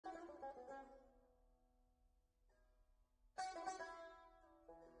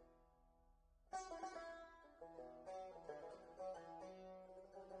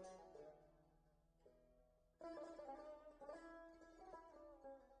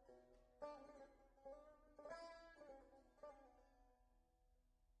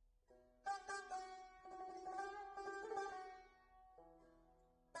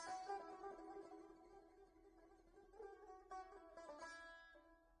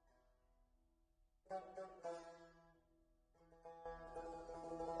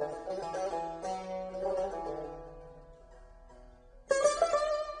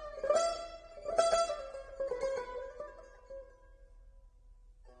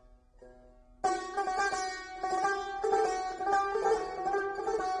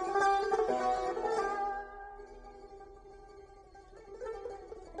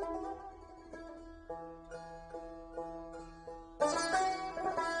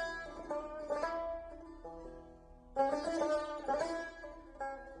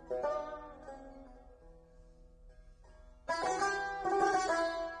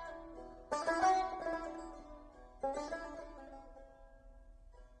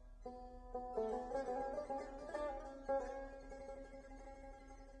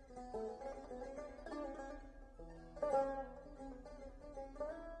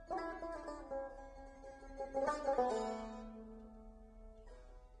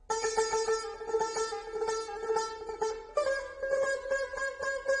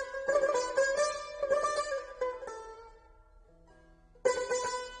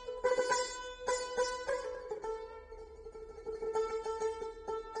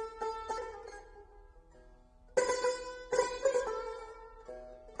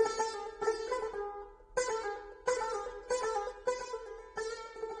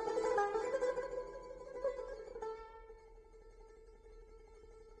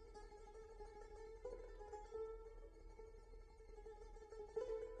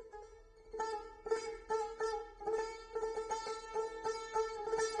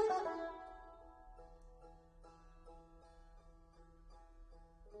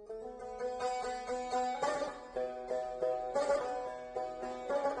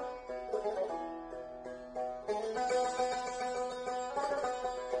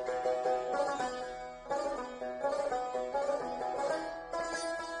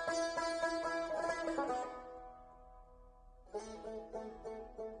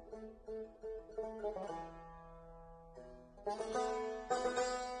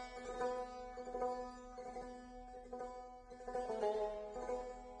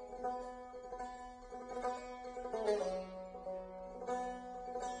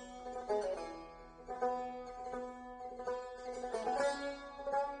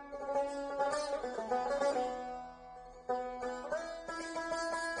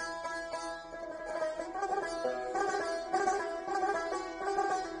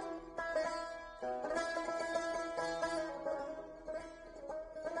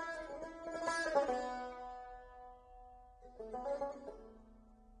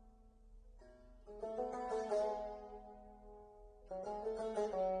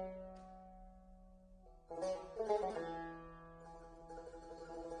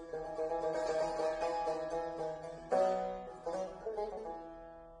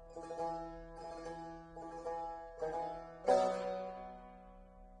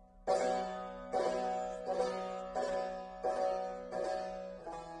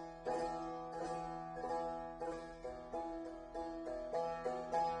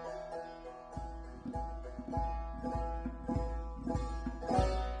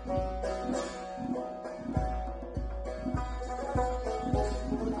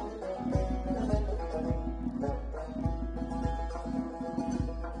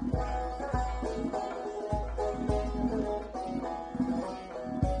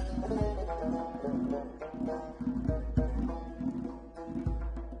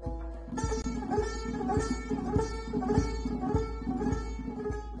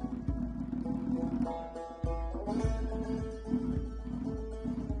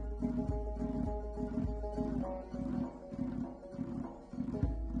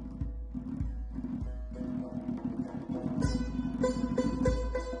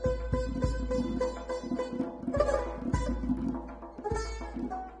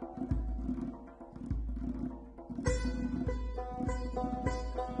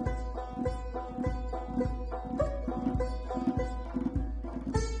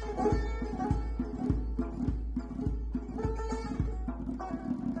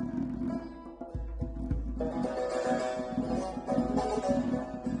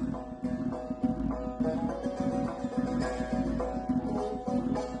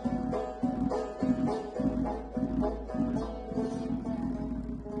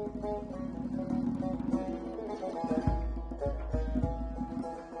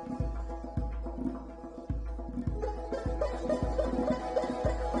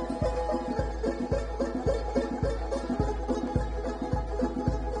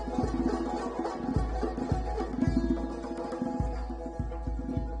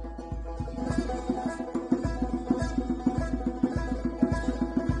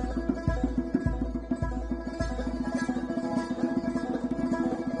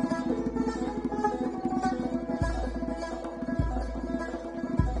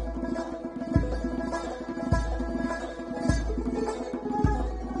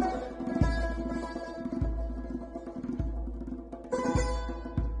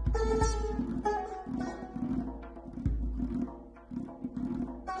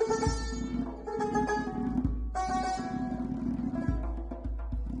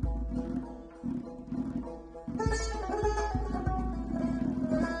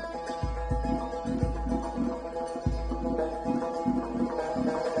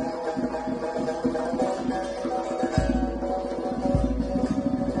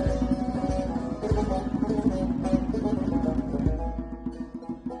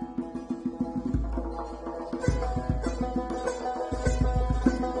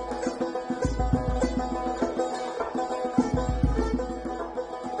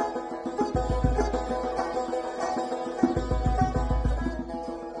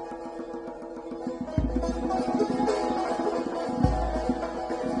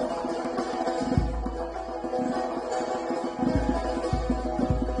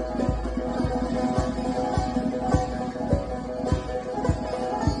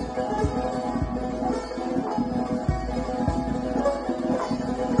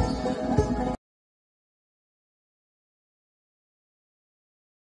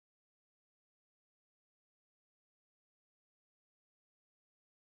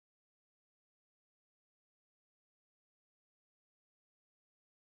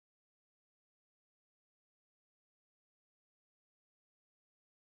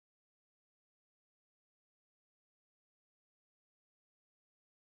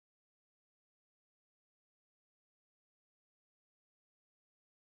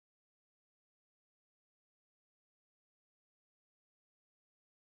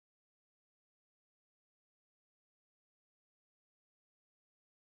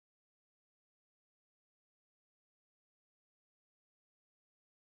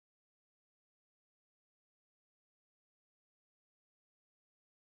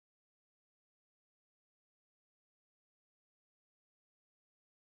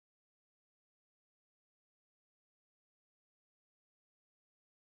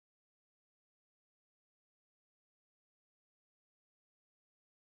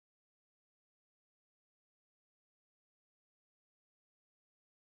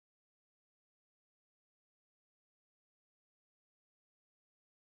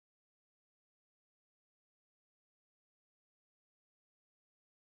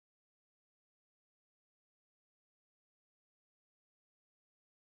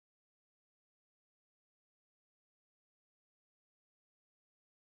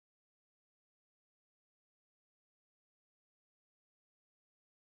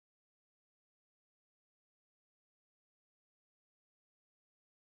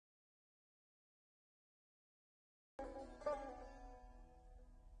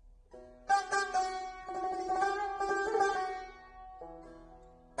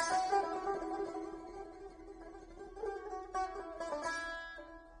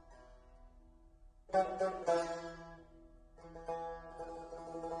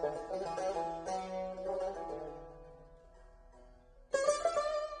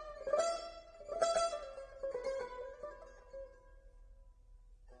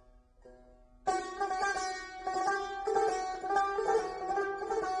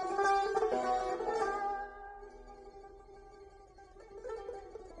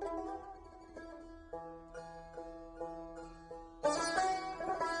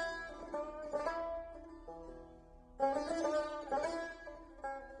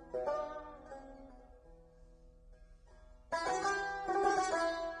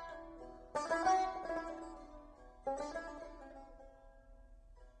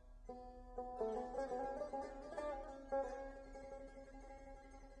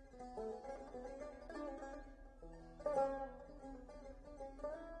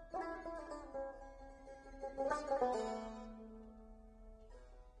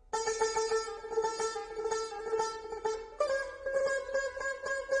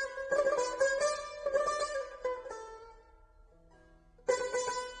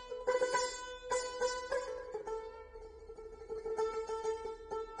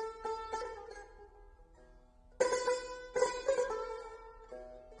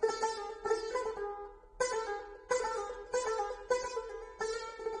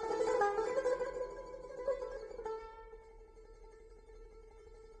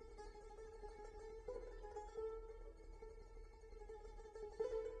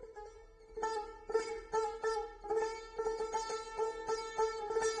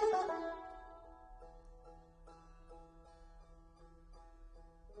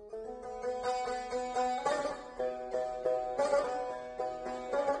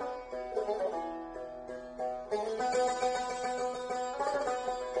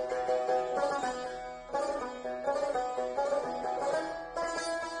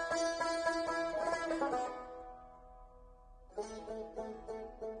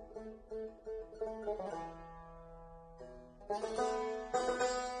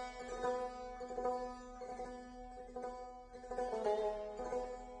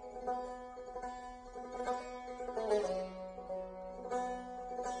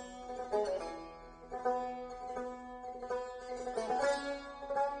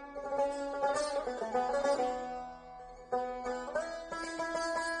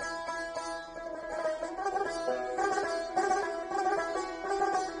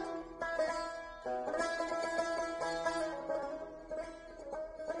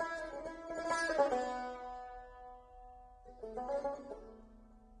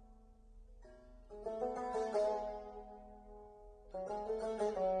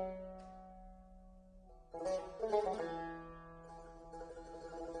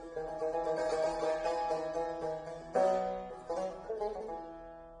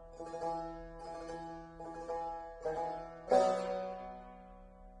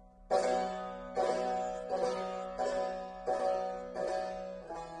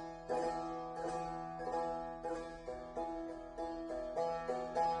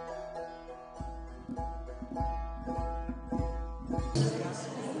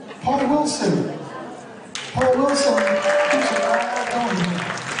Paul Wilson. Paul Wilson.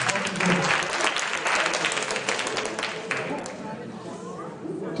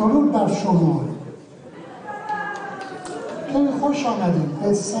 درود بر شما. خیلی خوش آمدید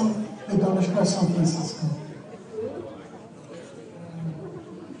به دانشگاه سان فرانسیسکو.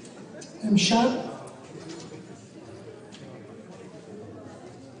 امشب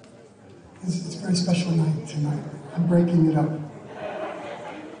it's a very special night tonight. I'm breaking it up.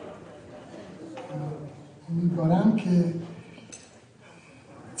 امیدوارم که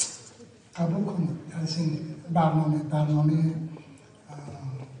قبول کنید از این برنامه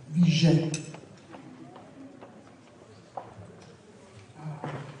ویژه.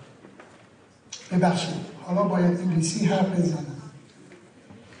 ببخشید حالا باید انگلیسی حرف بزنم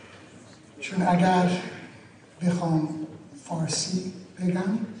چون اگر بخوام فارسی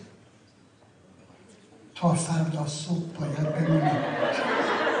بگم تا فردا صبح باید بمونم.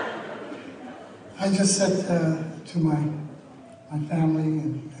 I just said to my family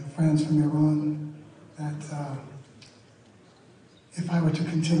and friends from Iran that if I were to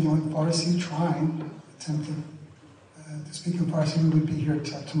continue in Farsi, attempting to speak in Farsi, we would be here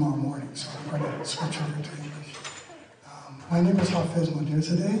till tomorrow morning. So I'm going to switch over to English. My name is Hafez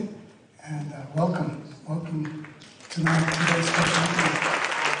Modirzadeh, and welcome to today's special meeting.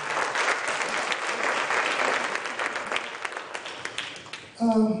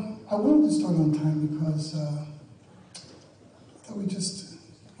 I wanted to start on time because I thought we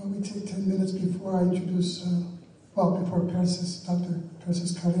take 10 minutes before I introduce, before Dr.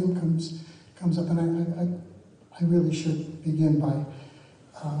 Persis Karim comes up, and I really should begin by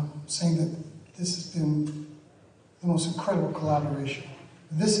saying that this has been the most incredible collaboration.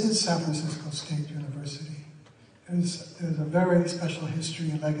 This is San Francisco State University. There's a very special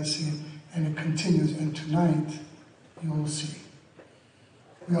history and legacy, and it continues, and tonight you will see.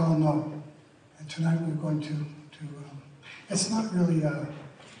 We all know. And tonight we're going to it's not really,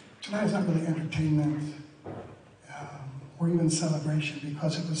 tonight is not really entertainment or even celebration,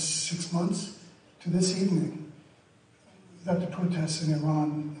 because it was 6 months to this evening that the protests in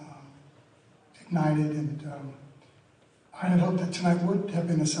Iran ignited, and I had hoped that tonight would have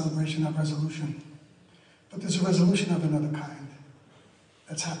been a celebration of resolution. But there's a resolution of another kind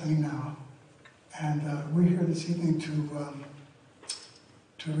that's happening now. And we're here this evening to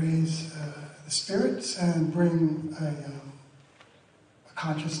raise the spirits and bring a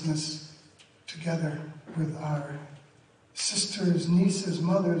consciousness together with our sisters, nieces,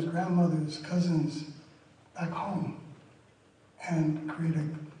 mothers, grandmothers, cousins back home, and create a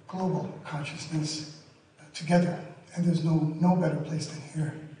global consciousness together. And there's no better place than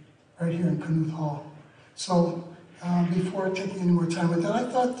here, right here in Knuth Hall. So before taking any more time with that, I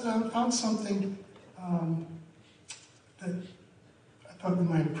found something that I thought we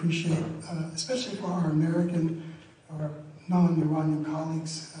might appreciate, especially for our American or non-Iranian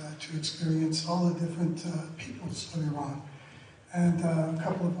colleagues, to experience all the different peoples of Iran. And a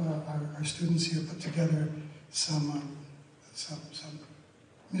couple of our students here put together some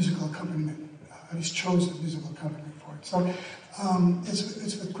musical accompaniment. At least chose the musical accompaniment for it. So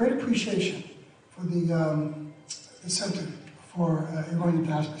it's with great appreciation for the Center for Iranian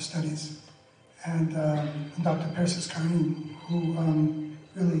Diaspora Studies and Dr. Persis Karim, who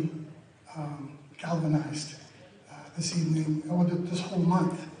really galvanized this evening, or this whole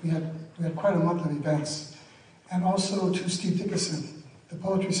month. We had quite a month of events. And also to Steve Dickerson, the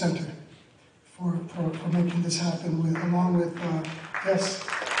Poetry Center, for making this happen, along with, yes,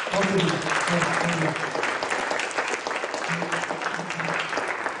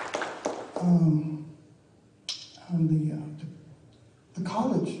 the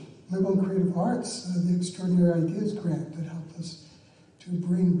college, Liberal and Creative Arts, the Extraordinary Ideas Grant that helped us to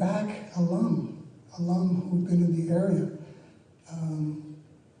bring back alum who've been in the area.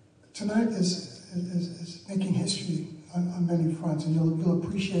 Tonight is making history on many fronts, and you'll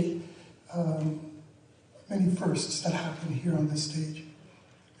appreciate many firsts that happen here on this stage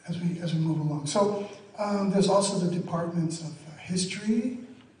as we move along. So there's also the departments of history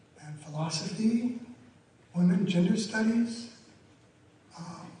and philosophy, women, gender studies,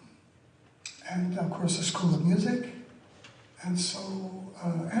 and of course the School of Music, and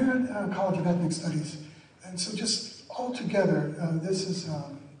College of Ethnic Studies. And so just all together, this is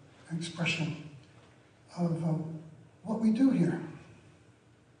an expression of what we do here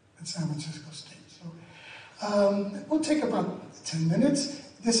at San Francisco State. So we'll take about 10 minutes.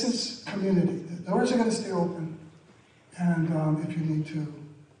 This is community. The doors are going to stay open, and if you need to,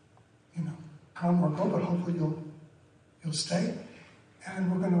 come or go, but hopefully you'll stay.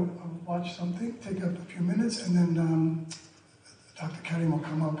 And we're going to watch something, take up a few minutes, and then Dr. Karim will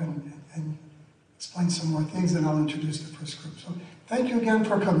come up and explain some more things, and I'll introduce the first group. So thank you again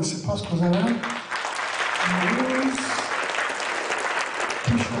for coming. C'est pas ce que vous avez.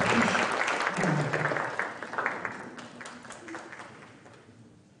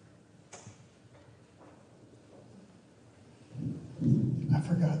 I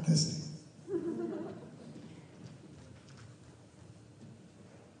forgot this thing.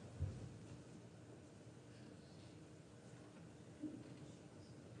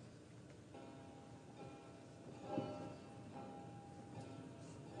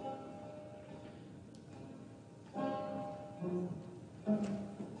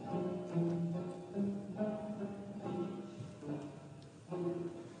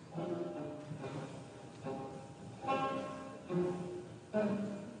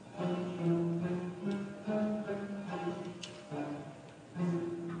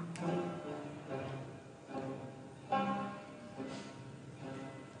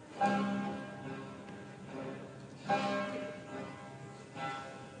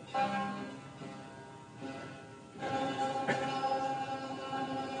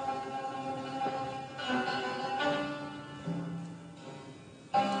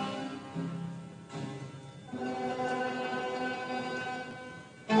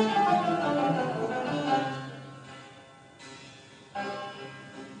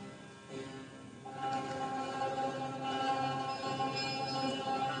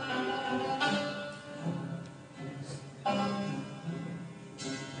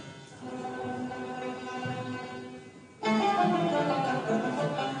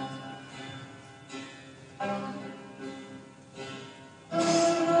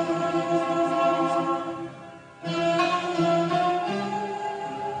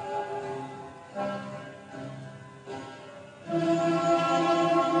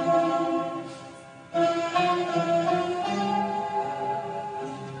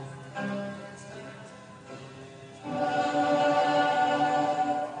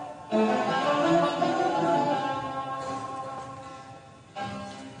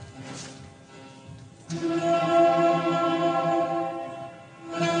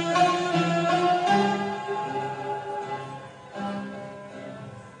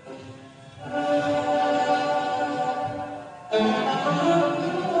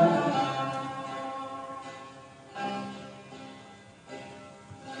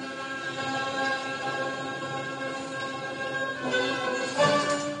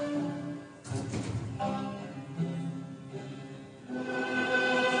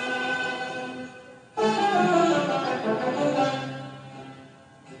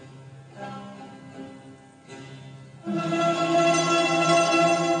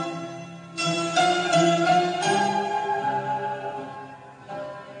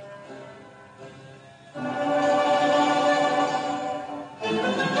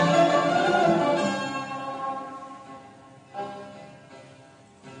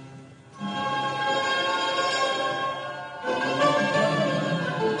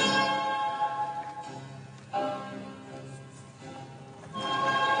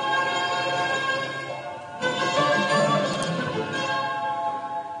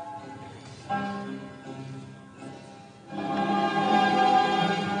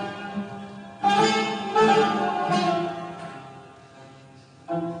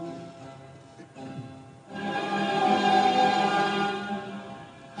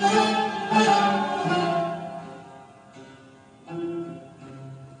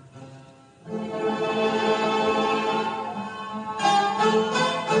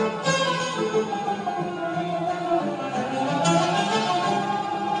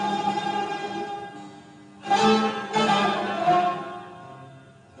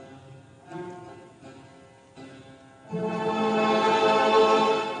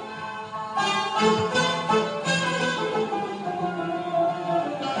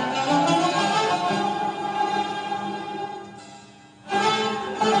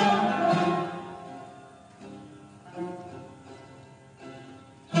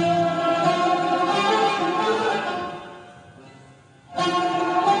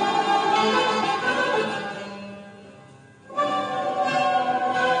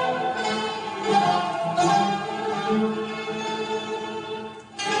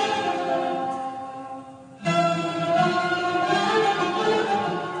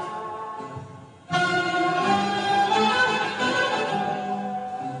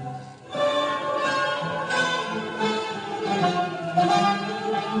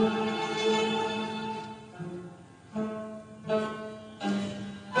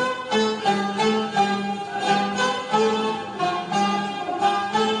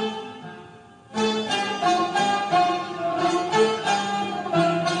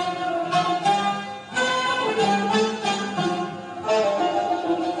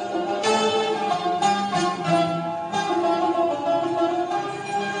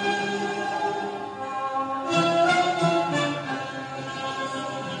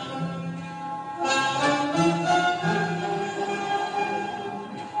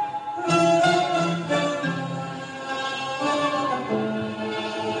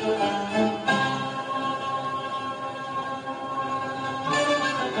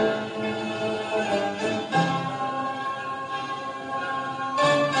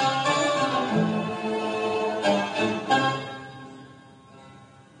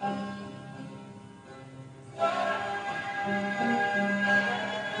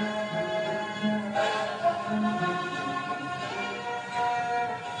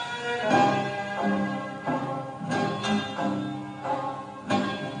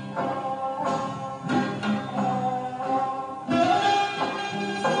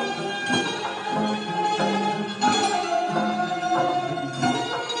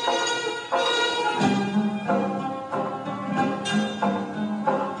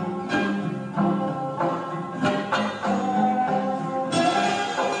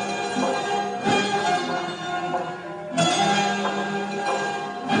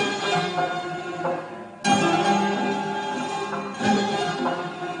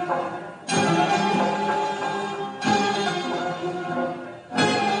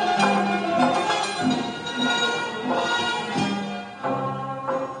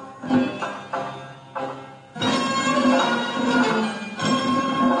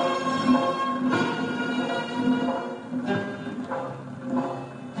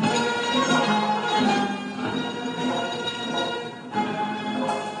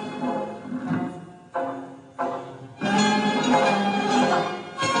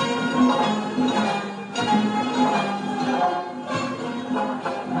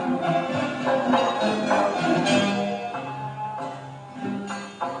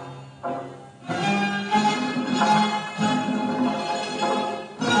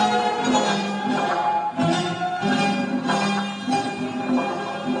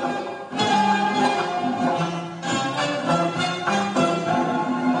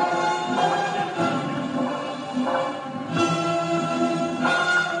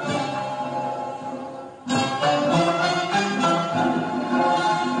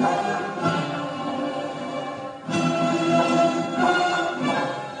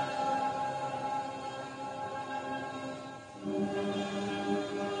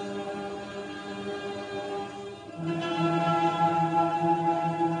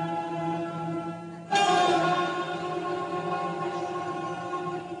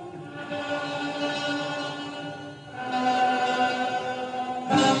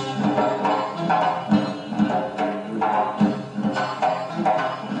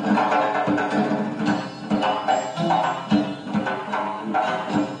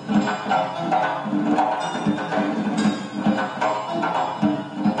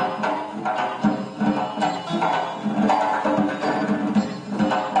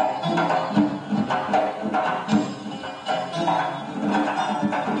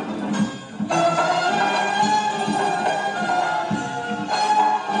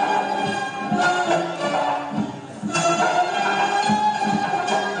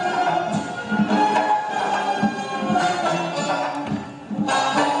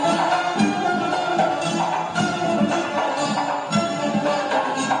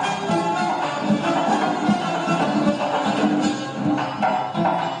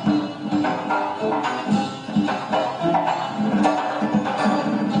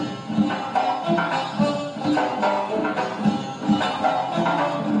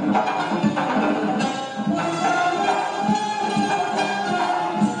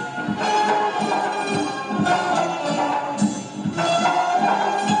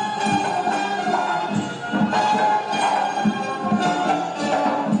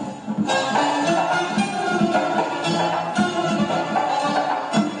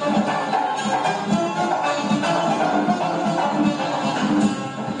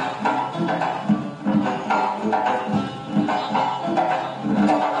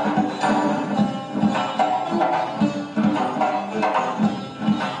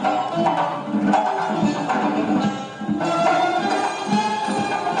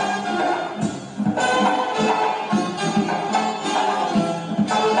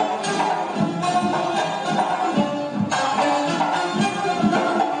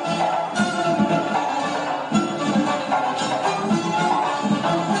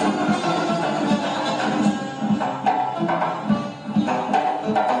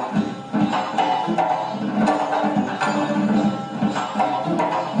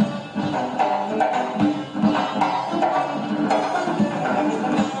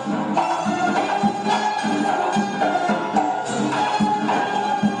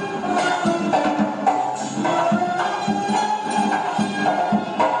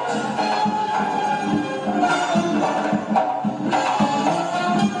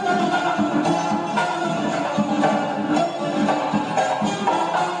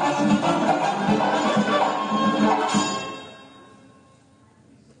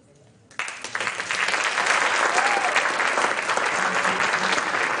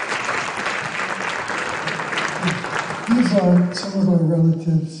 these are some of our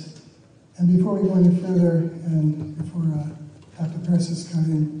relatives. And before we go any further, and before Dr.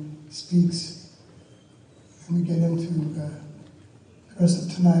 Persian speaks, and we get into the rest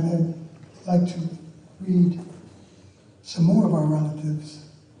of tonight, I'd like to read some more of our relatives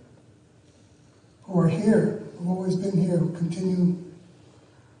who are here, who've always been here, who continue.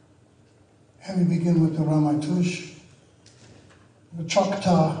 And we begin with the Ramaytush, the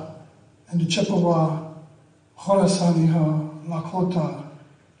Choctaw, and the Chippewa, Khorasaniha, Lakota,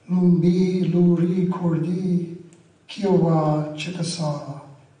 Lumbi, Luri, Kurdi, Kiowa, Chickasaw,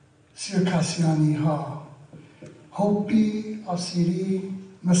 Circassianiha, Hopi, Asiri,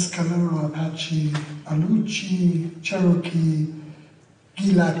 Mescalero, Apache, Aluchi, Cherokee,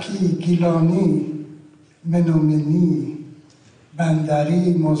 Gilaki, Gilani, Menominee,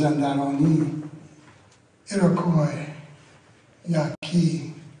 Bandari, Mozandarani, Iroquois,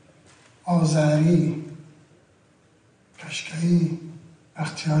 Yaqui, Azari, Kashkai,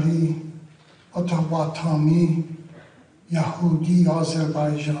 Bakhtiari, Potawatomi, Yahudi,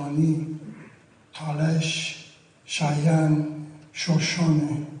 Azerbaijani, Talesh, Cheyenne,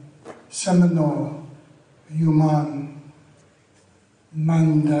 Shoshone, Seminole, Yuman,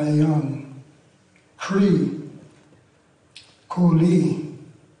 Mandaean, Cree, Koli,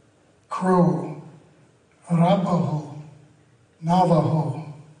 Crow, Arapaho,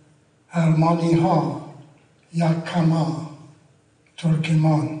 Navajo, Armaniha, Yakama,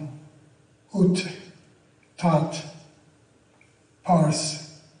 Turkmen, Ut, Tat,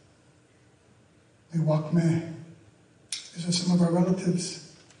 Pars, Miwakme. These are some of our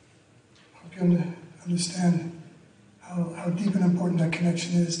relatives. I hope you understand how deep and important that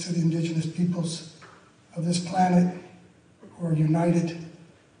connection is to the indigenous peoples of this planet who are united.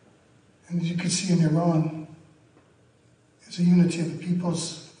 And as you can see in Iran, there's a unity of the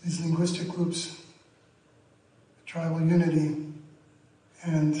peoples, these linguistic groups, tribal unity,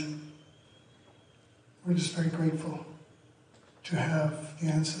 and we're just very grateful to have the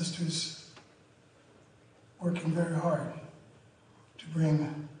ancestors working very hard to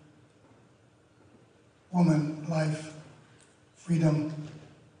bring woman, life, freedom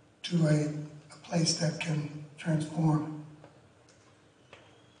to a place that can transform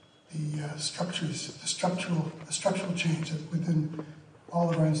the structures, the structural change within all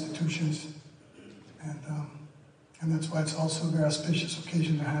of our institutions, and that's why it's also a very auspicious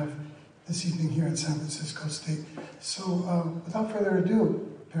occasion to have this evening here at San Francisco State. So, without further ado,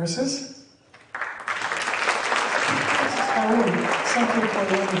 Persis.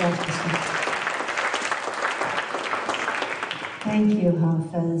 Thank you,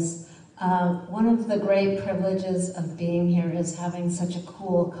 Hafez. One of the great privileges of being here is having such a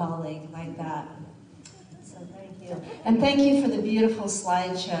cool colleague like that. So thank you. And thank you for the beautiful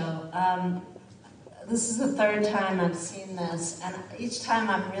slideshow. This is the third time I've seen this, and each time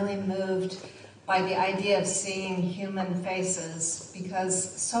I'm really moved by the idea of seeing human faces,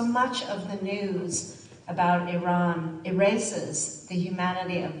 because so much of the news about Iran erases the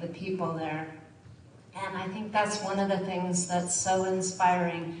humanity of the people there. And I think that's one of the things that's so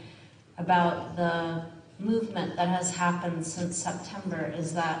inspiring about the movement that has happened since September,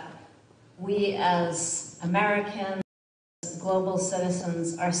 is that we as Americans, global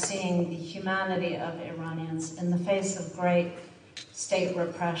citizens, are seeing the humanity of Iranians in the face of great state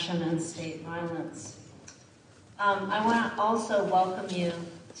repression and state violence. I want to also welcome you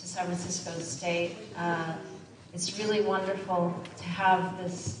to San Francisco State. It's really wonderful to have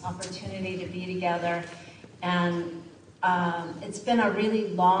this opportunity to be together, and it's been a really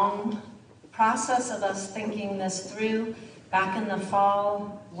long process of us thinking this through. Back in the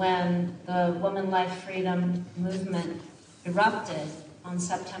fall, when the Women, Life, Freedom movement erupted on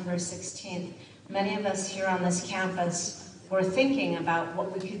September 16th, many of us here on this campus were thinking about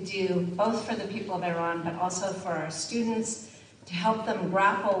what we could do, both for the people of Iran, but also for our students, to help them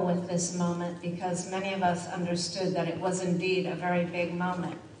grapple with this moment, because many of us understood that it was indeed a very big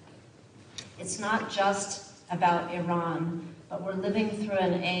moment. It's not just about Iran, but we're living through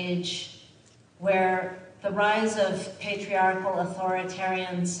an age where the rise of patriarchal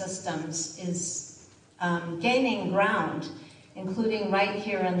authoritarian systems is gaining ground, including right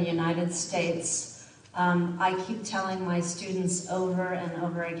here in the United States. I keep telling my students over and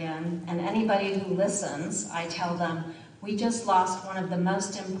over again, and anybody who listens, I tell them, we just lost one of the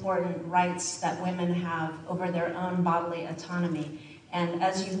most important rights that women have over their own bodily autonomy. And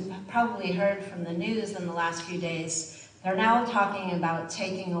as you probably heard from the news in the last few days, they're now talking about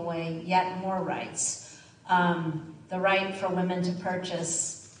taking away yet more rights. The right for women to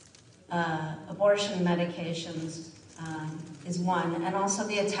purchase abortion medications is one, and also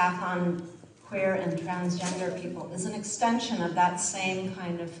the attack on queer and transgender people is an extension of that same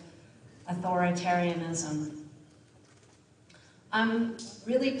kind of authoritarianism. I'm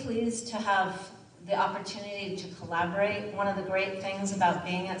really pleased to have the opportunity to collaborate. One of the great things about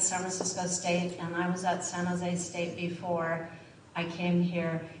being at San Francisco State, and I was at San Jose State before I came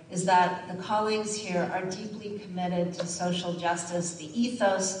here, is that the colleagues here are deeply committed to social justice. The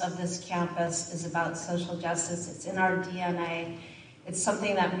ethos of this campus is about social justice. It's in our DNA. It's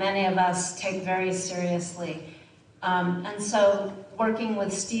something that many of us take very seriously. And so working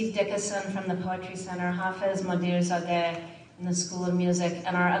with Steve Dickinson from the Poetry Center, Hafez Modirzadeh in the School of Music,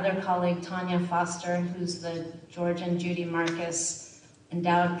 and our other colleague, Tanya Foster, who's the George and Judy Marcus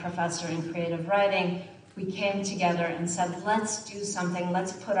Endowed Professor in Creative Writing, we came together and said, let's do something,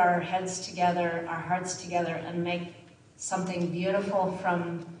 let's put our heads together, our hearts together, and make something beautiful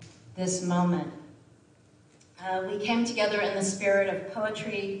from this moment. We came together in the spirit of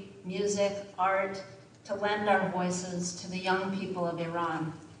poetry, music, art, to lend our voices to the young people of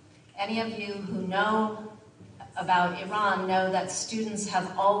Iran. Any of you who know about Iran know that students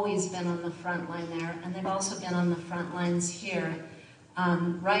have always been on the front line there, and they've also been on the front lines here.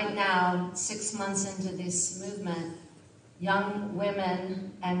 Right now, 6 months into this movement, young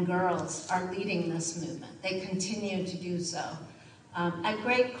women and girls are leading this movement. They continue to do so, at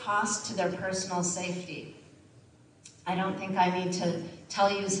great cost to their personal safety. I don't think I need to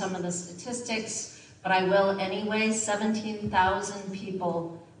tell you some of the statistics, but I will anyway. 17,000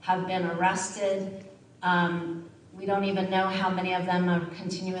 people have been arrested. We don't even know how many of them are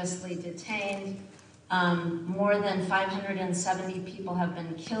continuously detained. More than 570 people have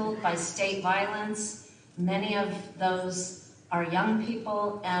been killed by state violence. Many of those are young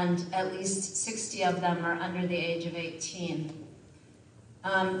people, and at least 60 of them are under the age of 18.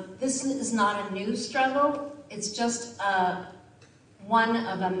 This is not a new struggle. It's just one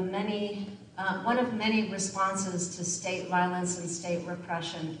of many responses to state violence and state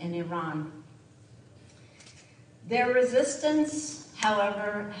repression in Iran. Their resistance,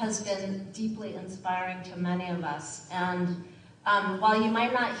 however, has been deeply inspiring to many of us. And while you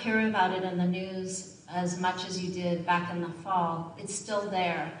might not hear about it in the news as much as you did back in the fall, it's still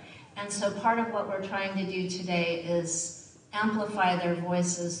there. And so part of what we're trying to do today is amplify their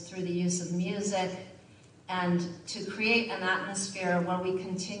voices through the use of music and to create an atmosphere where we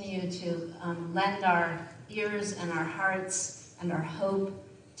continue to lend our ears and our hearts and our hope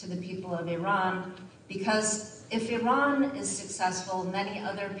to the people of Iran, because if Iran is successful, many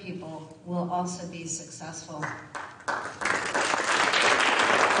other people will also be successful.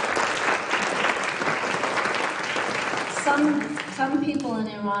 Some people in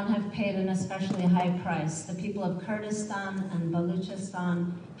Iran have paid an especially high price. The people of Kurdistan and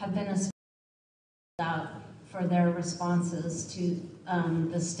Baluchistan have been especially out for their responses to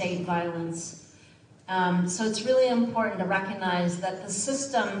the state violence. So it's really important to recognize that the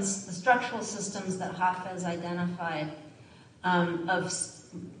systems, the structural systems that Hafez identified of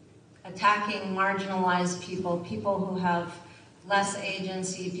attacking marginalized people, people who have less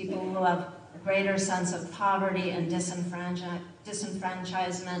agency, people who have a greater sense of poverty and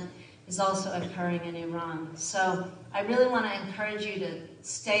disenfranchisement is also occurring in Iran. So I really want to encourage you to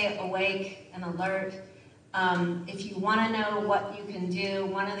stay awake and alert. If you want to know what you can do,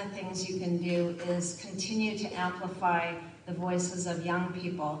 one of the things you can do is continue to amplify the voices of young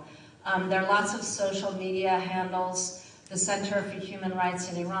people. There are lots of social media handles. The Center for Human Rights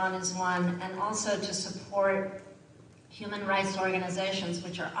in Iran is one, and also to support human rights organizations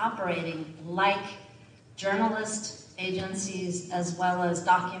which are operating like journalist agencies as well as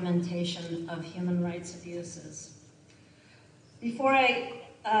documentation of human rights abuses. Before I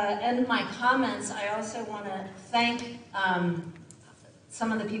end my comments, I also want to thank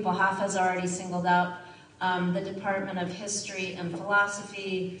some of the people Hafez already singled out, the Department of History and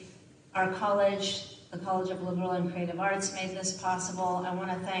Philosophy, our college, the College of Liberal and Creative Arts made this possible. I want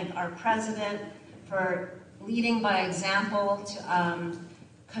to thank our president for leading by example to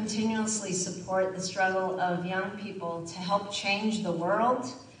continuously support the struggle of young people to help change the world.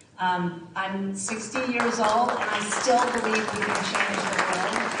 I'm 60 years old and I still believe we can change the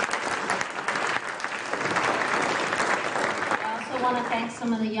world. I also want to thank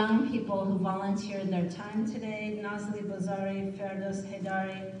some of the young people who volunteered their time today: Nazli Bozari, Ferdos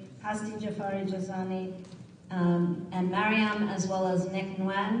Haidari, Hasti Jafari Jazani, and Mariam, as well as Nick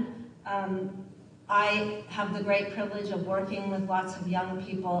Nguyen. I have the great privilege of working with lots of young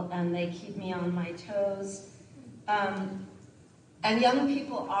people, and they keep me on my toes. And young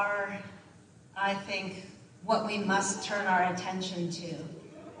people are, I think, what we must turn our attention to.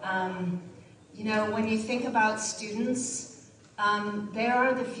 You know, when you think about students, they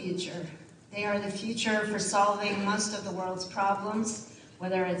are the future. They are the future for solving most of the world's problems,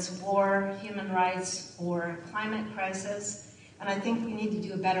 whether it's war, human rights, or climate crisis. And I think we need to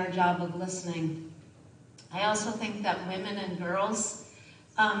do a better job of listening. I also think that women and girls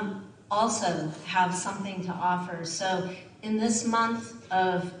also have something to offer. So in this month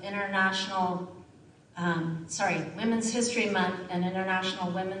of Women's History Month and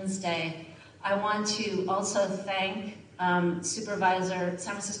International Women's Day, I want to also thank San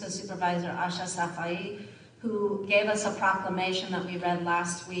Francisco Supervisor Asha Safai, who gave us a proclamation that we read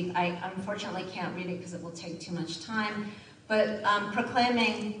last week. I unfortunately can't read it because it will take too much time, but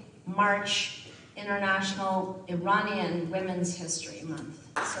proclaiming March International Iranian Women's History Month.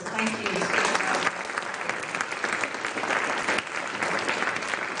 So thank you.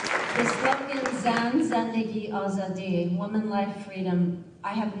 The slogan, Zan Zandagi Azadi, Woman Life Freedom,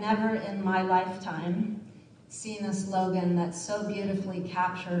 I have never in my lifetime seen a slogan that so beautifully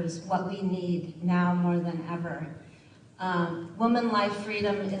captures what we need now more than ever. Woman Life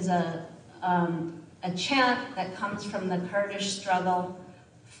Freedom is a chant that comes from the Kurdish struggle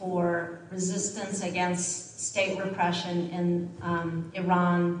for resistance against state repression in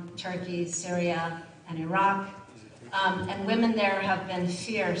Iran, Turkey, Syria, and Iraq. And women there have been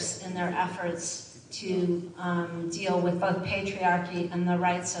fierce in their efforts to deal with both patriarchy and the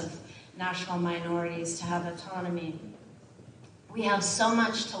rights of national minorities to have autonomy. We have so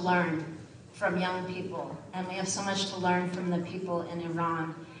much to learn from young people, and we have so much to learn from the people in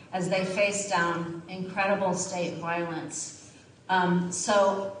Iran as they face down incredible state violence.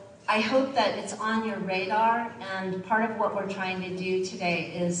 So I hope that it's on your radar, and part of what we're trying to do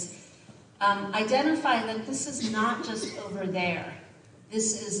today is identify that this is not just over there.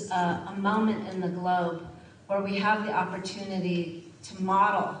 This is a moment in the globe where we have the opportunity to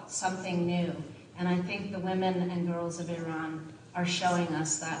model something new. And I think the women and girls of Iran are showing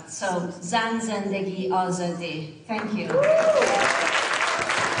us that. So, Zan Zendegi Azadi. Thank you.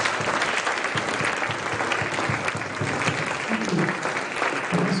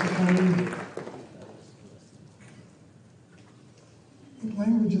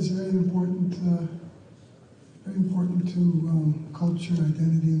 Language is very important to culture,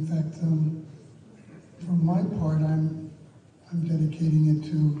 identity. In fact, from my part, I'm dedicating it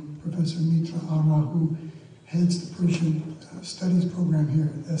to Professor Mitra Ara, who heads the Persian Studies program here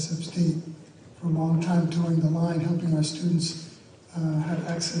at SF State, for a long time touring the line, helping our students have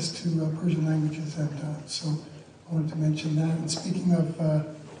access to Persian languages. And so I wanted to mention that. And speaking of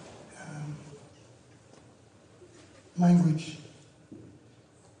language,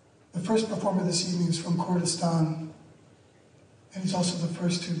 the first performer this evening is from Kurdistan, and he's also the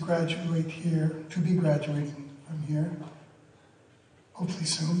first to graduate here, to be graduating from here, hopefully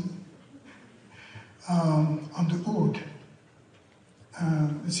soon, on the oud.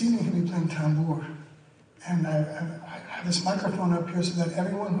 This evening he'll be playing tambour, and I have this microphone up here so that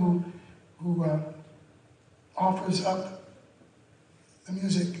everyone who offers up the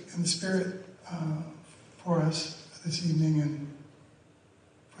music and the spirit for us this evening, and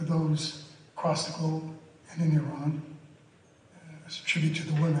for those across the globe and in Iran, as a tribute to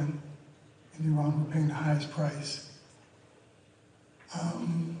the women in Iran who are paying the highest price.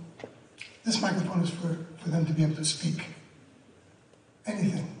 This microphone is for them to be able to speak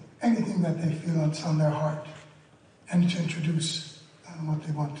anything that they feel that's on their heart, and to introduce what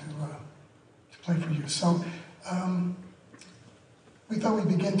they want to play for you. So we thought we'd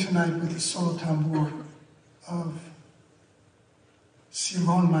begin tonight with the solo tambour of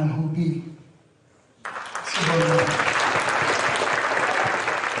Siron Manhoubi.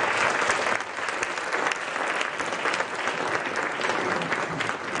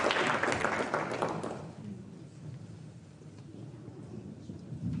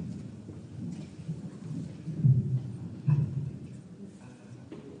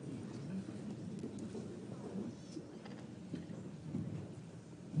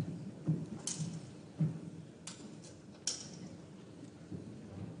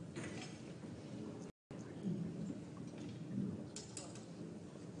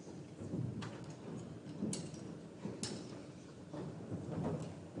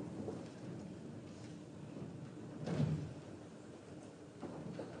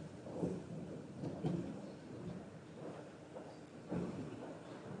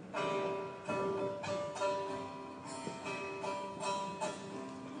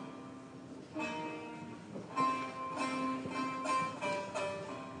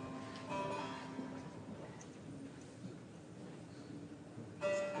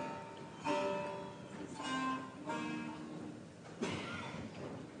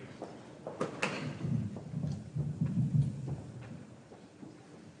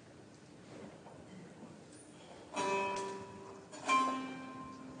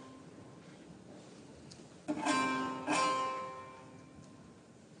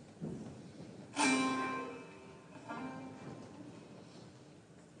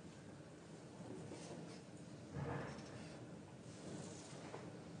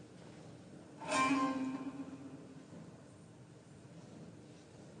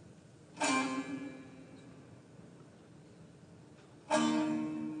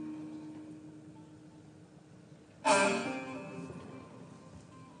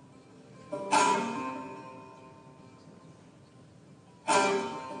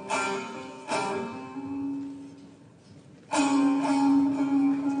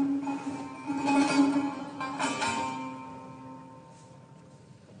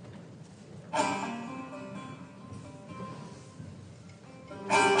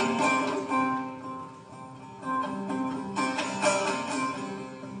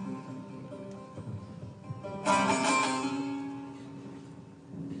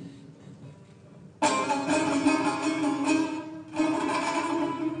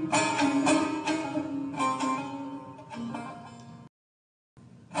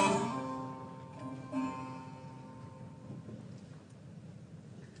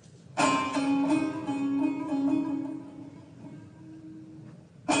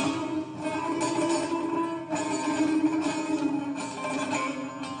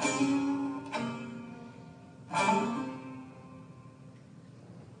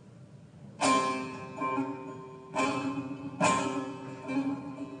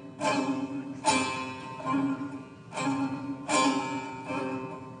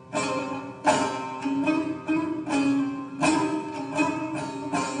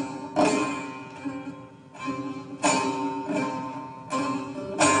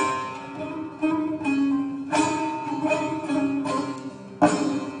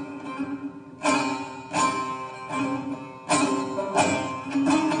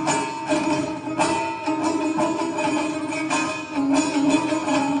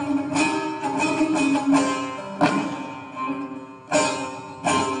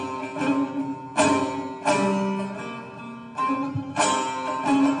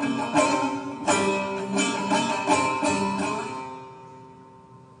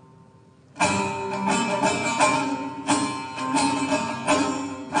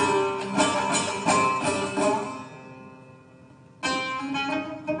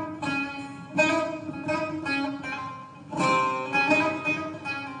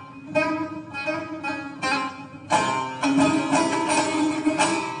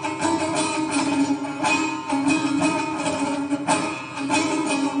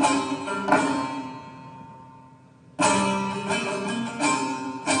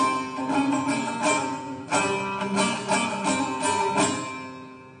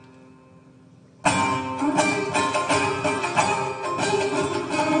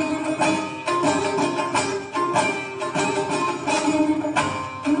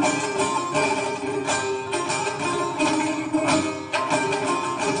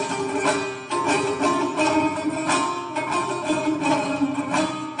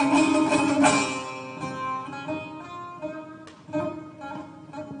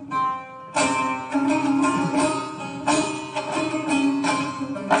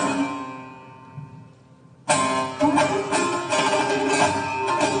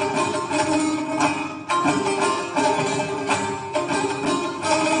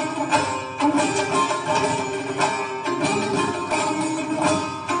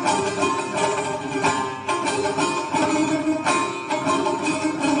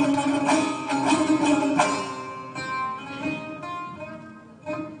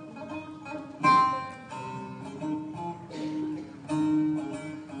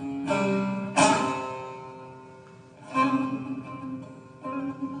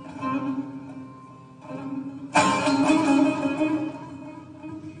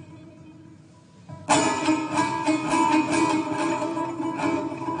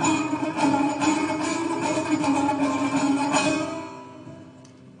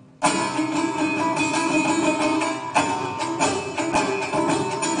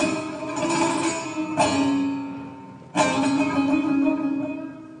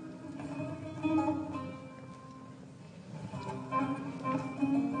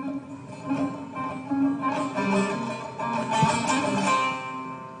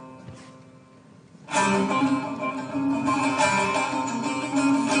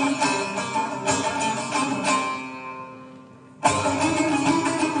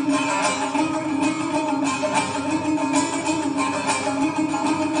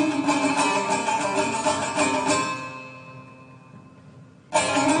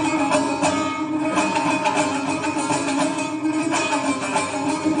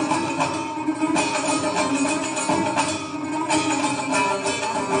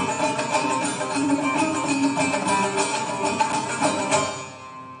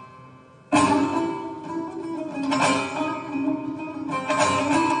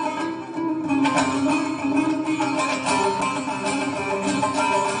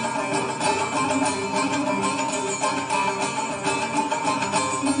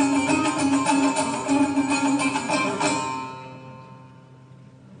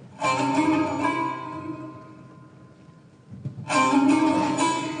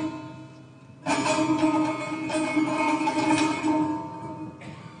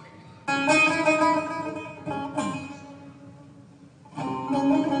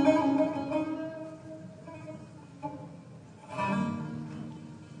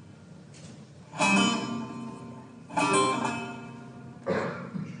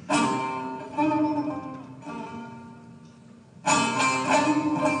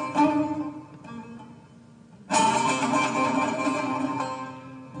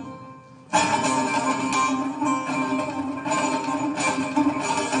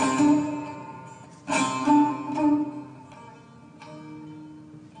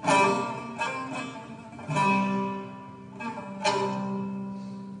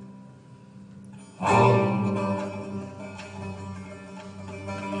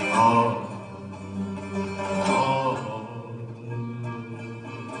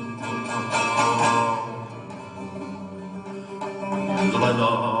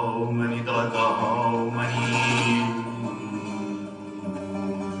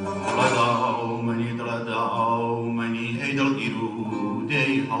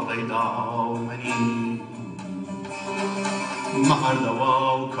 حلقه دامنی مهر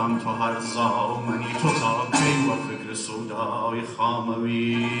دوا کم تو هر زامنی تو تا کی و فکر سودای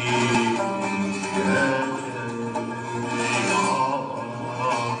خاموی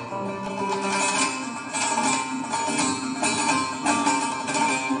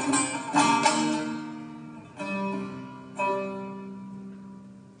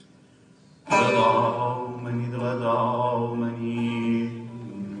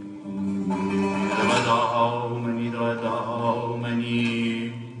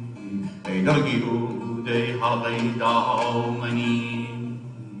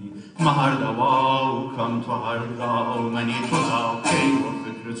مهر دوا کم تو هر دامنی تو تا کی و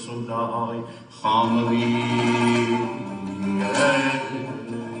فکر سودای خاموی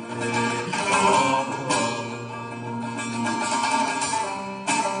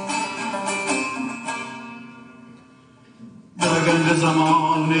در گنج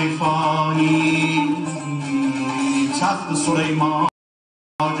زمان فانی تخت سلیمان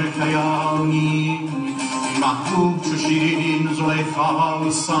تاج کیانی محبوب چو شیرین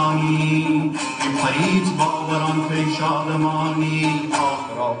زلیخای ثانی پرید باوران پی شادمانی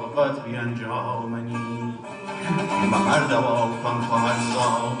آخر عاقبت بیانجامنی مهر دوا کن تو هر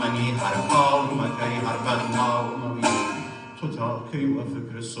زامنی هر کار مکی هر بد ناموی تو تا کی و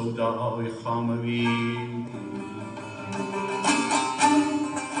فکر سودای خاموی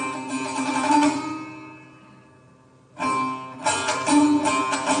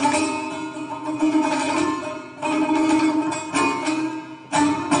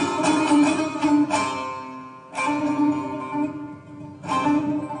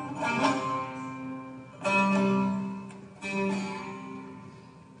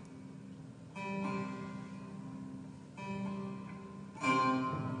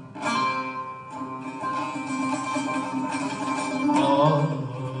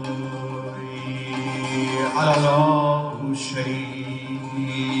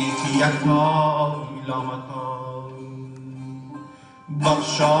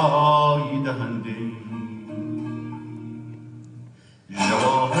بخشای دهنده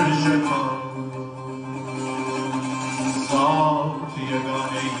جواهر شکا ذات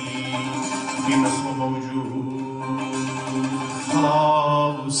یگانه بی مثل و موجود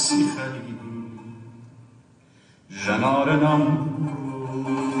خلاصی خرید جنارنم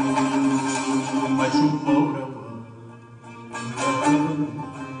مجوب بوره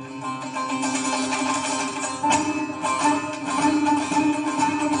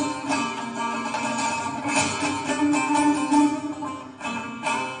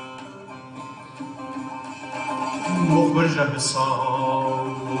مخبر حساب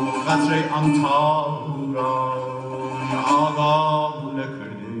قطر انتارا آقا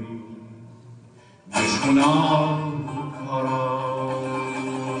لکرده دشمنا کارا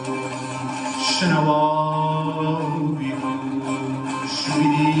شنوا بیهوش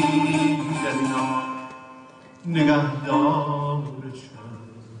بیدی دلینا نگهدار چشم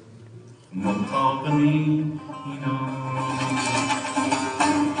مطاقنی اینا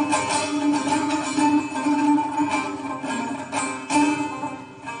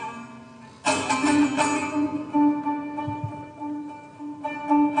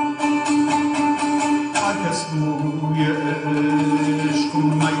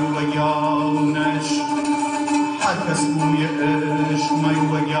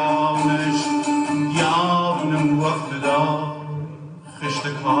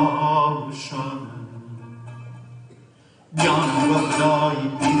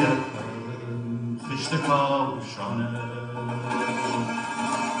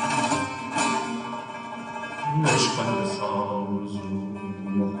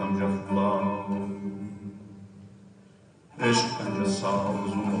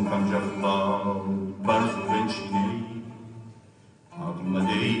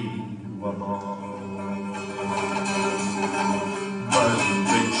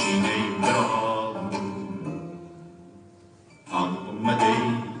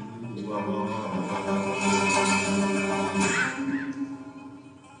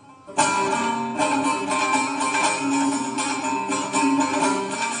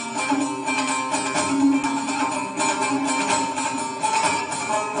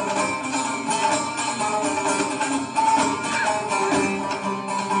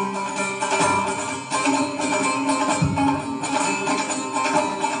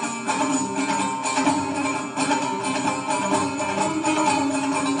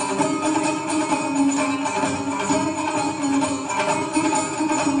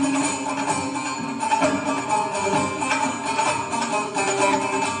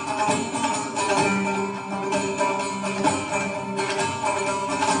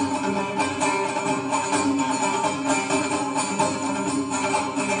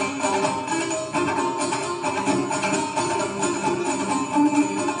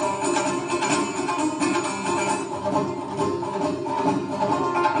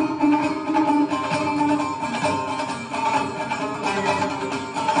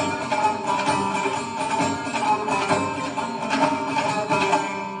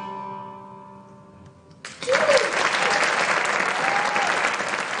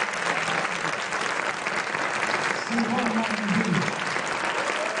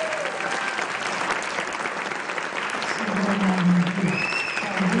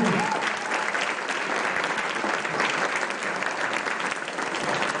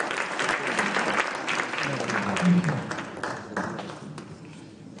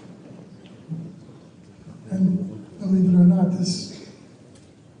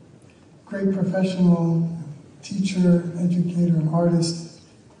great professional, teacher, educator, and artist.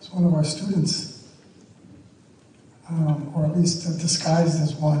 He's one of our students, or at least disguised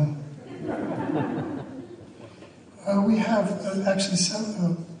as one. We have actually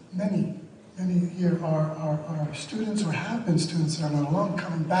many here are students or have been students that are not alone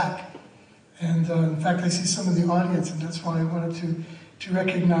coming back. And in fact, I see some of the audience, and that's why I wanted to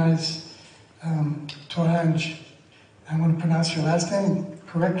recognize Toranj. I want to pronounce your last name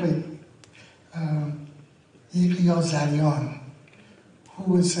correctly. Iqiyal Zarian,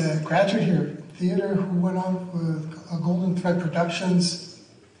 who was a graduate here in theater, who went on with Golden Thread Productions.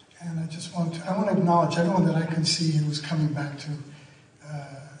 And I want to acknowledge everyone that I can see who is coming back to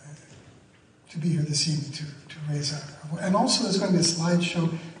be here this evening to raise our voice. And also there's going to be a slideshow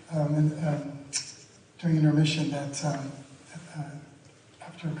during intermission that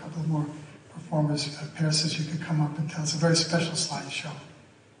after a couple more performers, Paris says you could come up and tell us a very special slideshow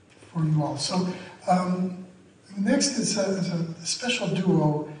for you all. So next is a special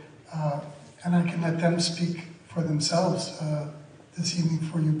duo, and I can let them speak for themselves this evening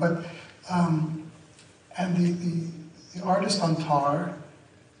for you. But and the artist on tar,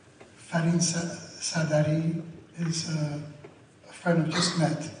 Faraz Sadari, is a friend I've just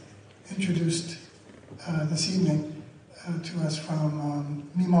met, introduced this evening to us from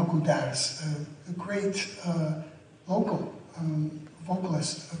Minooei, a great local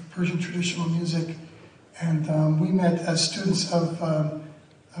vocalist of Persian traditional music. And we met as students of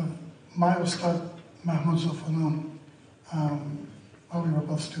my Ustad Mahmoud Zulfanun. While we were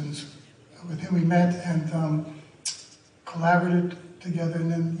both students. With him we met and collaborated together,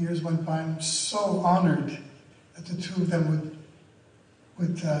 and then years went by. I'm so honored that the two of them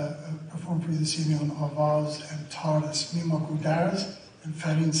would perform for you this evening on Hafez and Taras, Minooei and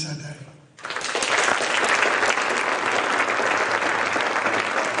Faraz Sadari.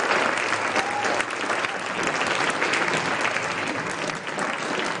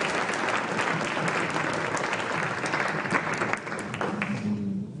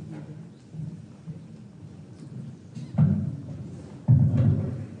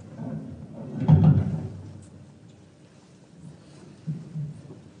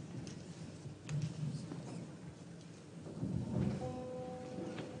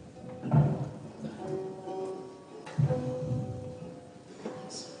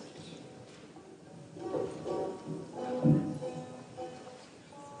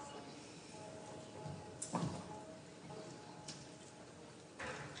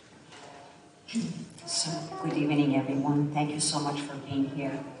 So, good evening, everyone. Thank you so much for being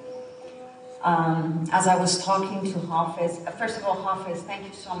here. As I was talking to Hafez, first of all, Hafez, thank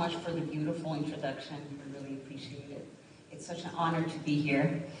you so much for the beautiful introduction. I really appreciate it. It's such an honor to be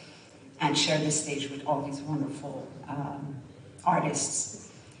here and share this stage with all these wonderful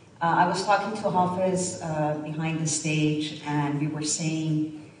artists. I was talking to Hafez behind the stage, and we were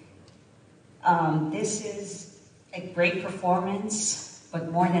saying, this is a great performance,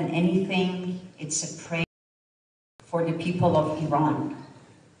 but more than anything, it's a prayer for the people of Iran.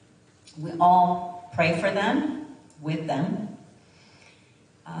 We all pray for them, with them,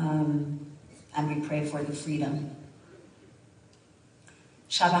 and we pray for the freedom.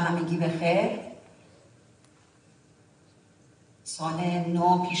 شب همگی بخیر. سال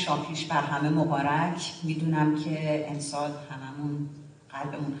نو پیشاپیش بر همه مبارک. میدونم که امسال هممون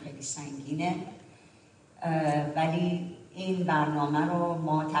قلبمون خیلی سنگینه، ولی این برنامه رو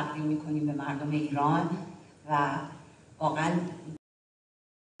ما تقدیم میکنیم به مردم ایران و واقعا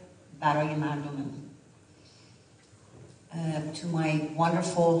برای مردممون. To my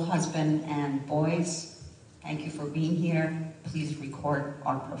wonderful husband and boys, thank you for being here. Please record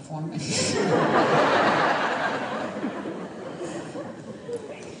our performance.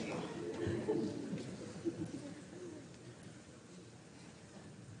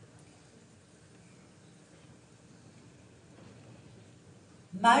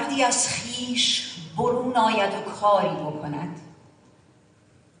 مردی از خویش برون آید و کاری بکند.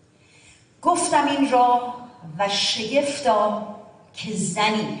 گفتم این را و شگفتا که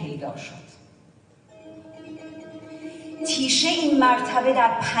زنی پیدا شد. تیشه این مرتبه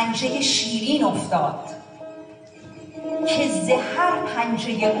در پنجه شیرین افتاد که ز هر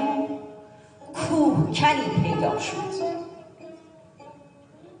پنجه او کوهکنی پیدا شد.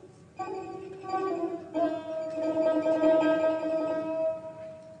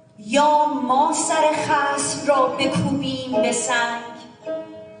 یا ما سر خصم را بکوبیم به سنگ،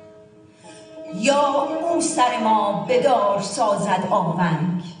 یا او سر ما بدار سازد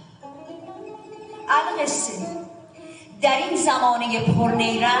آونگ. القصه در این زمانه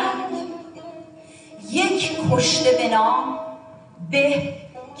پرنیرنگ، یک کشته به نام به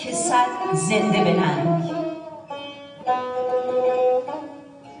که صد زنده به ننگ.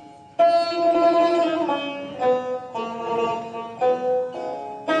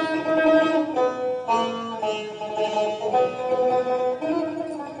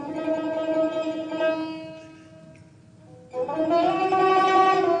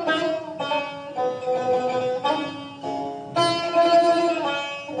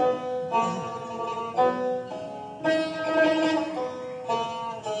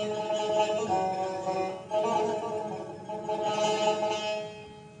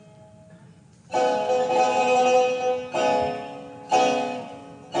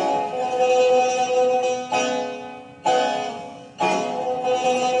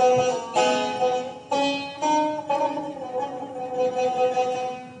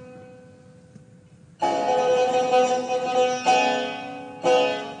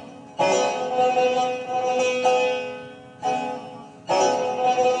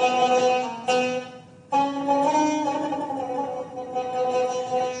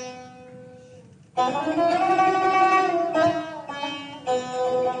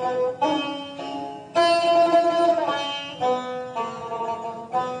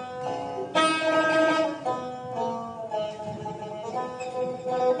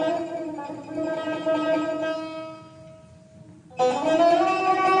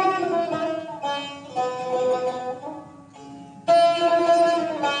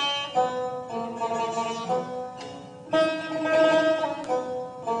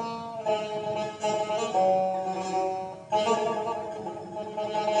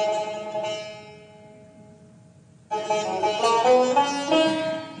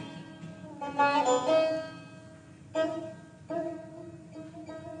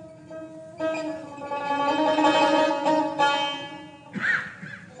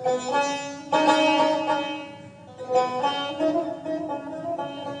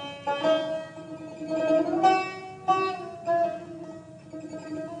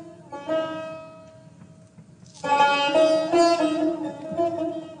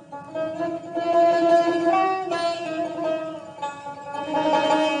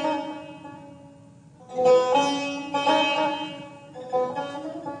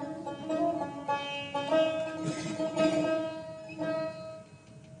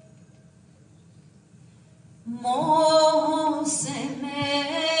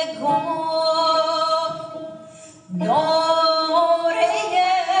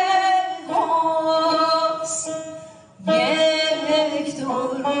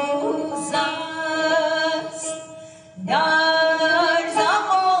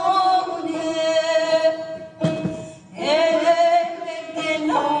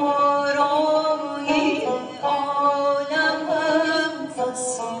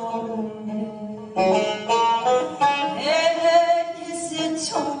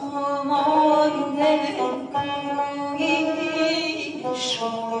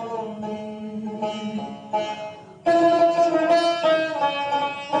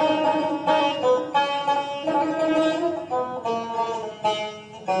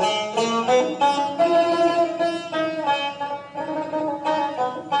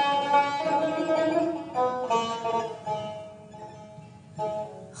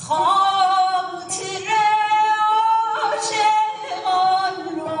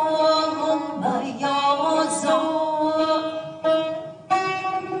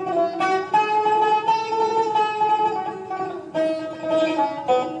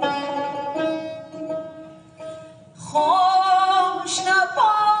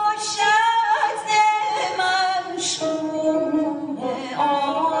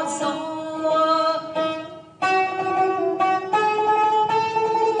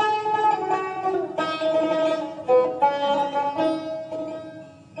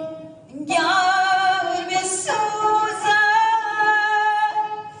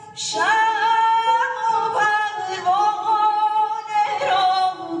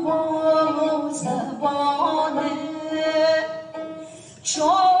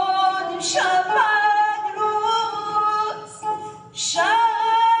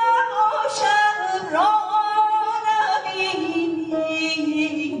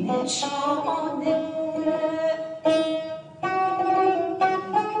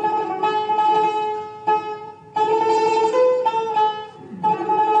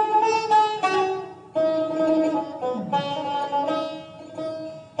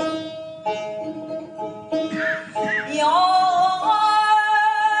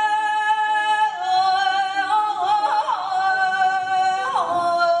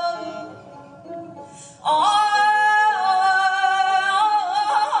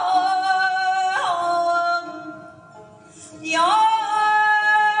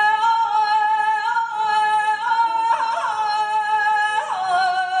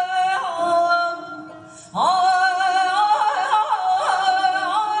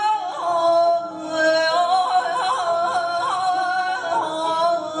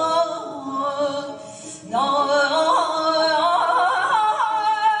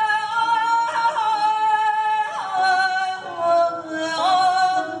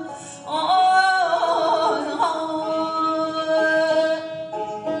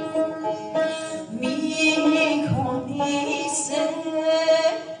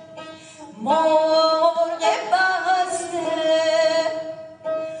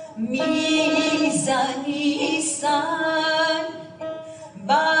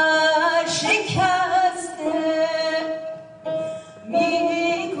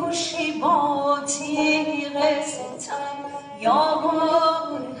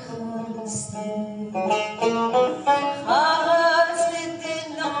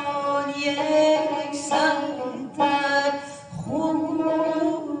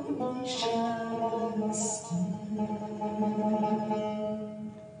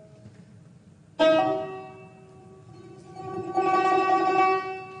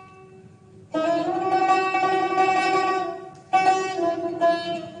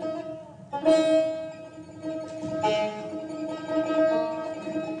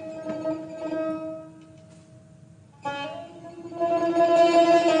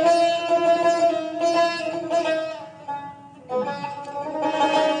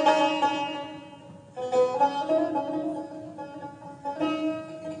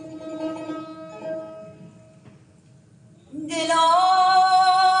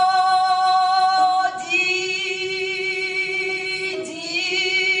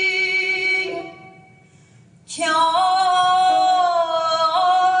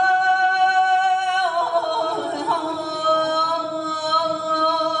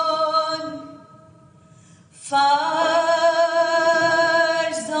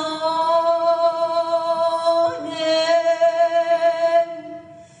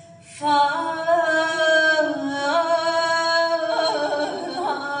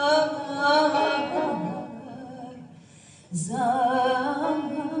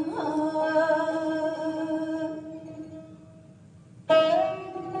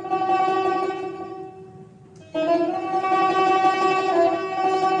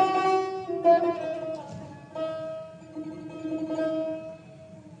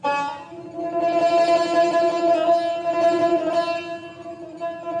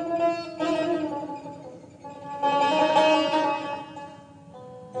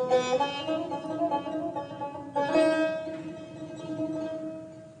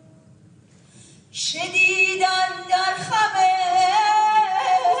 شدیدن در خم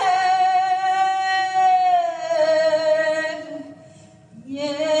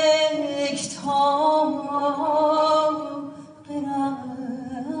یک طاق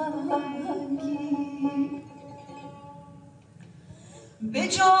رنگی به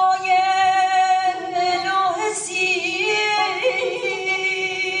جای لوح سیمین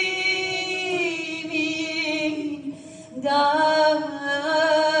در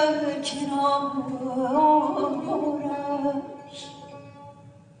کنارش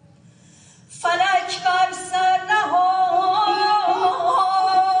فلک بر سر نهادش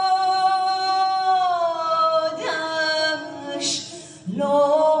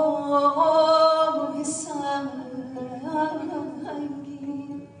لوح سنگی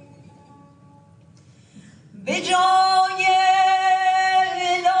به جای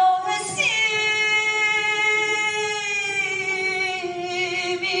لوح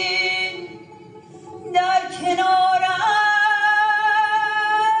سیمین در کنارش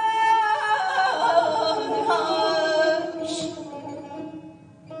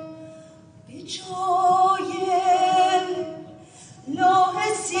به جای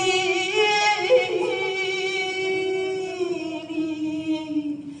لوح سیمین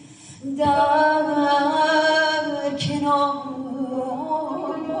در کنارش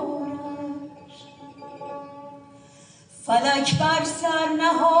فلک بر سر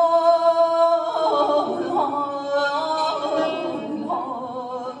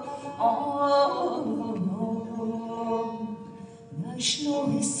نهادش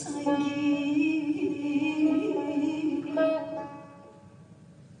لوح سنگی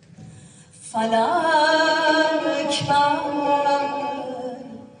فلک بر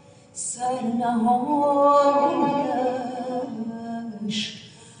سر نهادش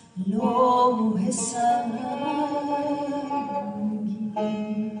لوح سنگی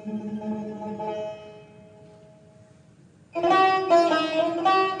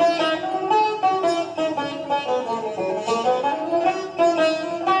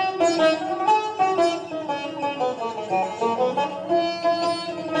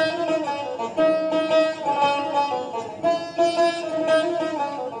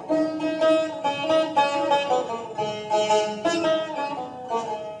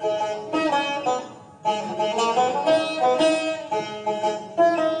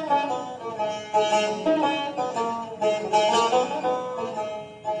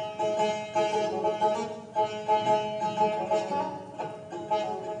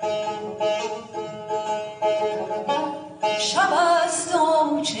شب است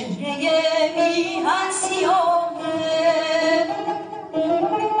و چهره میهن سیاهه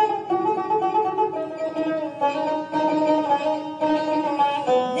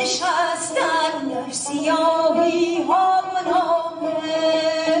نشستن در سیاهی ها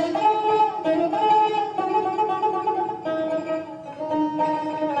گناهه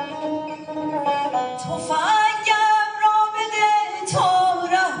تفنگم را بده تا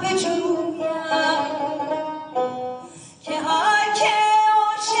ره بجویم که هر که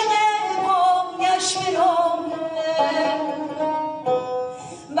عاشق پایش براهه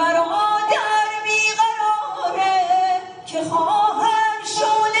برادر بیقراره که خواهر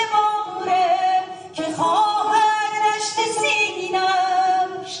شعله باره که خواهر رشت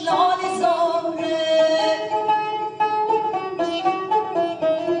سینه‌اش لاله زاره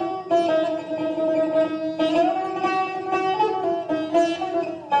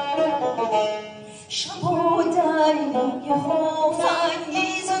شب و دریای خوف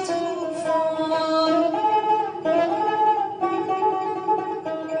انگیز و توفان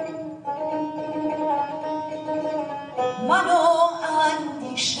من و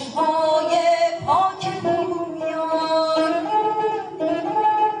اندیشه های پاک رویان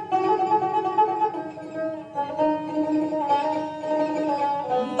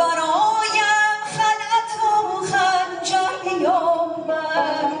برایم خلعت و خنجر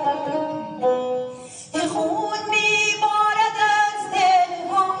بیاور که خون میبارد از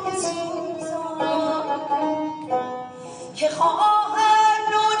دلهای سوزان که خواهر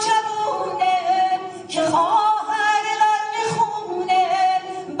نوجوانه که خواهر غرق خونه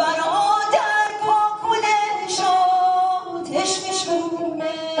برادر کاکلش آتش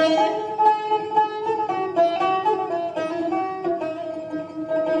بشونه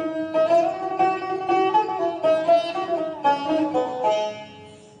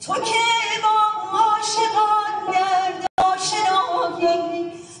تو که با عاشقان درد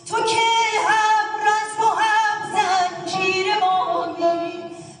آشنایی تو که هم رزم و هم زنجیر مانی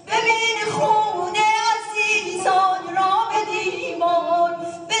ببین خون عزیزان را به دیوار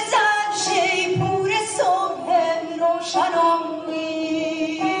بزن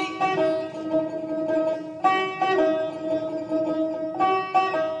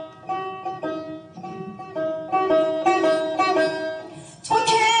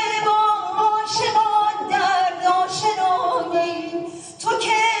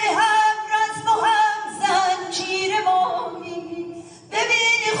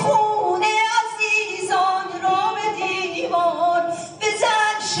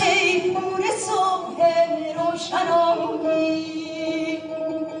روشنایی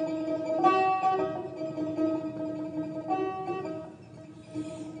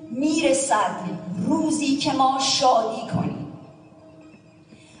میرسد روزی که ما شادی کنیم،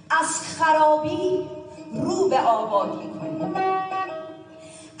 از خرابی رو به آبادی کنیم،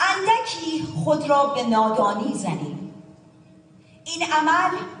 اندکی خود را به نادانی زنیم، این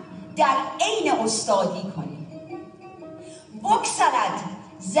عمل در عین استادی کنیم، بگسلد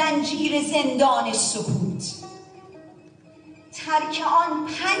زنجیر زندان سکوت، ترک آن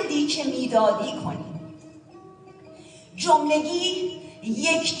پندی که میدادی کنیم، جملگی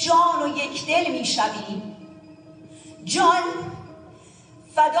یک جان و یک دل میشویم، جان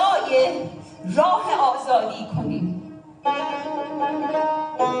فدای راه آزادی کنیم.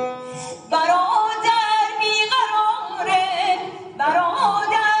 برادر بیقراره،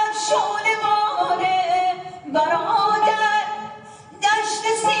 برادر شعله‌واره، برادر دشت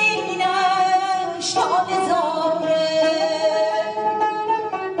سینه‌اش شعله زاره.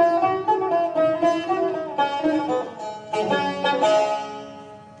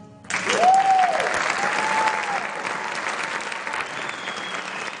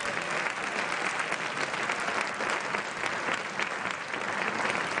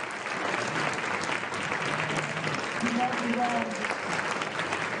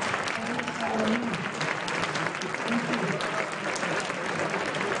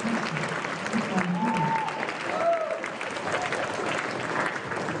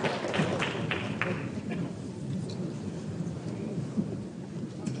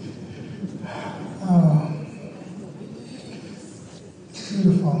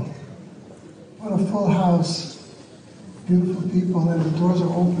 Beautiful. What a full house. Beautiful people, and the doors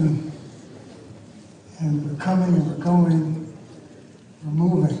are open. And we're coming and we're going. We're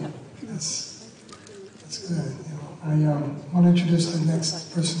moving. That's good. You know, I want to introduce the next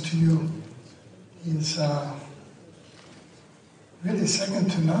person to you. He's really second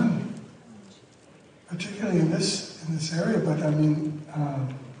to none, particularly in this area. But I mean,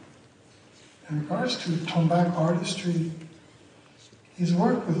 in regards to tombak artistry, he's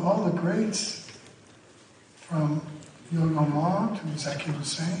worked with all the greats, from Yo-Yo to Zakir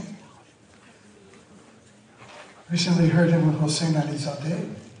Hussain. Recently heard him with Hossein Alizadeh.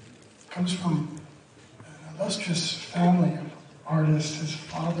 Comes from an illustrious family of artists. His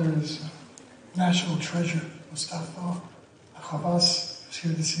father is a national treasure, Mustafa Akhavass, is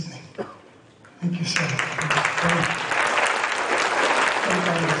here this evening. Thank you, sir.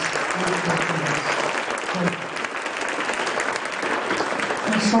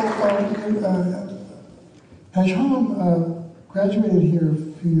 And so, Pezhham graduated here a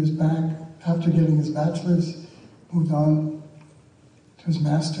few years back after getting his bachelor's, moved on to his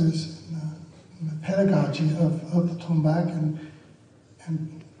master's in the pedagogy of the tombak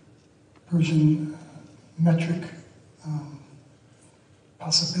and Persian metric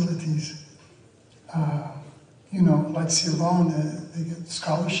possibilities. You know, like Siron, they get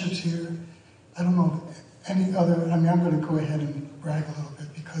scholarships here. I don't know any other, I mean, I'm going to go ahead and brag a little bit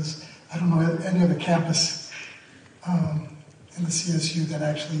because I don't know any other campus in the CSU that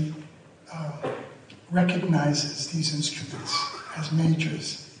actually recognizes these instruments as majors,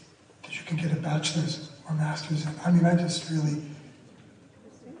 that you can get a bachelor's or master's in. I mean, I just really,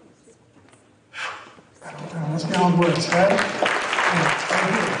 I don't know, let's get on words, right?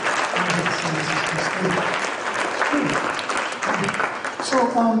 So,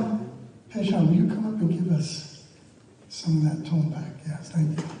 Pezhham, will you come up and give us some of that tombak? Yes, thank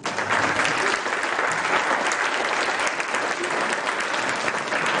you.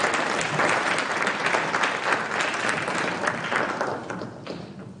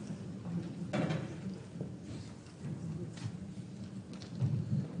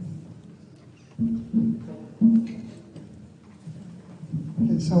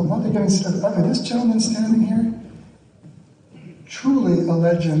 So while they're getting set up, this gentleman standing here, truly a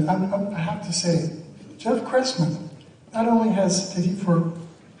legend. I have to say, Jeff Cressman, not only has he for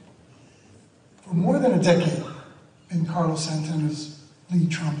more than a decade been Carlos Santana's lead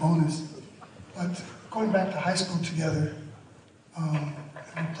trombonist, but going back to high school together,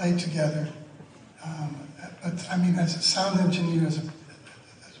 we played together. But I mean, as a sound engineer, as a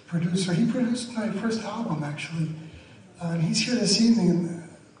producer, he produced my first album actually. And he's here this evening, and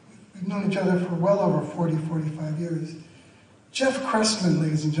we've known each other for well over 40, 45 years. Jeff Cressman,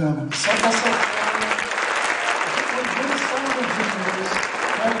 ladies and gentlemen.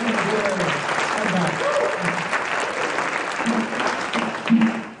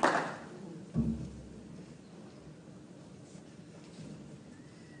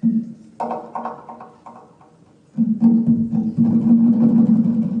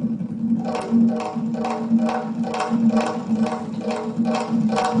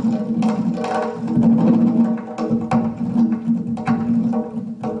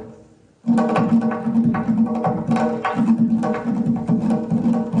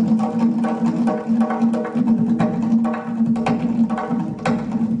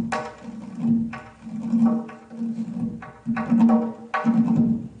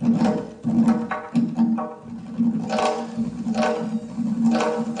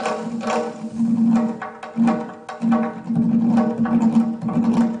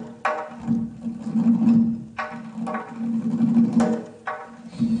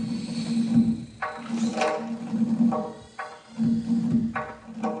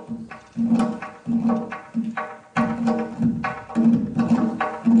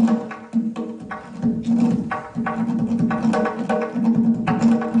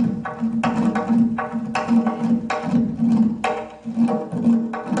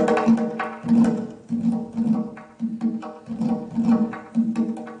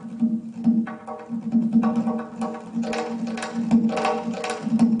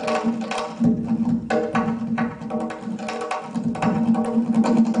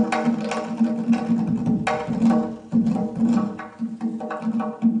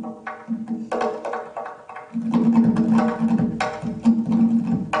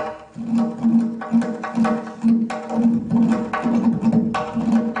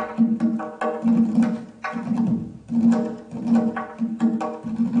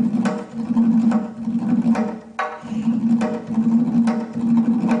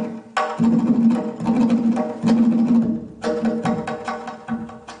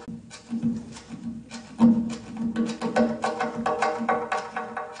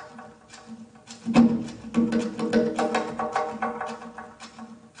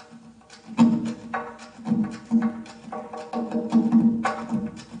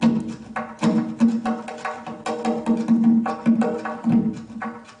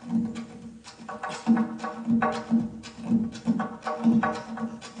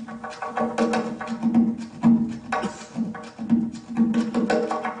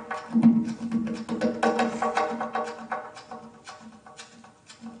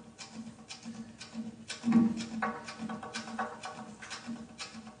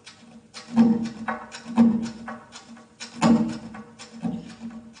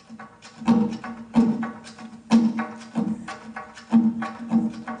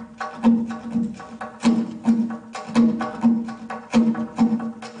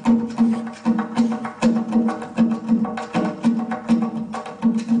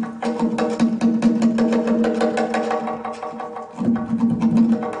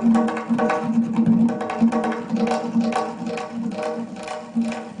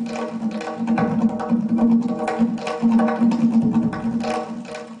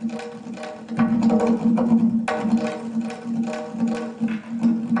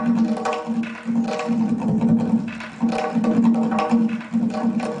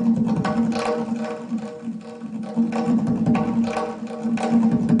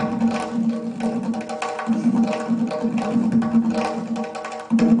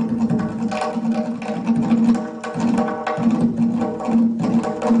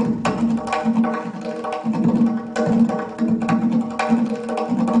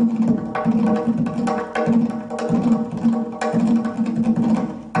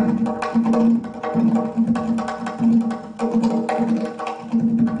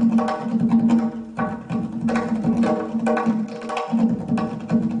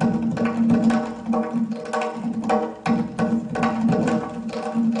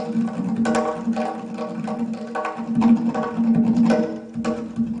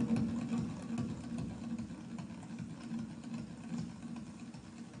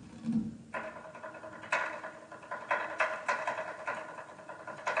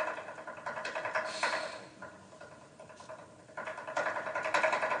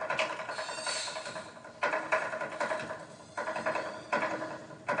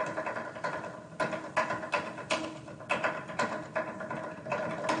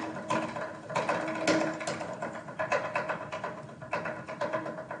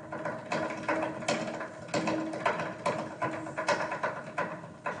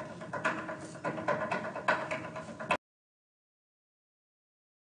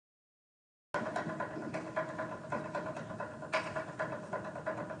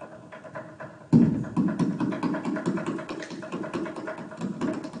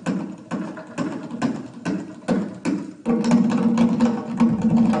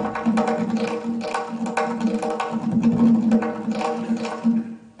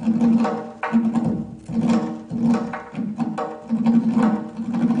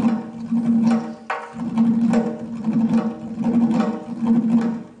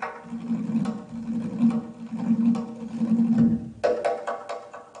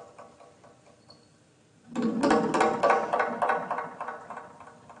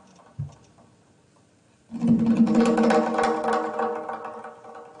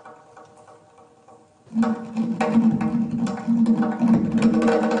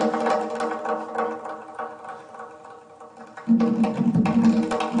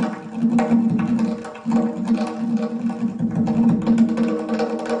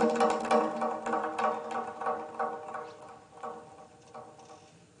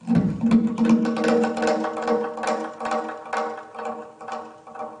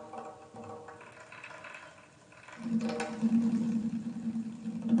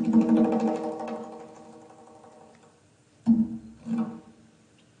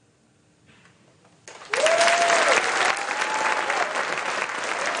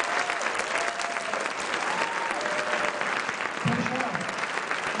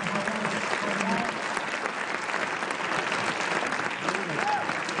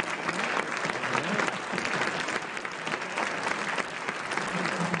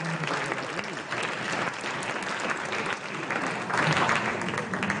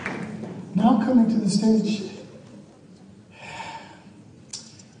 Now coming to the stage,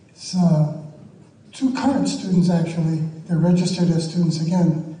 it's two current students actually. They're registered as students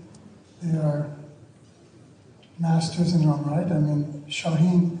again. They are masters in their own right. I mean,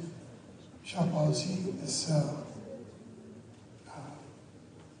 Shaheen Shahbazi is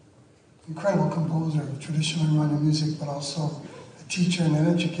incredible composer of traditional Iranian music, but also a teacher and an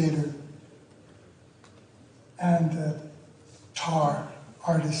educator, and a tar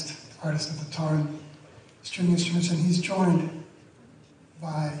artist of the tar and string instruments, and he's joined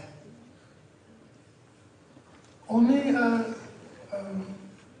by only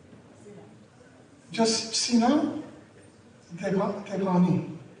just Sina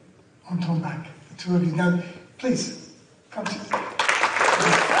Deghani on tombak, the two of you. Now, please, come to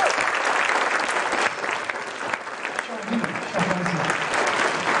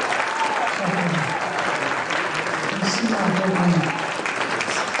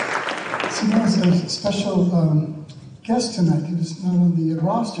Sina's a special guest tonight. He was not on the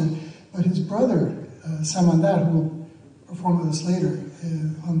roster, but his brother, Samandar, who will perform with us later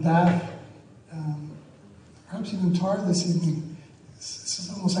on that, perhaps even tar this evening.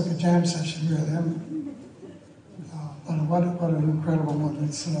 It's almost like a jam session, really. But what an incredible one.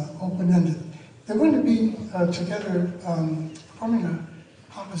 It's open-ended. They're going to be together performing a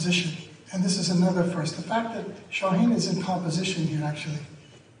composition, and this is another first. The fact that Shaheen is in composition here, actually,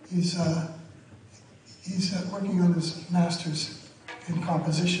 he's working on his master's in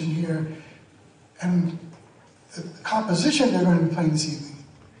composition here, and the composition they're going to be playing this evening,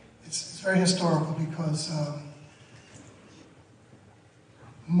 It's very historical because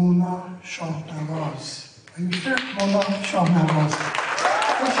Mona Shahnawaz. Are you here? Mona Shahnawaz.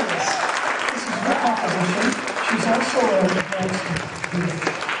 This is her composition. She's also a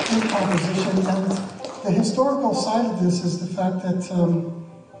composition, and the historical side of this is the fact that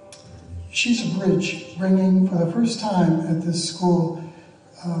she's a bridge, bringing for the first time at this school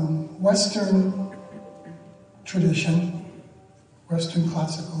Western tradition, Western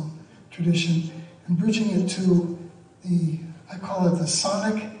classical tradition, and bridging it to the, I call it the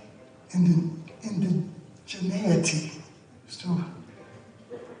sonic indigeneity. Still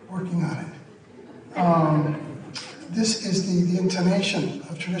working on it. This is the intonation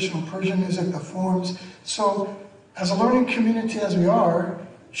of traditional Persian music, the forms. So, as a learning community as we are,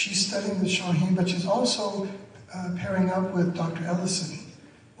 she's studying the Shahi, but she's also pairing up with Dr. Ellison,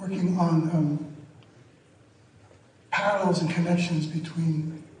 working on parallels and connections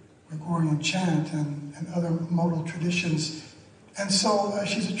between Gregorian chant and other modal traditions. And so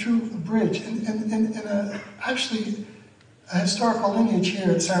she's a true bridge. And actually, a historical lineage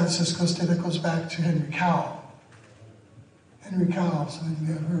here at San Francisco State that goes back to Henry Cowell. Henry Cowell, some of you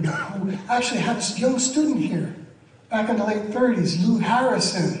may have heard of, who actually had this young student here back in the late 30s, Lou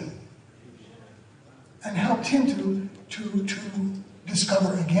Harrison, and helped him to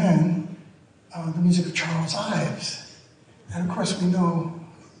discover again the music of Charles Ives. And of course we know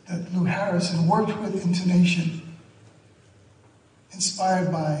that Lou Harrison worked with intonation inspired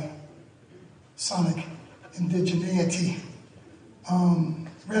by sonic indigeneity,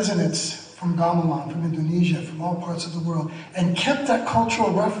 resonance from gamelan, from Indonesia, from all parts of the world, and kept that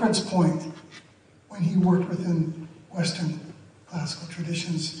cultural reference point when he worked within Western classical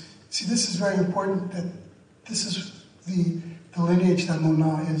traditions. See, this is very important, that this is the lineage that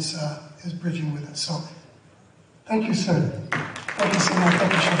Mona is bridging with us. So, thank you, sir. Thank you so much.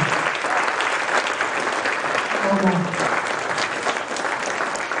 Thank you, Sean. Thank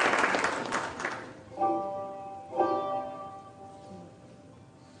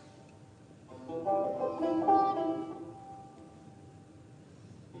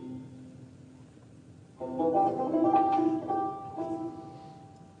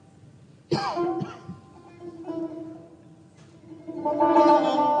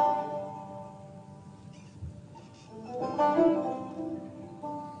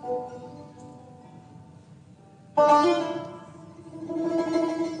you.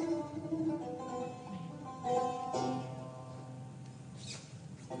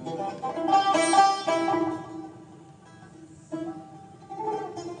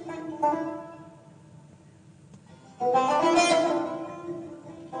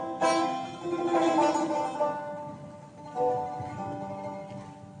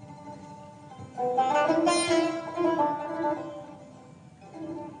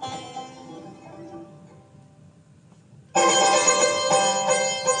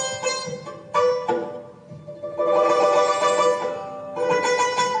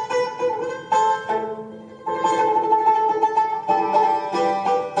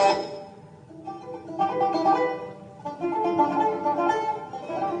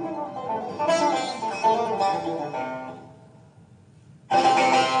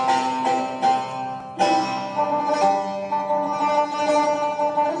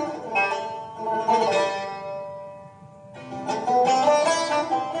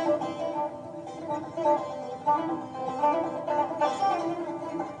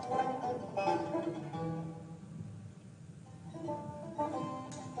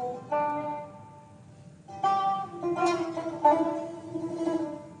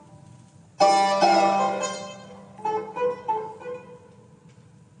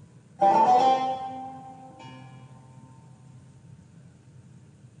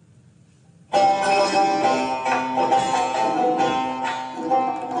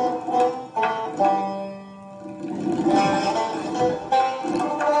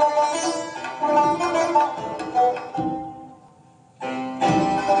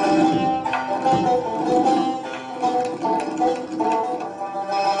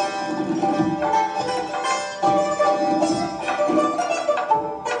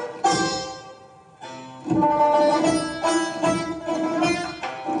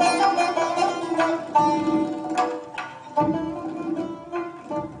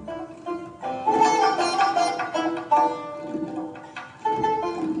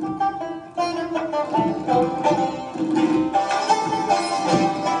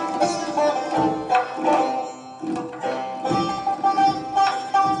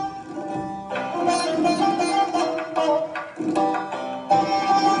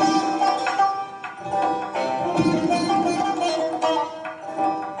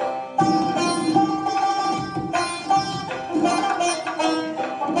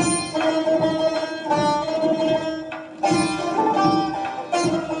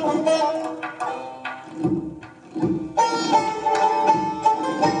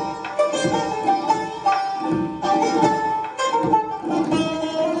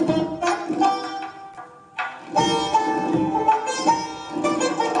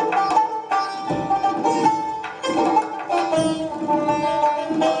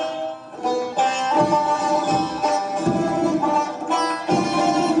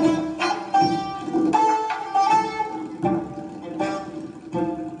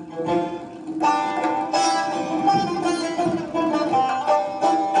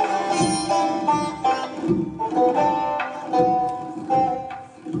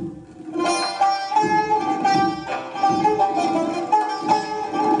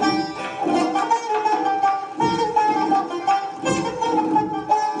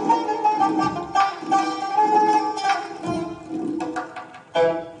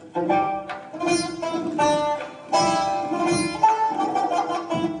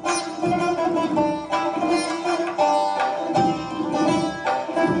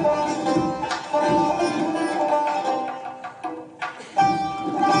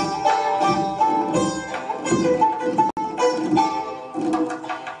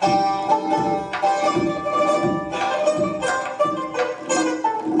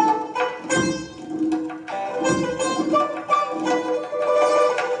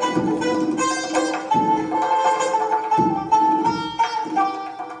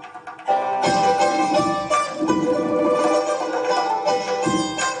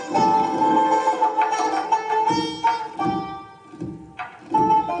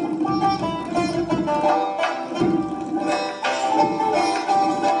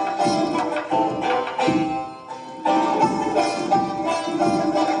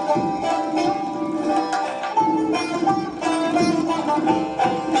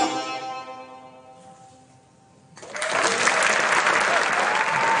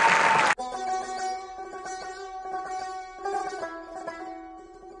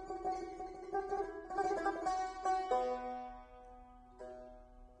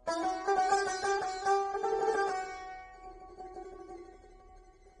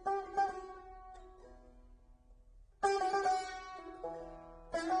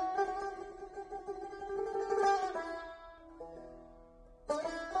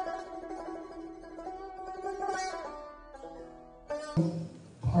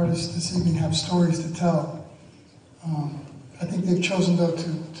 artists this evening have stories to tell. I think they've chosen, though,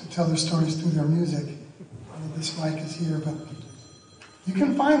 to tell their stories through their music. This mic is here, but you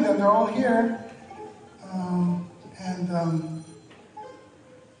can find them. They're all here.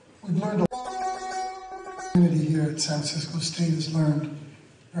 We've learned a lot. The community here at San Francisco State has learned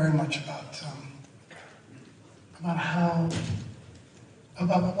very much about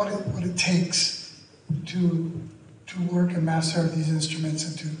what it takes to work and master these instruments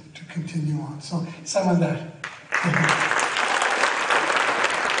and to continue on. So, Samandar.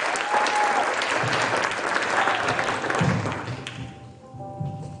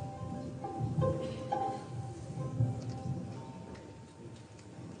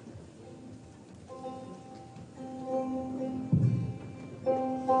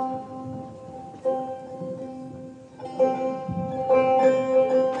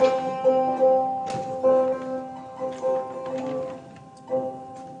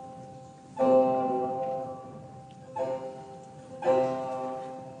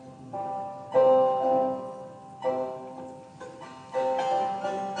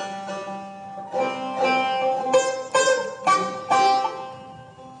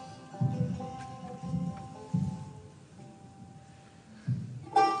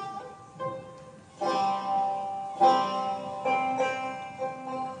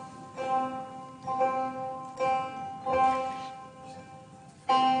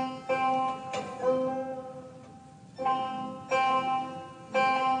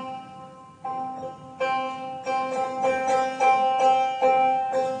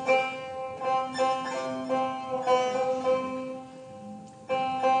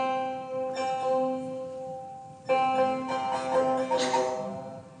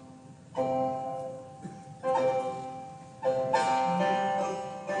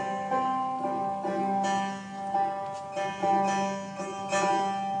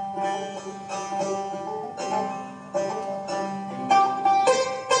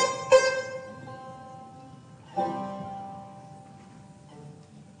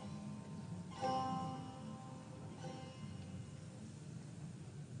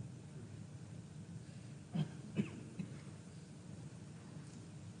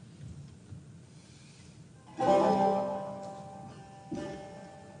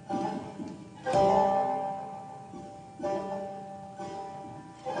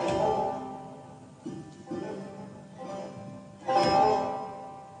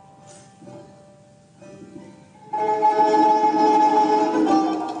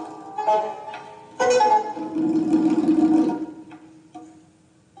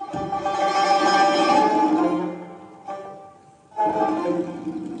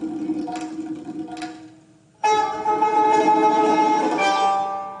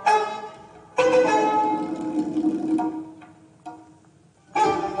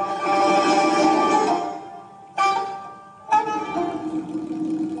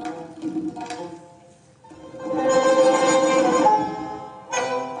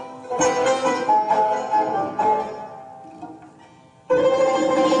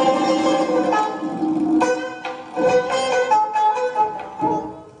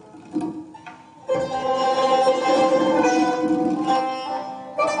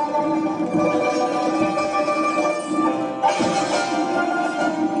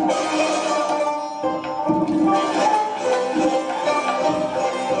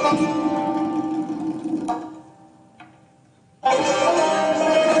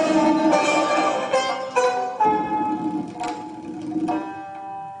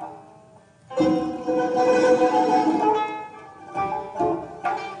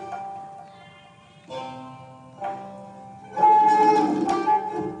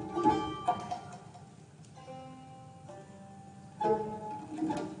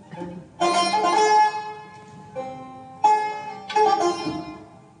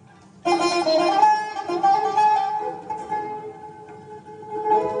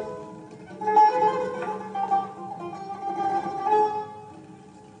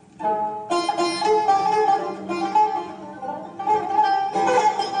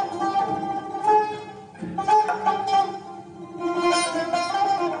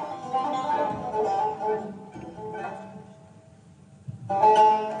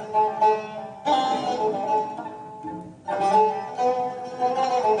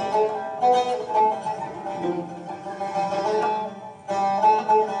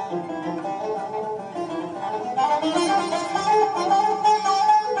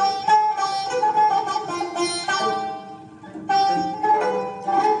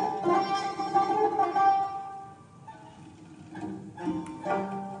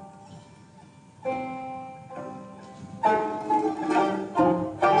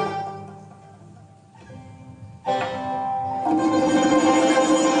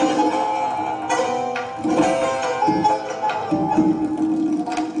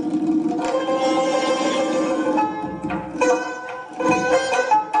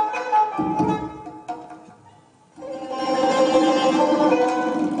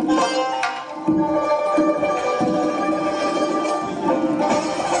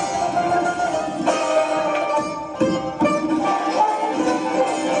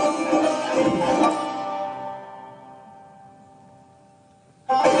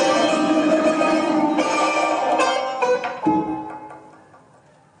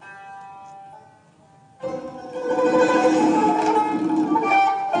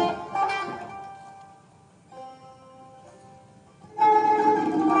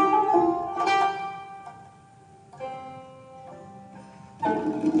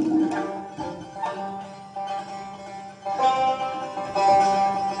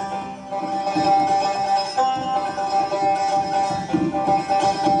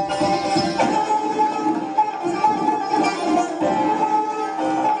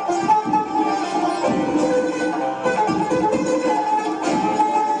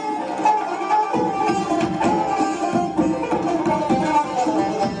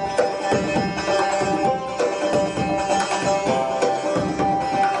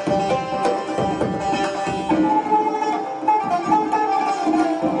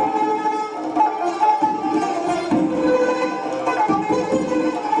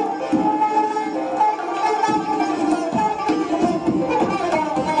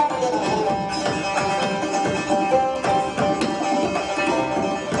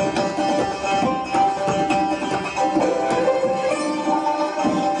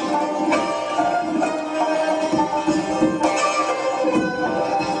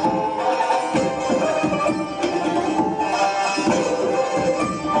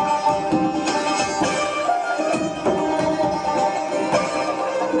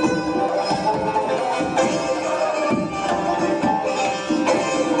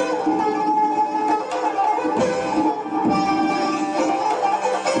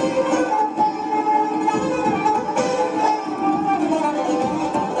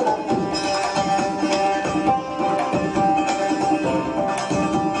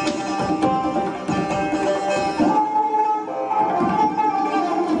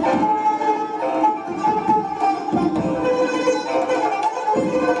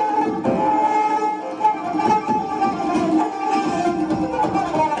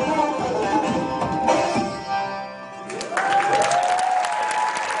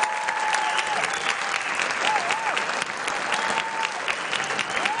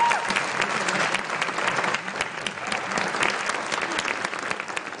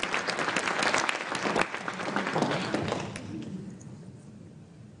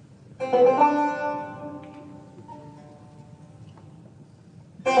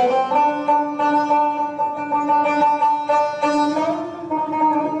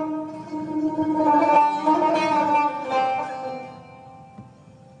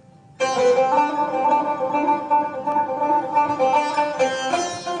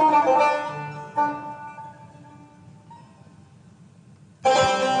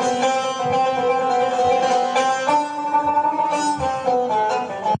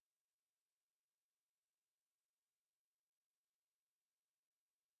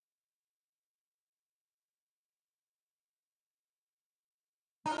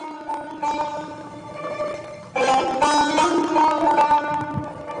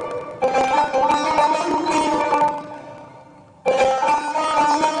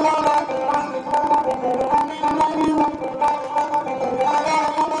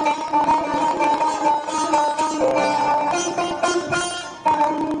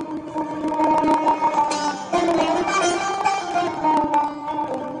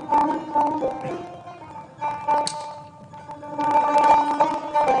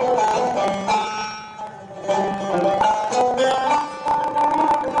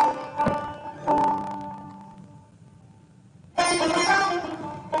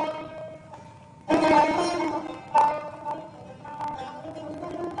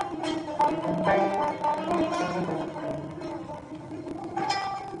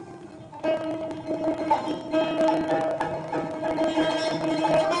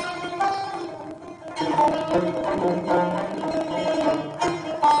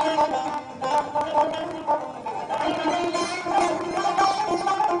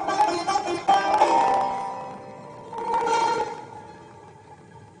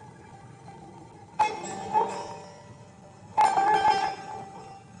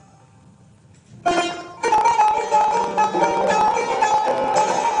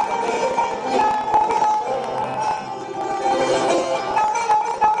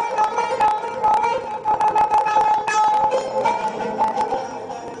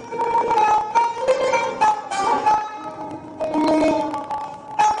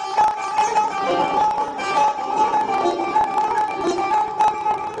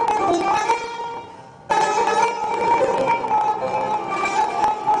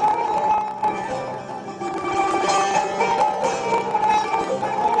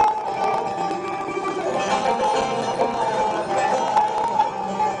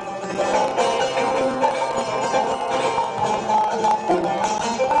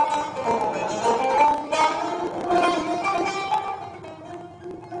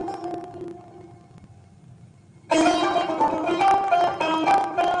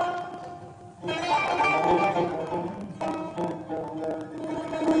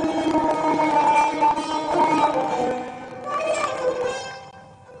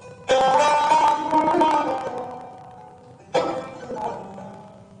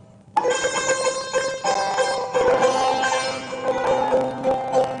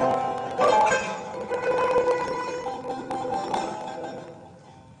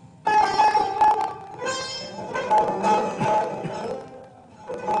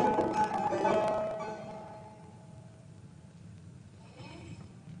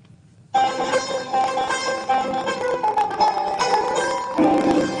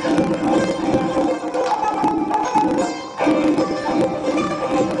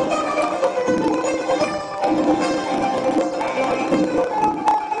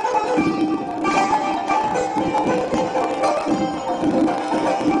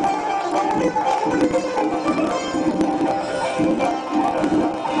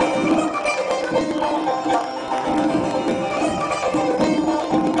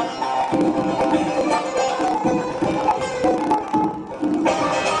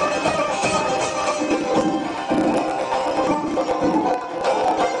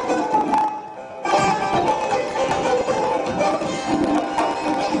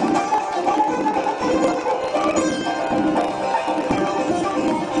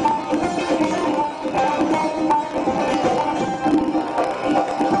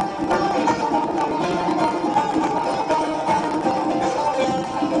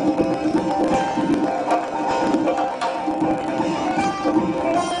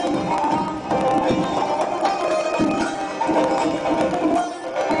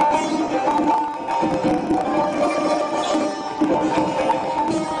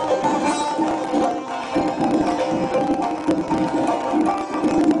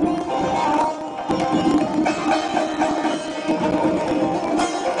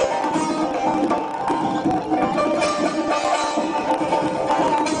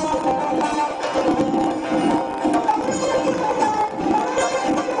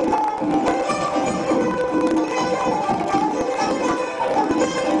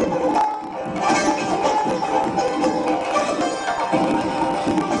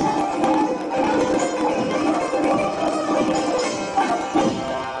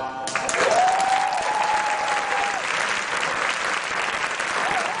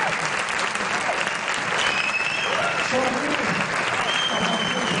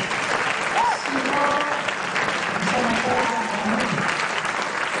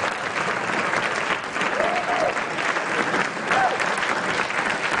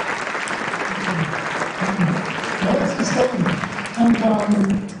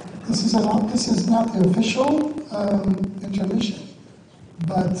 And this is not the official intermission,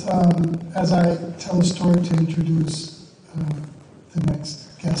 but as I tell a story to introduce the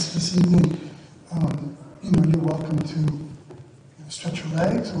next guest this evening, you're welcome to stretch your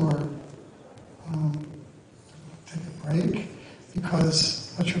legs or take a break,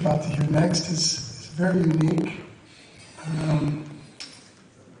 because what you're about to hear next is very unique.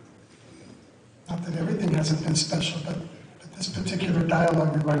 Not that everything hasn't been special, but this particular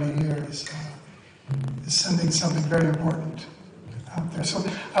dialogue we're going to hear is sending something very important out there. So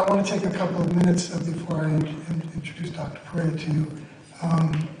I want to take a couple of minutes before I introduce Dr. Pereira to you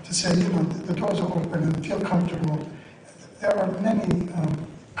to say, the doors are open and feel comfortable. There are many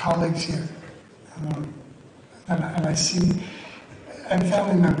colleagues here, and I see, and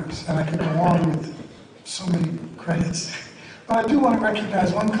family members, and I could go on with so many credits. But I do want to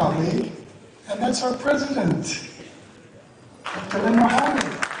recognize one colleague, and that's our president, Dr. Lynn Mohammed.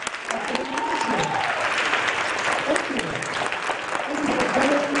 Thank you. Thank you for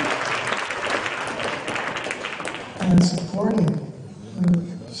coming and supporting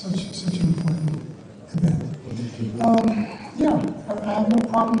such an important event. I have no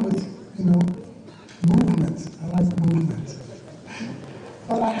problem with, movement. I like movement.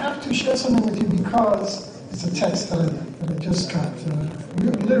 But I have to share something with you because it's a text that I just got,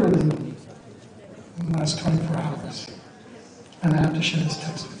 literally in the last 24 hours. And I have to share this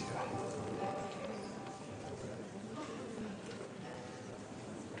text with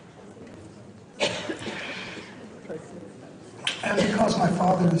you. And because my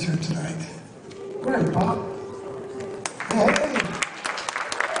father is here tonight, where are you, Bob? Hey!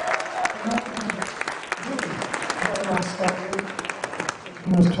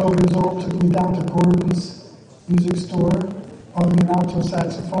 When I was 12 years old, took me down to Gordon's music store, bought me an alto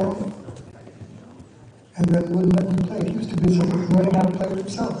saxophone, and then wouldn't let me play. He was too busy learning how to play it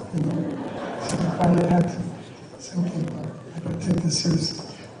himself, So I finally had to say, okay, I got to take this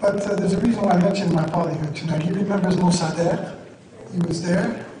seriously. But there's a reason why I mentioned my father here tonight. He remembers Mossadegh. He was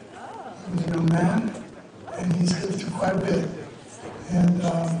there. He was a young man, and he's lived through quite a bit. And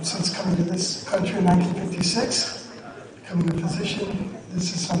since coming to this country in 1956, becoming a physician,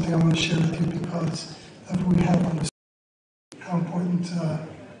 this is something I want to share with you because of who we have on the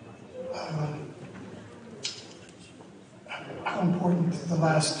how important the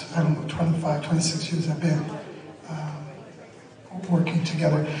last, 25, 26 years have been working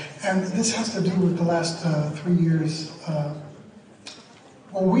together. And this has to do with the last 3 years.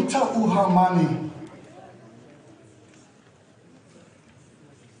 Wawita Uhamani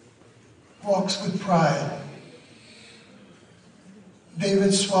walks with pride.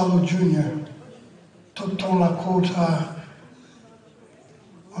 David Swallow Jr., Toton Lakota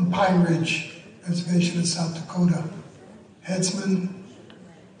on Pine Ridge Reservation in South Dakota. Headsman,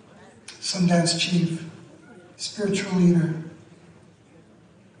 Sundance Chief, spiritual leader.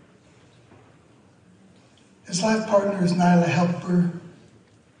 His life partner is Nyla Helper,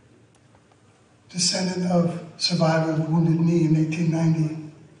 descendant of survivor of Wounded Knee in 1890.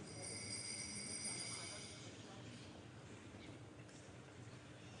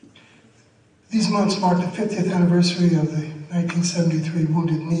 These months mark the 50th anniversary of the 1973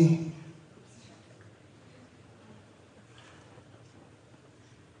 Wounded Knee.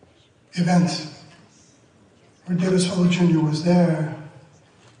 Event where David Swallow Jr. was there,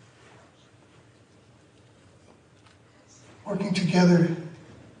 working together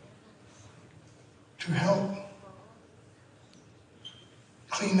to help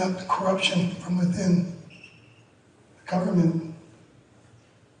clean up the corruption from within the government,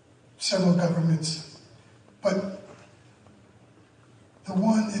 several governments, but the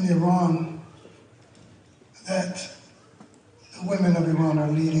one in Iran that the women of Iran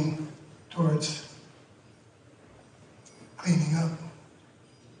are leading towards cleaning up.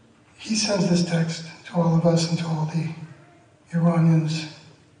 He sends this text to all of us and to all the Iranians.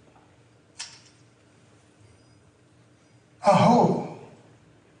 Aho!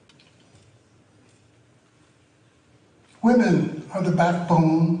 Women are the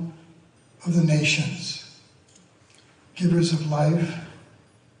backbone of the nations, givers of life,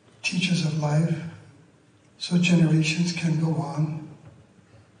 teachers of life, so generations can go on.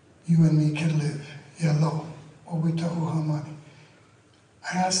 You and me can live. Yellow. Wawita Uhamani.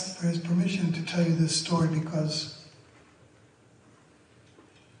 I asked for his permission to tell you this story because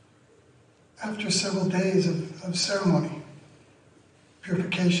after several days of ceremony,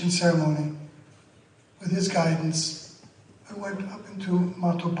 purification ceremony, with his guidance, I went up into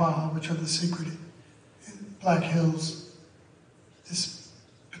Matopaha, which are the secret Black Hills. This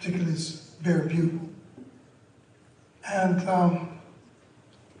particularly is Bear Butte. And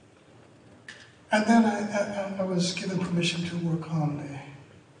And then I was given permission to work on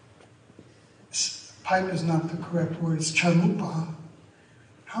pipe is not the correct word, it's chalupa.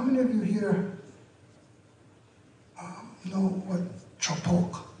 How many of you here know what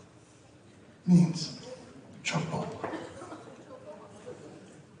chopok means? Chopok.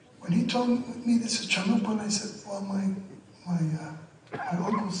 When he told me this is chalupa, and I said, well, my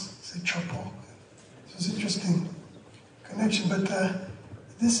uncles say chopok. So it's an interesting connection, but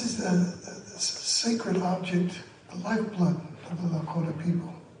this is the sacred object, the lifeblood of the Lakota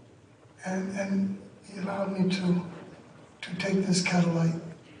people. And he allowed me to take this catalyte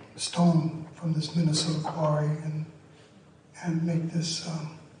stone from this Minnesota quarry and make this,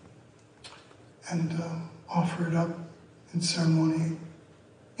 offer it up in ceremony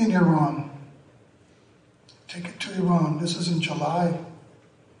in Iran. Take it to Iran. This was in July.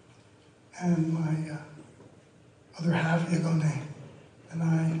 And my other half, Yegone, and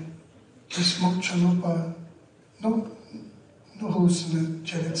I just smoked chalupa. No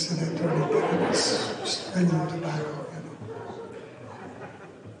hallucinogenics in it or anything. It was just regular tobacco,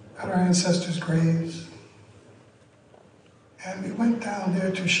 At our ancestors' graves. And we went down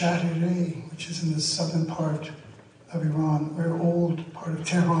there to Shahrireh, which is in the southern part of Iran, or old part of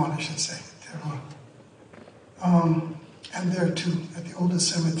Tehran, I should say, Tehran. And there too, at the oldest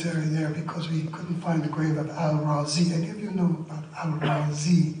cemetery there, because we couldn't find the grave of Al-Razi. Any of you know about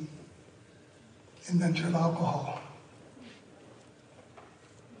Al-Razi, inventor of alcohol?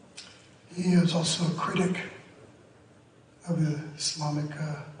 He is also a critic of the Islamic,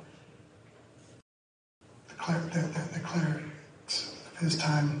 the clerics of his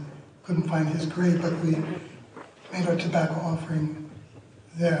time. Couldn't find his grave, but we made our tobacco offering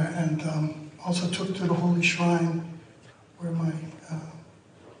there, and also took to the holy shrine where my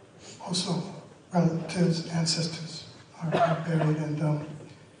also relatives, ancestors are buried. And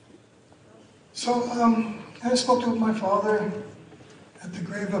I spoke to my father at the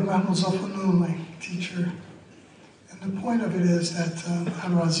grave of Mahmoud Zofunu, my teacher. And the point of it is that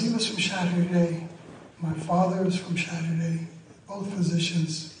Al-Razi was from Shahrireh, my father is from Shahrireh, both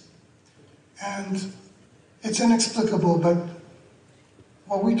physicians. And it's inexplicable, but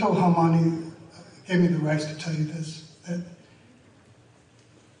what we told Hamani gave me the rights to tell you this, that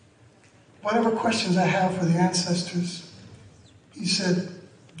whatever questions I have for the ancestors, he said,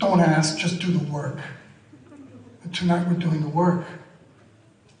 don't ask, just do the work. And tonight we're doing the work,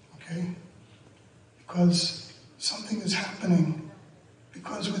 okay? Because something is happening.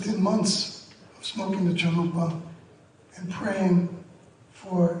 Because within months of smoking the chalupa and praying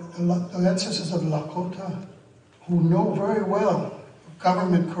for the ancestors of Lakota, who know very well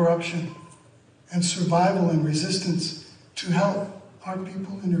government corruption and survival and resistance to help our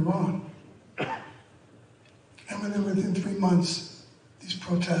people in Iran. And within 3 months, these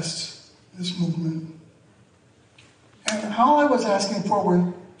protests, this movement. And all I was asking for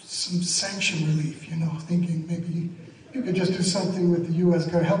were some sanction relief, thinking maybe you could just do something with the U.S.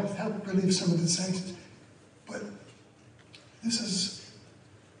 government, help relieve some of the sanctions. But this is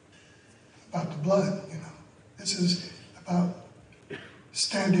about the blood, This is about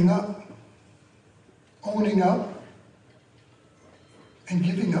standing up, owning up, and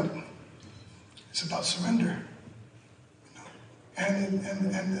giving up. It's about surrender, and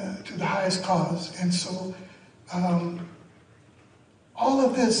to the highest cause. And so, all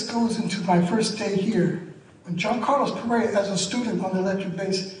of this goes into my first day here. When John Carlos Pereira, as a student on the electric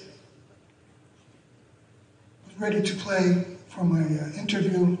bass, was ready to play for my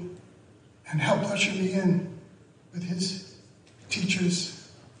interview and helped usher me in with his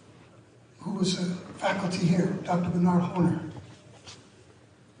teachers, who was a faculty here, Dr. Bernard Horner,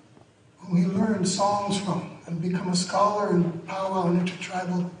 whom he learned songs from and become a scholar in powwow and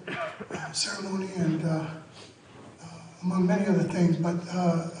intertribal ceremony and among many other things, but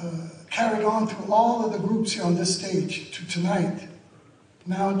carried on through all of the groups here on this stage to tonight.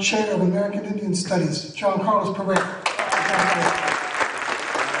 Now Chair of American Indian Studies, John Carlos Pereira.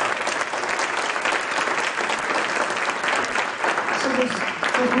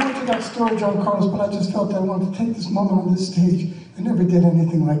 There's more to that story, John Carlos, but I just felt I wanted to take this moment on this stage. I never did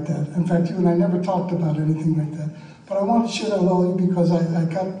anything like that. In fact, you and I never talked about anything like that. But I wanted to share that with all of you because I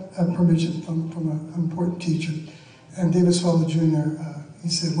got permission from an important teacher. And David Swallow Jr., he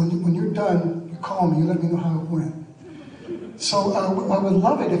said, when you're done, you call me, you let me know how it went. So I would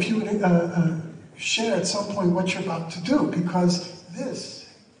love it if you would share at some point what you're about to do, because this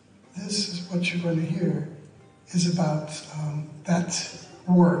is what you're going to hear is about that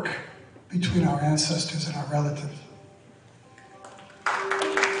work between our ancestors and our relatives.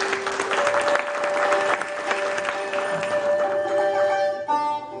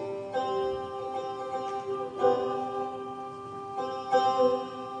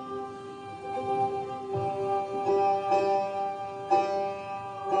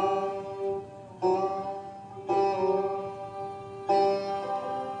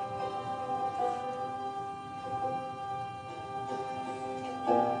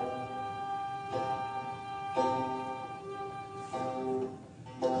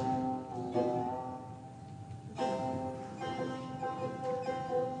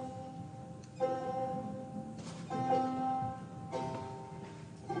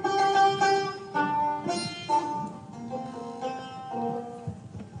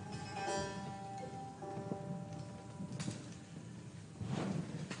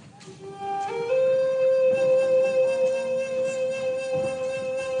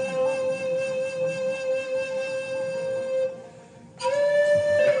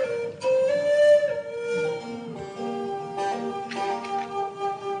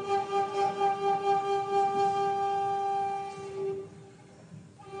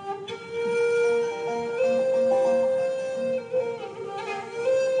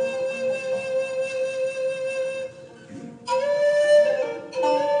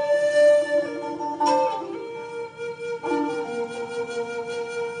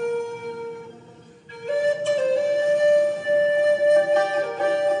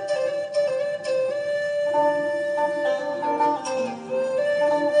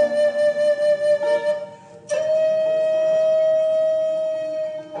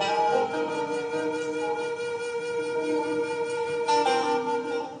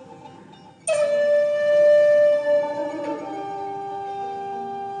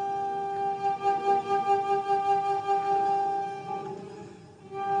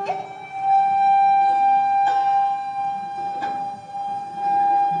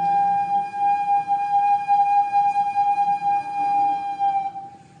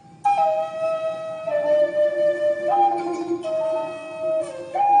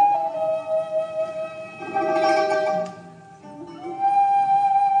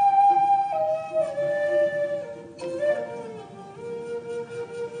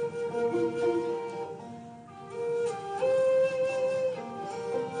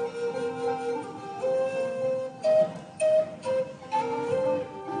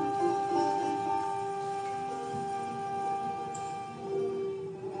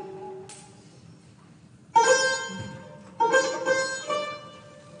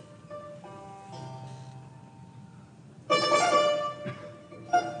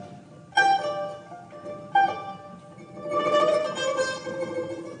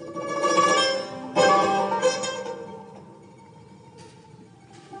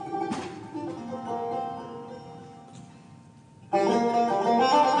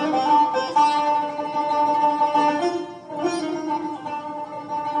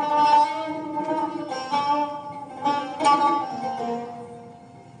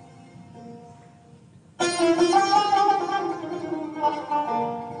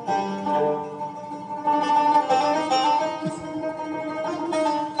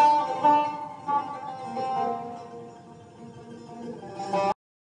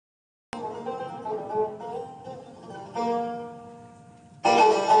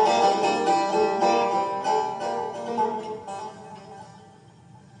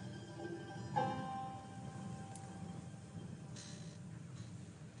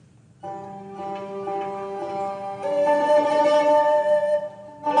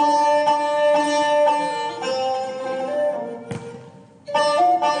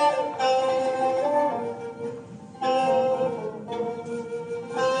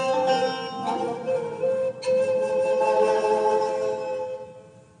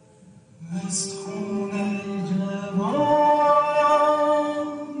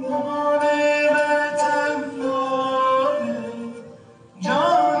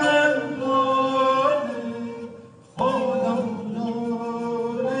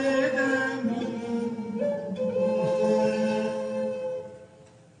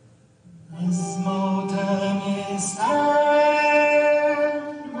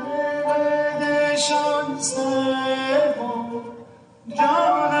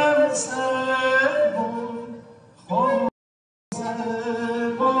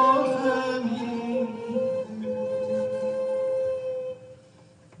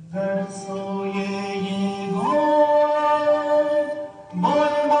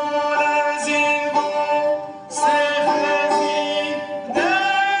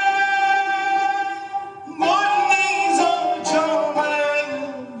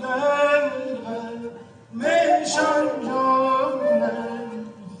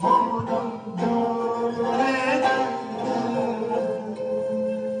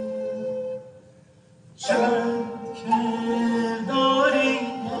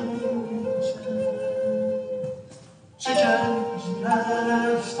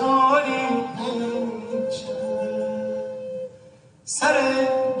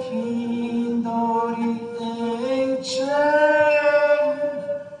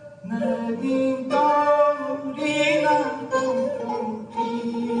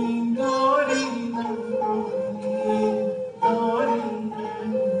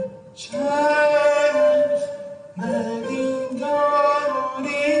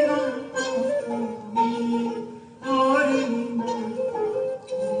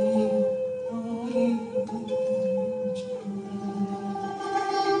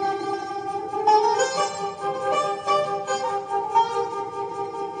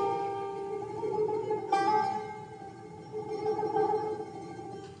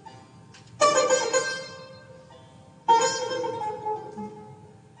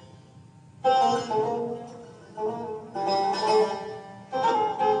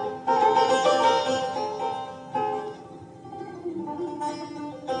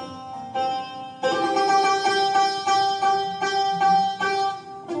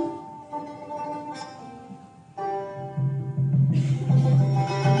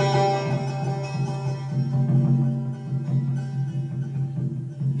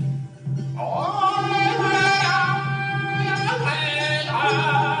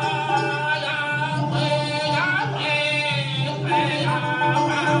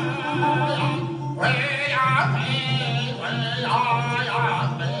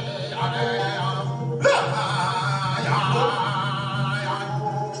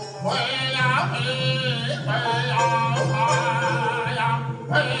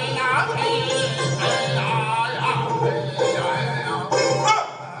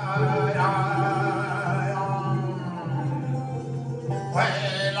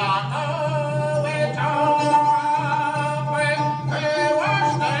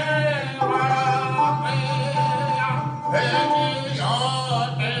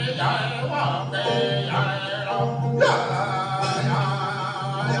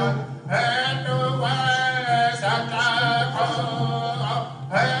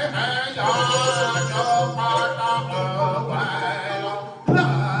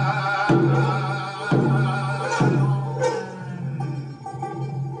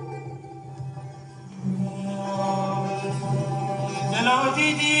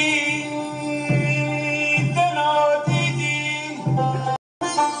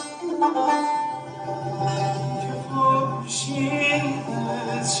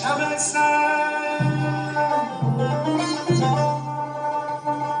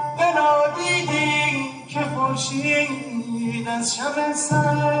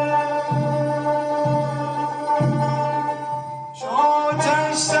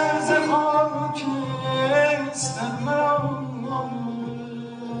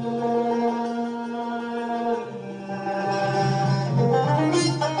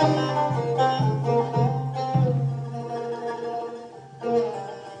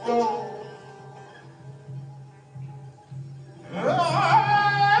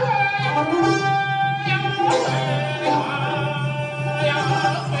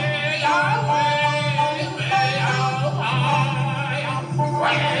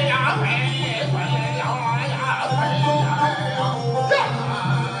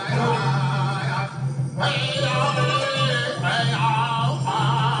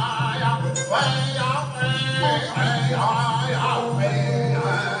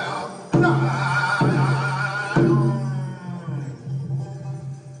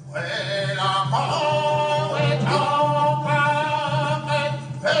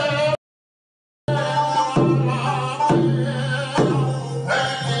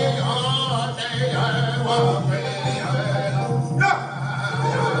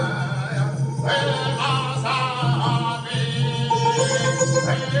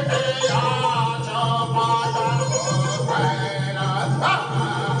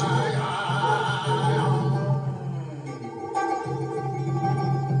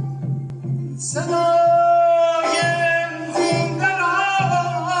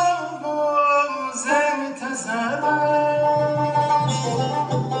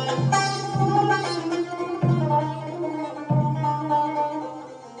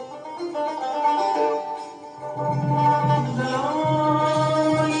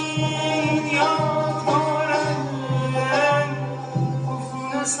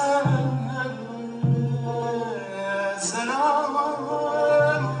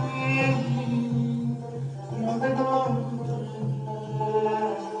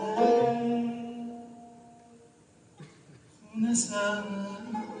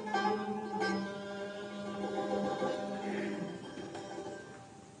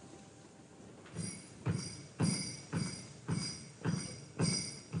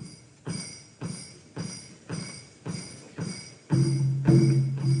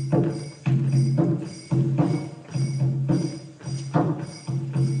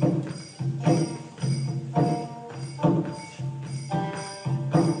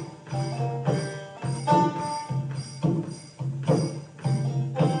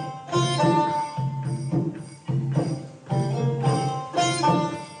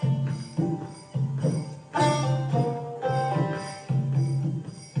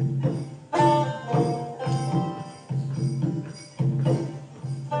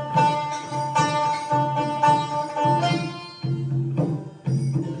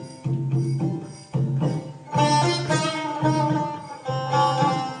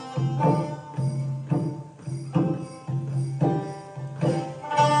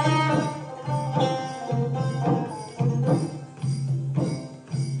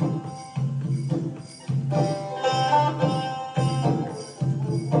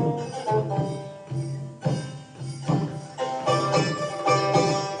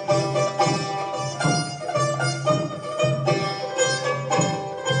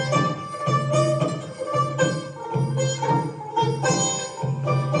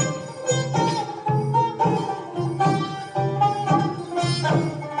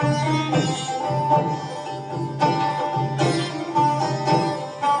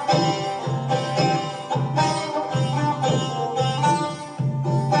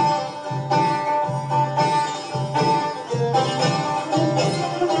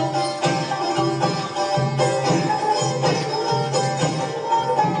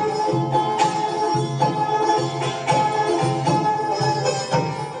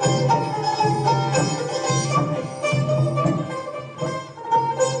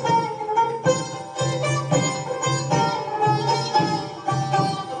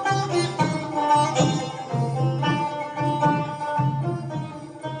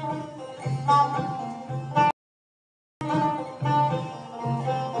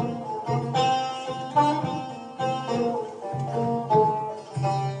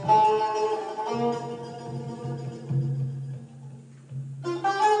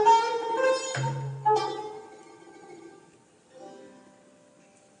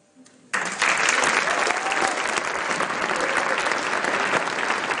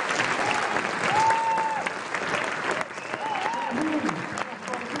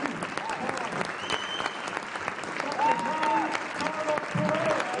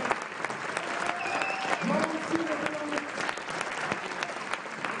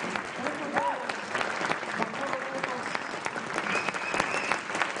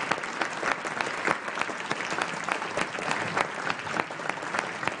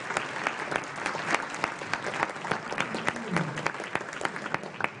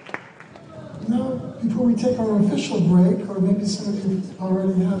 before we take our official break, or maybe some of you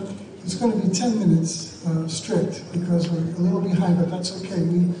already have, it's going to be 10 minutes strict because we're a little behind, but that's okay.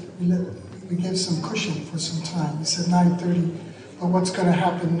 We gave some cushion for some time. We said 9:30, but what's going to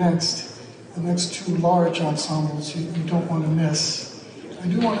happen next, the next two large ensembles you don't want to miss. I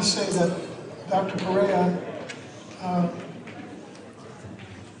do want to say that Dr. Perea,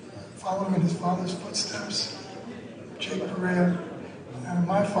 following in his father's footsteps, Jake Perea, and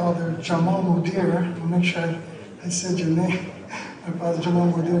my father, Jamal Mudir, I'll make sure I said your name, my father,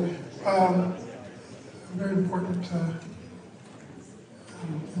 Jamal Mudir, very important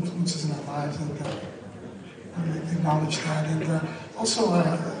influences in our lives, and we acknowledge that. And also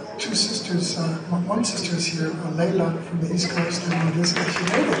two sisters, one sister is here, Layla from the East Coast, and this guy, she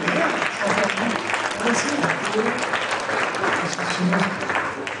made it, yeah. Let's see that.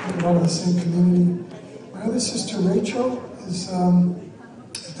 She's a lot of the same community. My other sister, Rachel, is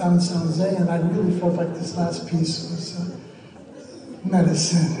down in San Jose, and I really felt like this last piece was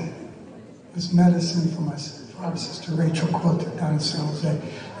medicine. It was medicine for our sister Rachel Quilter down in San Jose.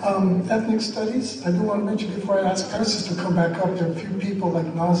 Ethnic studies, I do want to mention before I ask Persis to come back up, there are a few people like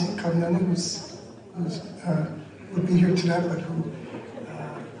Nazi Kamnani, who would be here tonight, but who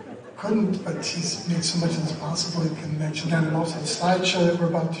couldn't, but she's made so much of this possible. You can mention that, and also the slideshow that we're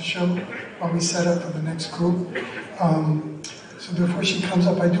about to show while we set up for the next group. So before she comes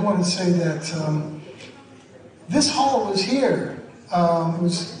up, I do want to say that this hall was here. It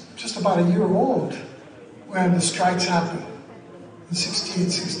was just about a year old when the strikes happened in 68,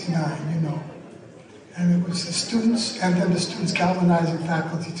 69, you know. And it was the students, and then the students galvanizing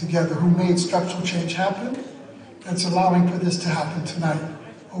faculty together who made structural change happen. That's allowing for this to happen tonight,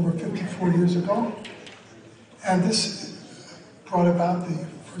 over 54 years ago. And this brought about the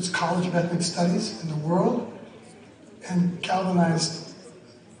first College of Ethnic Studies in the world and galvanized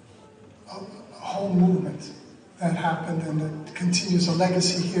a whole movement that happened, and it continues a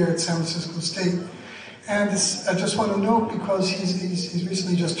legacy here at San Francisco State. And this, I just want to note, because he's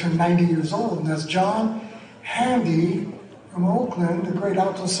recently just turned 90 years old, and that's John Handy from Oakland, the great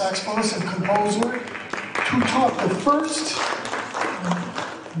alto saxophonist and composer, who taught the first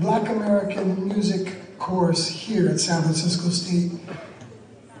Black American music course here at San Francisco State,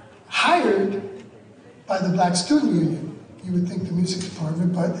 hired by the Black Student Union. You would think the music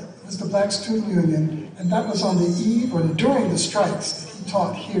department, but it was the Black Student Union, and that was on the eve or during the strikes that he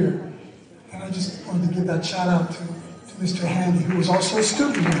taught here. And I just wanted to give that shout out to Mr. Handy, who was also a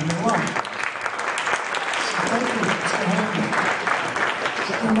student here in Iran. So thank you, Mr.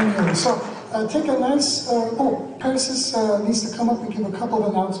 Handy. So take a nice, Persis needs to come up and give a couple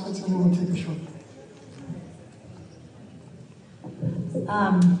of announcements, and then we'll take a short break.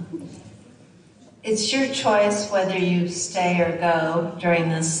 It's your choice whether you stay or go during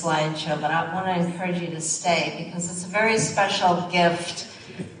this slideshow, but I want to encourage you to stay because it's a very special gift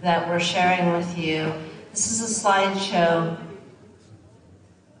that we're sharing with you. This is a slideshow.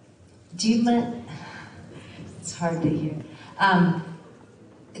 Do you mind? It's hard to hear.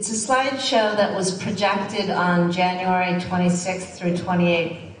 It's a slideshow that was projected on January 26th through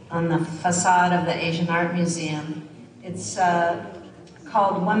 28th on the facade of the Asian Art Museum. It's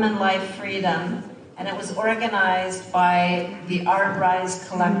called Women, Life, Freedom, and it was organized by the Art Rise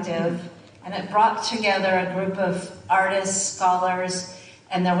Collective, and it brought together a group of artists, scholars,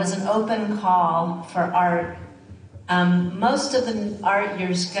 and there was an open call for art. Most of the art you're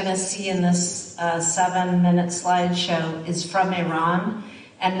going to see in this 7-minute slideshow is from Iran,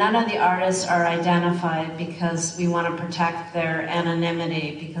 and none of the artists are identified because we want to protect their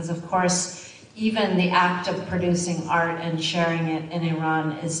anonymity, because of course, even the act of producing art and sharing it in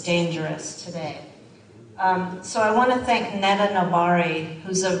Iran is dangerous today. So I want to thank Neda Nobari,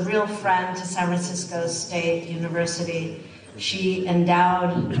 who's a real friend to San Francisco State University. She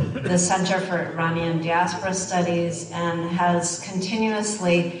endowed the Center for Iranian Diaspora Studies and has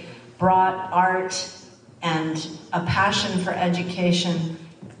continuously brought art and a passion for education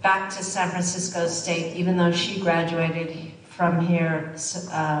back to San Francisco State, even though she graduated from here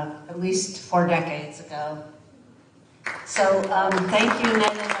at least 4 decades ago. So thank you,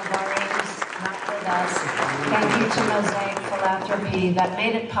 Neda Nobari, who's not with us. Thank you to Mosaic Philanthropy that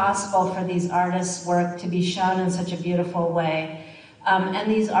made it possible for these artists' work to be shown in such a beautiful way. And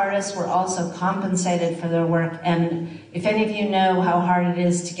these artists were also compensated for their work. And if any of you know how hard it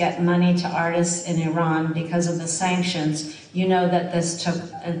is to get money to artists in Iran because of the sanctions, you know that this took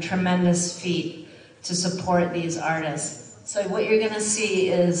a tremendous feat to support these artists. So what you're going to see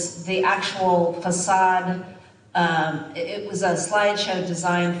is the actual facade. It was a slideshow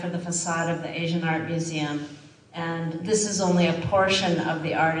designed for the facade of the Asian Art Museum. And this is only a portion of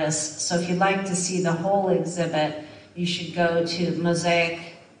the artists. So if you'd like to see the whole exhibit, you should go to Mosaic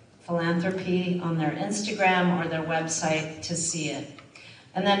Philanthropy on their Instagram or their website to see it.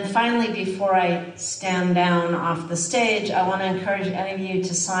 And then finally, before I stand down off the stage, I want to encourage any of you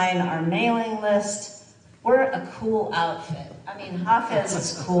to sign our mailing list. We're a cool outfit. I mean, Hafez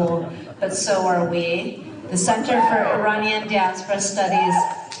is cool, but so are we. The Center for Iranian Diaspora Studies.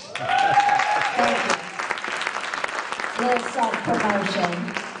 Thank you. Little self-promotion.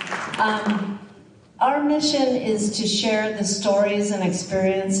 Our mission is to share the stories and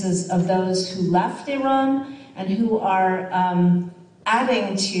experiences of those who left Iran and who are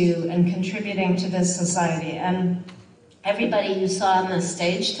adding to and contributing to this society. And everybody you saw on the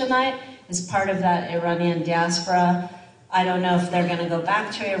stage tonight is part of that Iranian diaspora. I don't know if they're going to go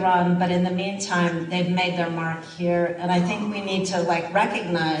back to Iran, but in the meantime, they've made their mark here. And I think we need to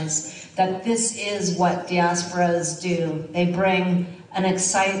recognize that this is what diasporas do. They bring an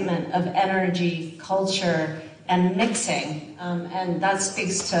excitement of energy, culture, and mixing, and that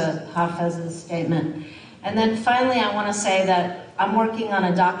speaks to Hafez's statement. And then finally, I want to say that I'm working on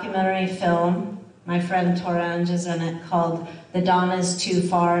a documentary film. My friend Toranj is in it, called The Dawn is Too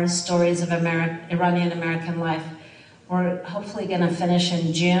Far, Stories of Iranian American Life. We're hopefully going to finish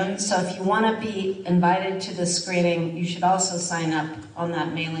in June. So if you want to be invited to the screening, you should also sign up on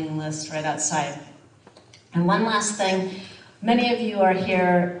that mailing list right outside. And one last thing, many of you are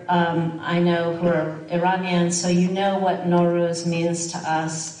here, I know, who are Iranian, so you know what Nowruz means to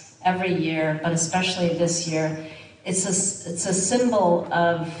us every year, but especially this year. It's a symbol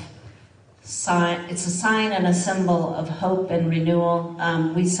of it's a sign and a symbol of hope and renewal.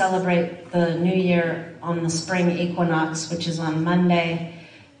 We celebrate the New Year on the spring equinox, which is on Monday.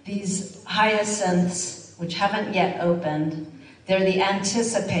 These hyacinths, which haven't yet opened, they're the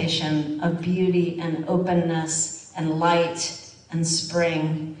anticipation of beauty and openness and light and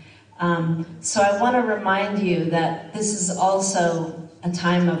spring. So I want to remind you that this is also a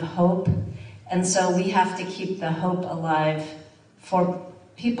time of hope, and so we have to keep the hope alive for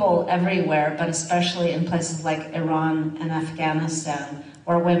people everywhere, but especially in places like Iran and Afghanistan,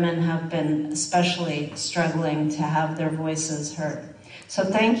 where women have been especially struggling to have their voices heard. So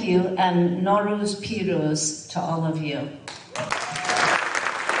thank you, and Nowruz Piruz to all of you.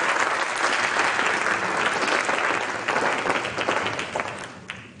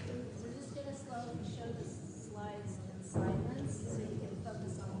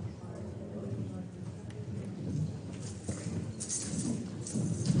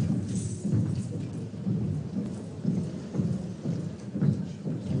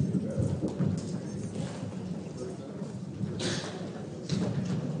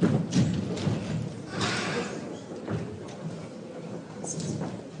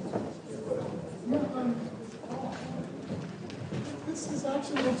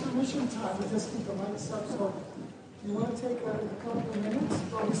 Intermission time with this speaker might stop. So you want to take a couple of minutes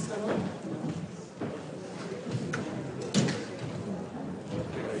while we set up?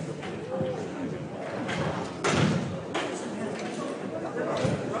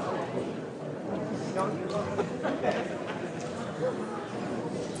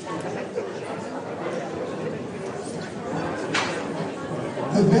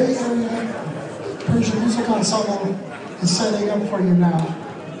 The Bay Area Persian Music Ensemble is setting up for you now.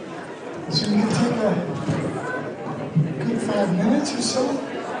 So you can take a good 5 minutes or so.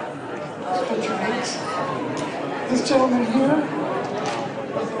 Stretch your legs. This gentleman here.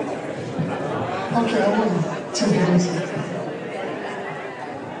 Okay, I wouldn't take it easy.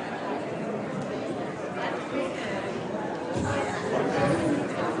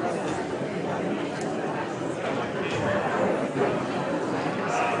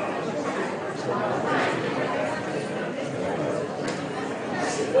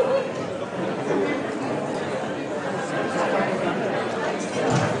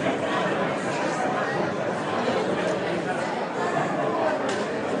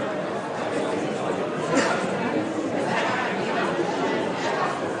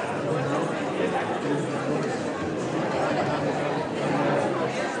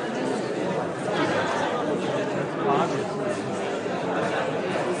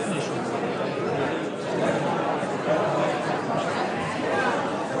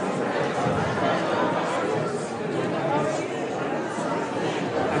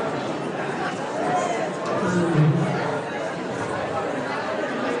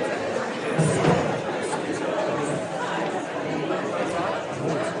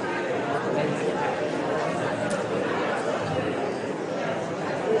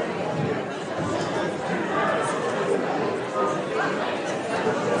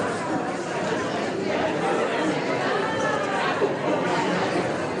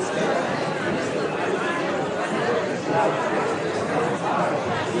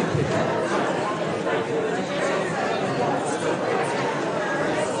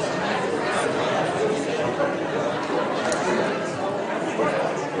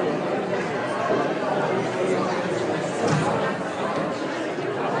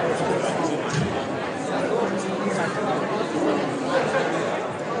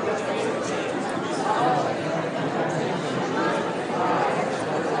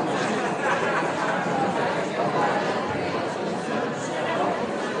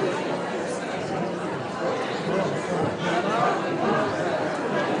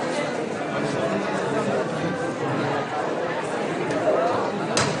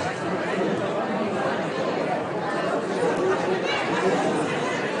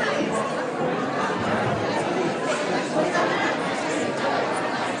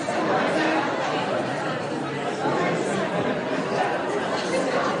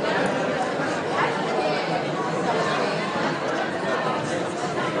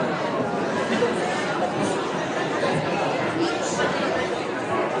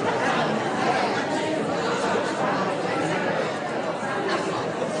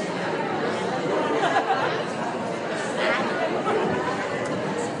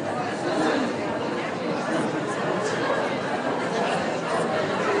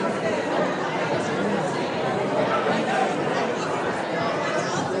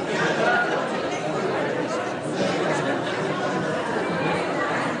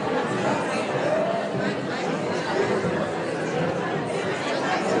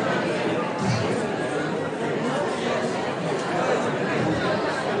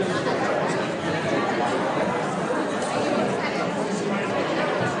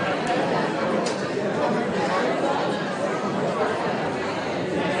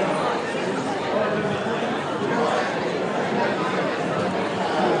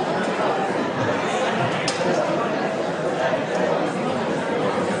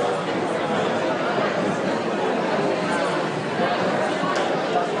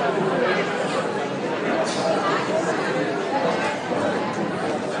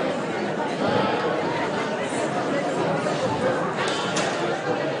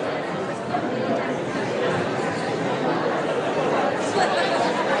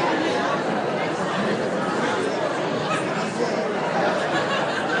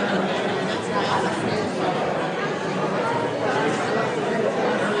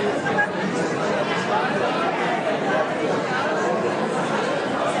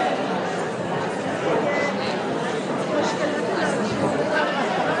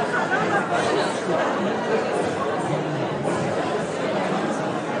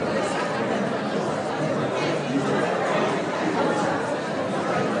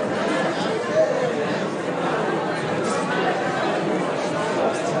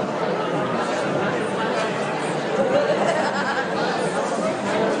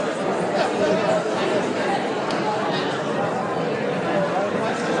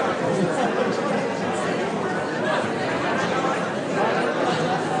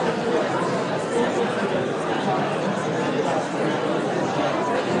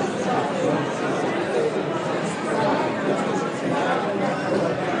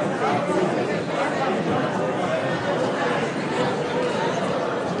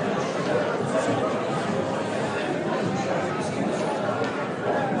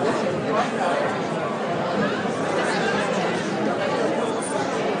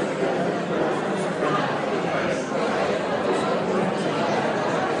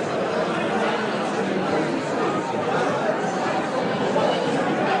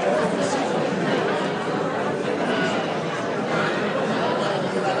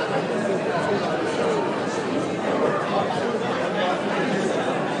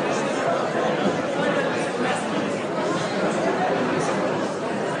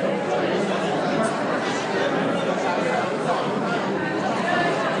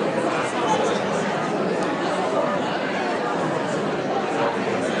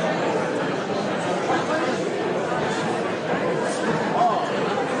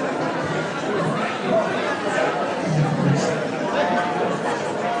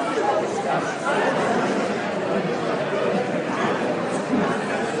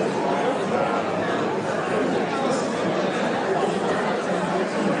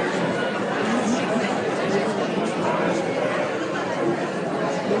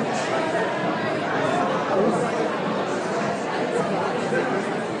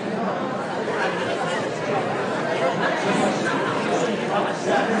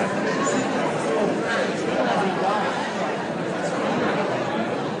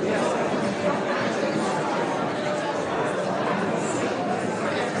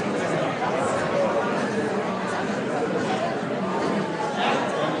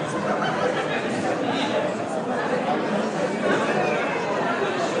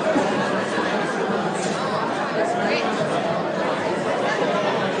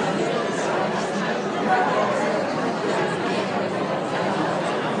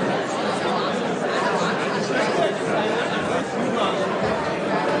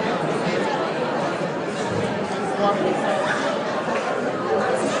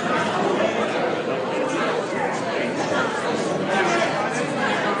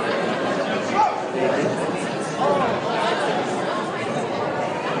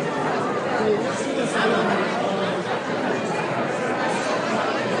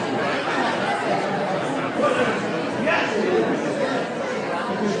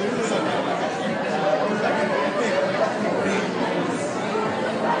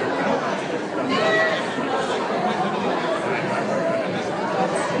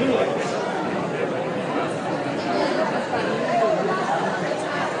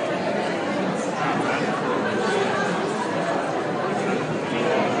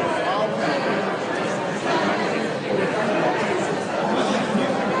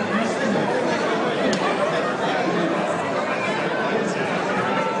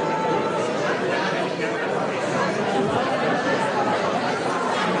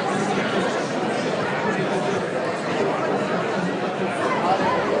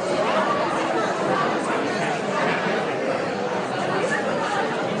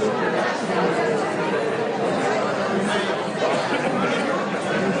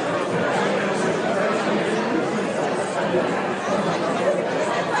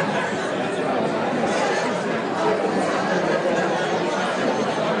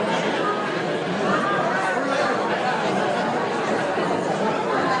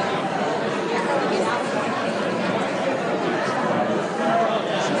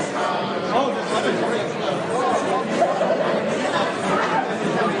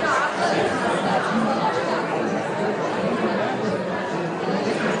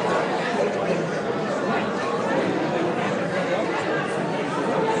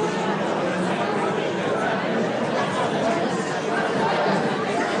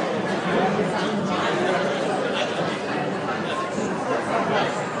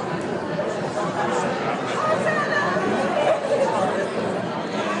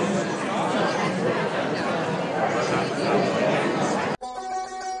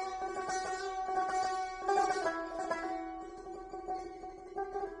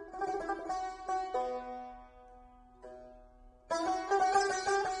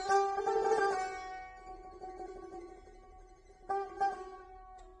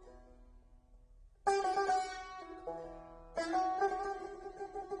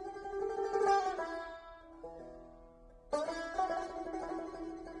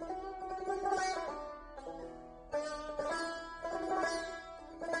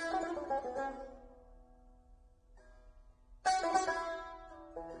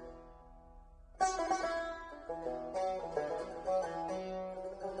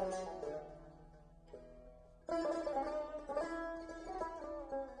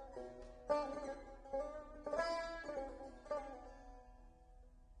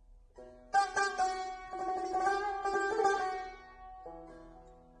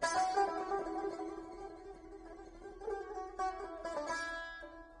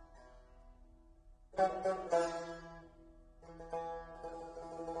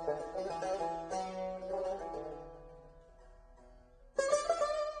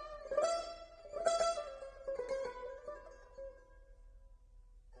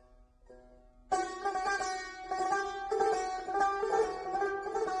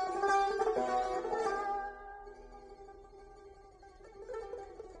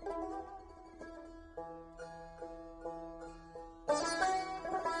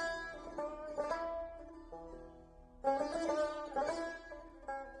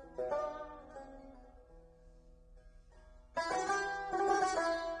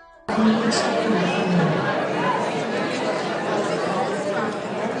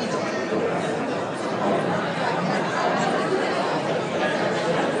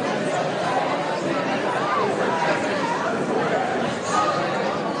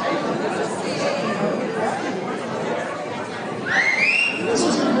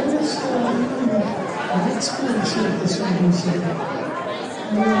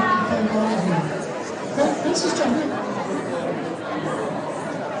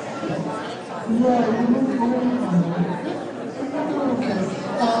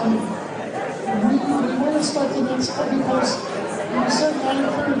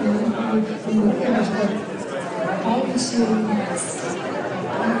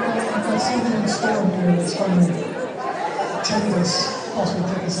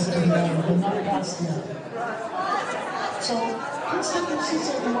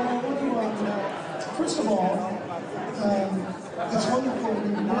 First of all, it's wonderful.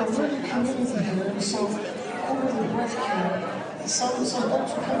 We're really a community here, so over the break here, some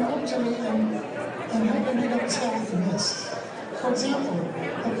folks were coming up to me and helping me understand what they missed. For example,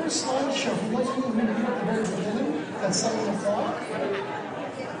 the first slideshow, for those of you who were at the very beginning, at 7 o'clock,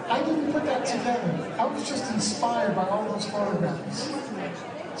 I didn't put that together. I was just inspired by all those photographs.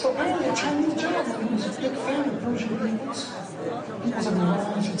 So apparently a Chinese gentleman who's a big fan of Persian peoples of Iran,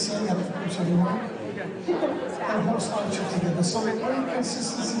 I should say, not the Persian Iran, he put that whole slideshow together. So there were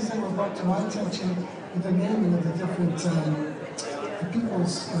inconsistencies that were brought to my attention with the naming of the different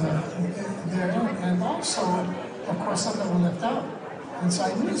peoples there, and also, of course, some that were left out. And so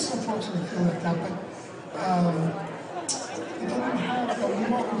I knew some folks would feel left out, but it didn't have a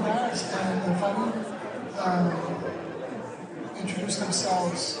little embarrassed, and if I introduce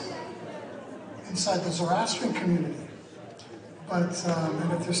themselves inside the Zoroastrian community. But,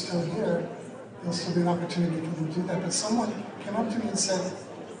 and if they're still here, there'll still be an opportunity for them to do that. But someone came up to me and said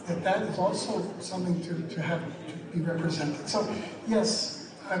that that is also something to have to be represented. So,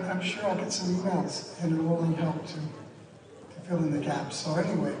 yes, I'm sure I'll get some emails, and it will only help to fill in the gaps. So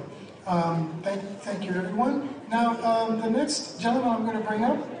anyway, thank you, everyone. Now, the next gentleman I'm going to bring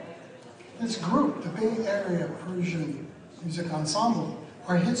up, this group, the Bay Area Persian Music Ensemble,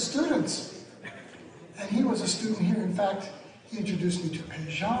 are his students. And he was a student here. In fact, he introduced me to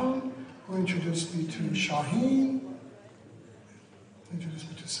Pezhham, who introduced me to Shaheen, introduced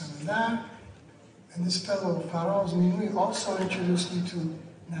me to Samandar, and this fellow, Faraz Minooei, also introduced me to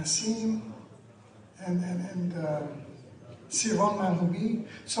Nassim and Sivan Manhoubi.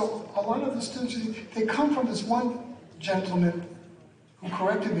 So a lot of the students, they come from this one gentleman who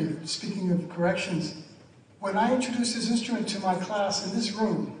corrected me, speaking of corrections. When I introduced his instrument to my class in this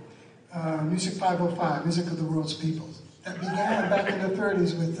room, Music 505, Music of the World's Peoples, that began back in the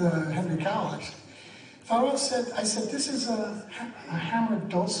 30s with Henry Cowell, actually. Faraz said, I said, this is a hammered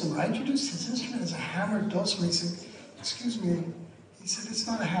dulcimer. I introduced his instrument as a hammered dulcimer. He said, excuse me. He said, it's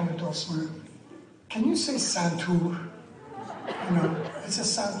not a hammered dulcimer. Can you say santur? You know, it's a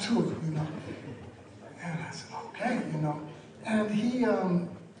santur, you know. And I said, okay, you know. And he,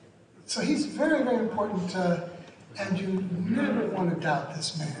 so he's very, very important, and you never want to doubt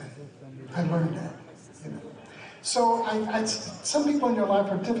this man. I learned that, you know. So some people in your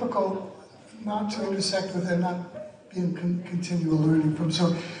life are difficult not to intersect with and not be in continual learning from.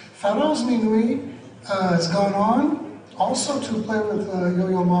 So Faraz Minooei has gone on also to play with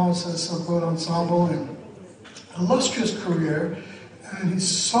Yo-Yo Ma's Silkwood Ensemble, and illustrious career, and he's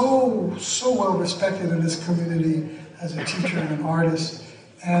so well respected in this community as a teacher and an artist,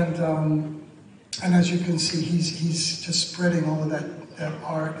 and as you can see, he's just spreading all of that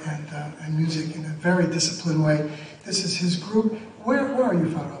art and music in a very disciplined way. This is his group. Where are you,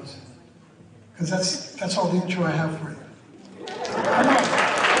 Faraz? Because that's all the intro I have for you. Come on.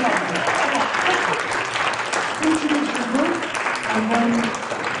 Introduce your group, and then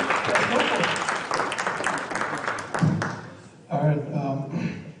go for it. All right.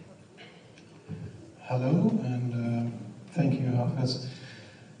 Hello, and thank you, Hafez.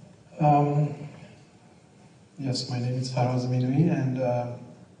 Yes, my name is Faraz Minooei, and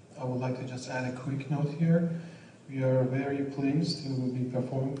I would like to just add a quick note here. We are very pleased to be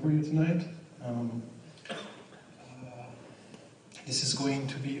performing for you tonight. This is going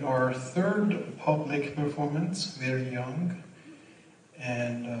to be our third public performance, very young.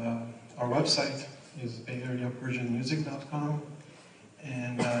 And our website is bayareapersianmusic.com.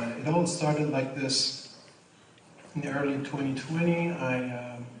 And it all started like this. In early 2020,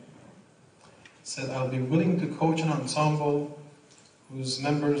 I said I'll be willing to coach an ensemble whose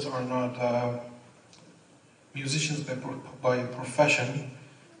members are not musicians by profession.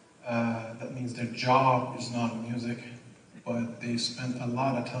 That means their job is not music, but they spent a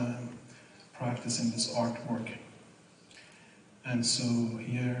lot of time practicing this artwork. And so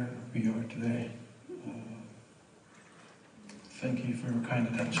here we are today. Thank you for your kind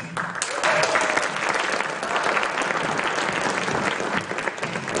attention.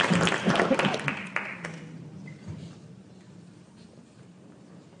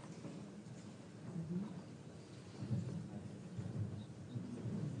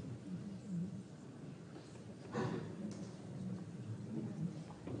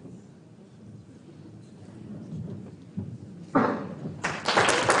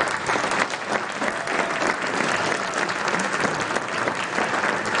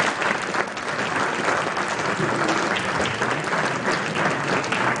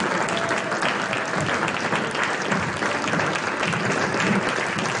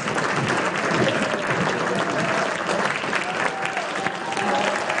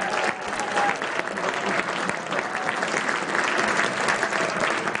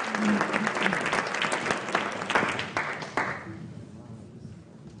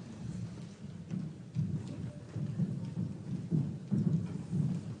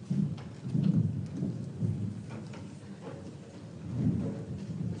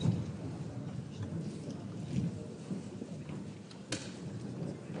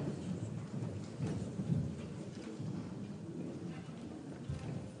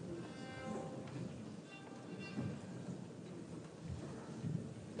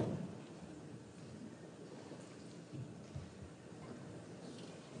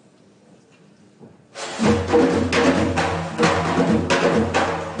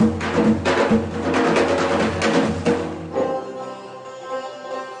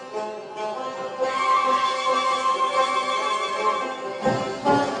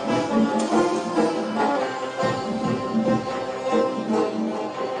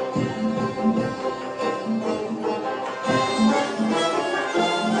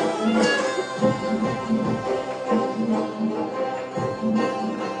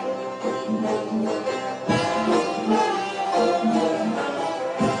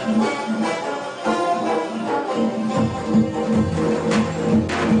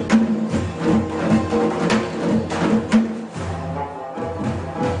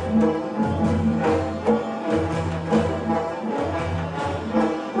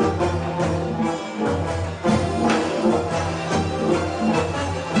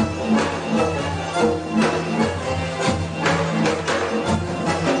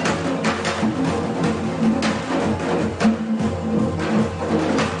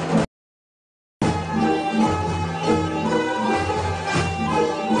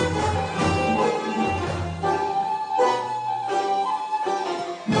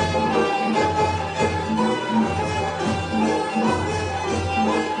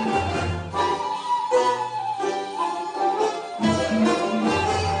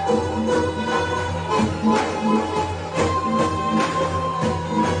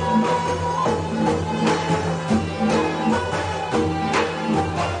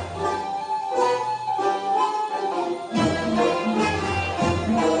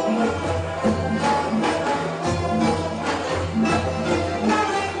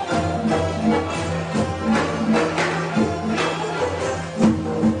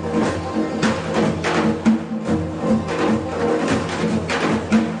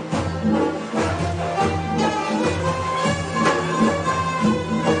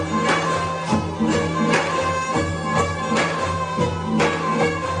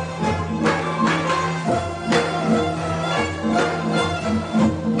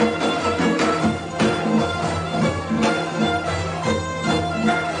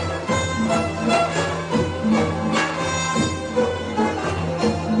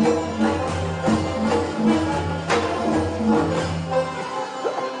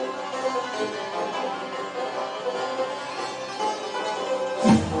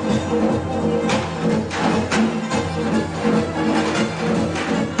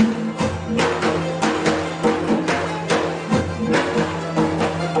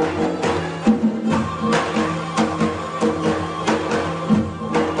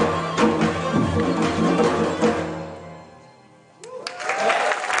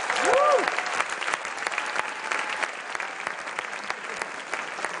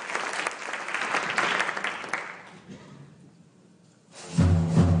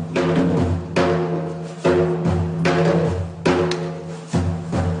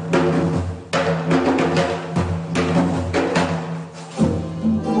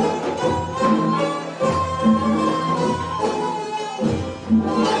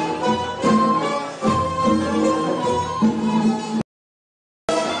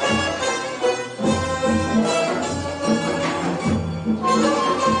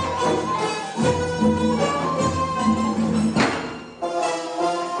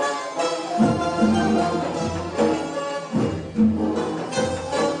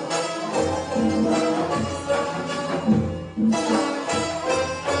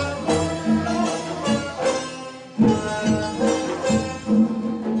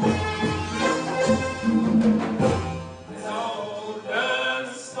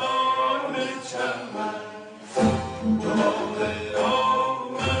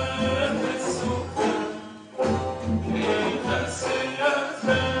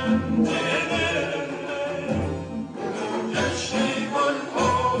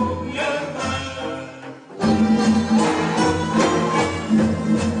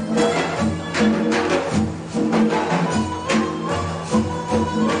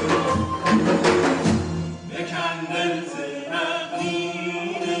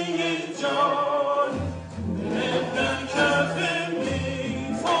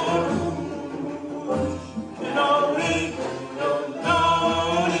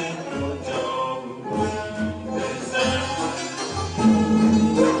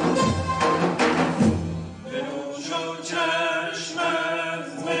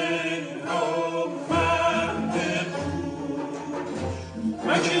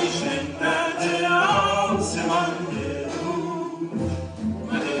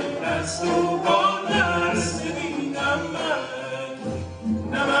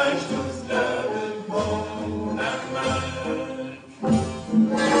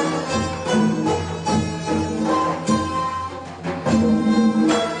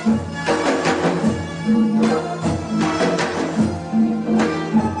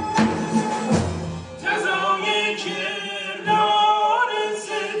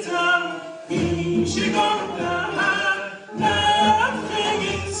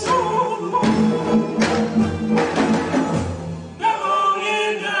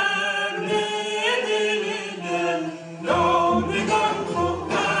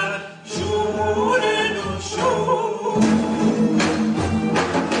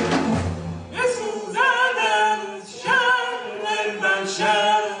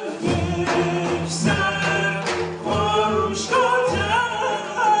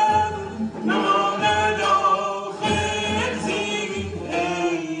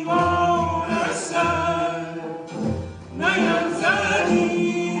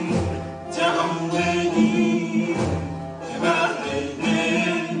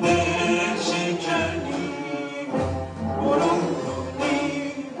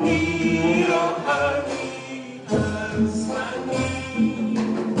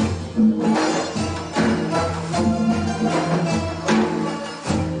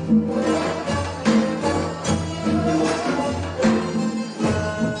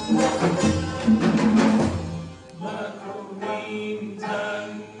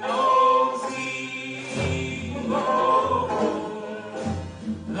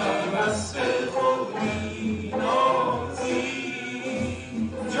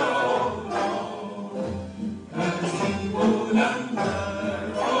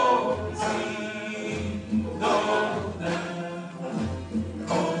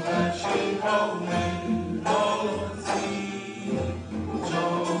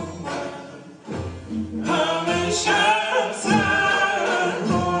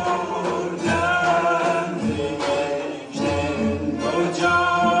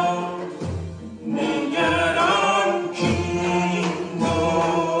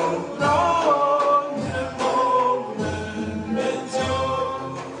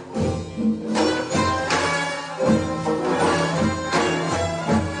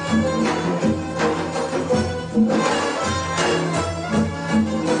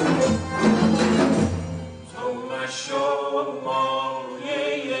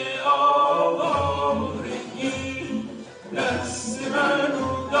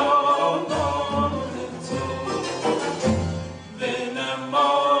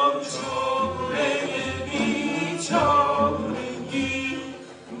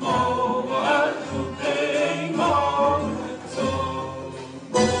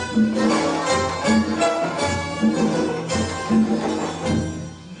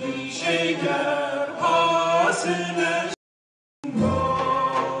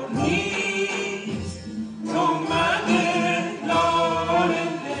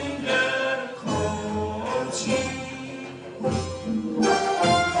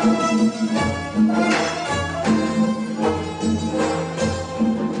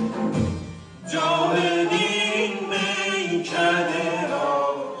 جان دین میکده را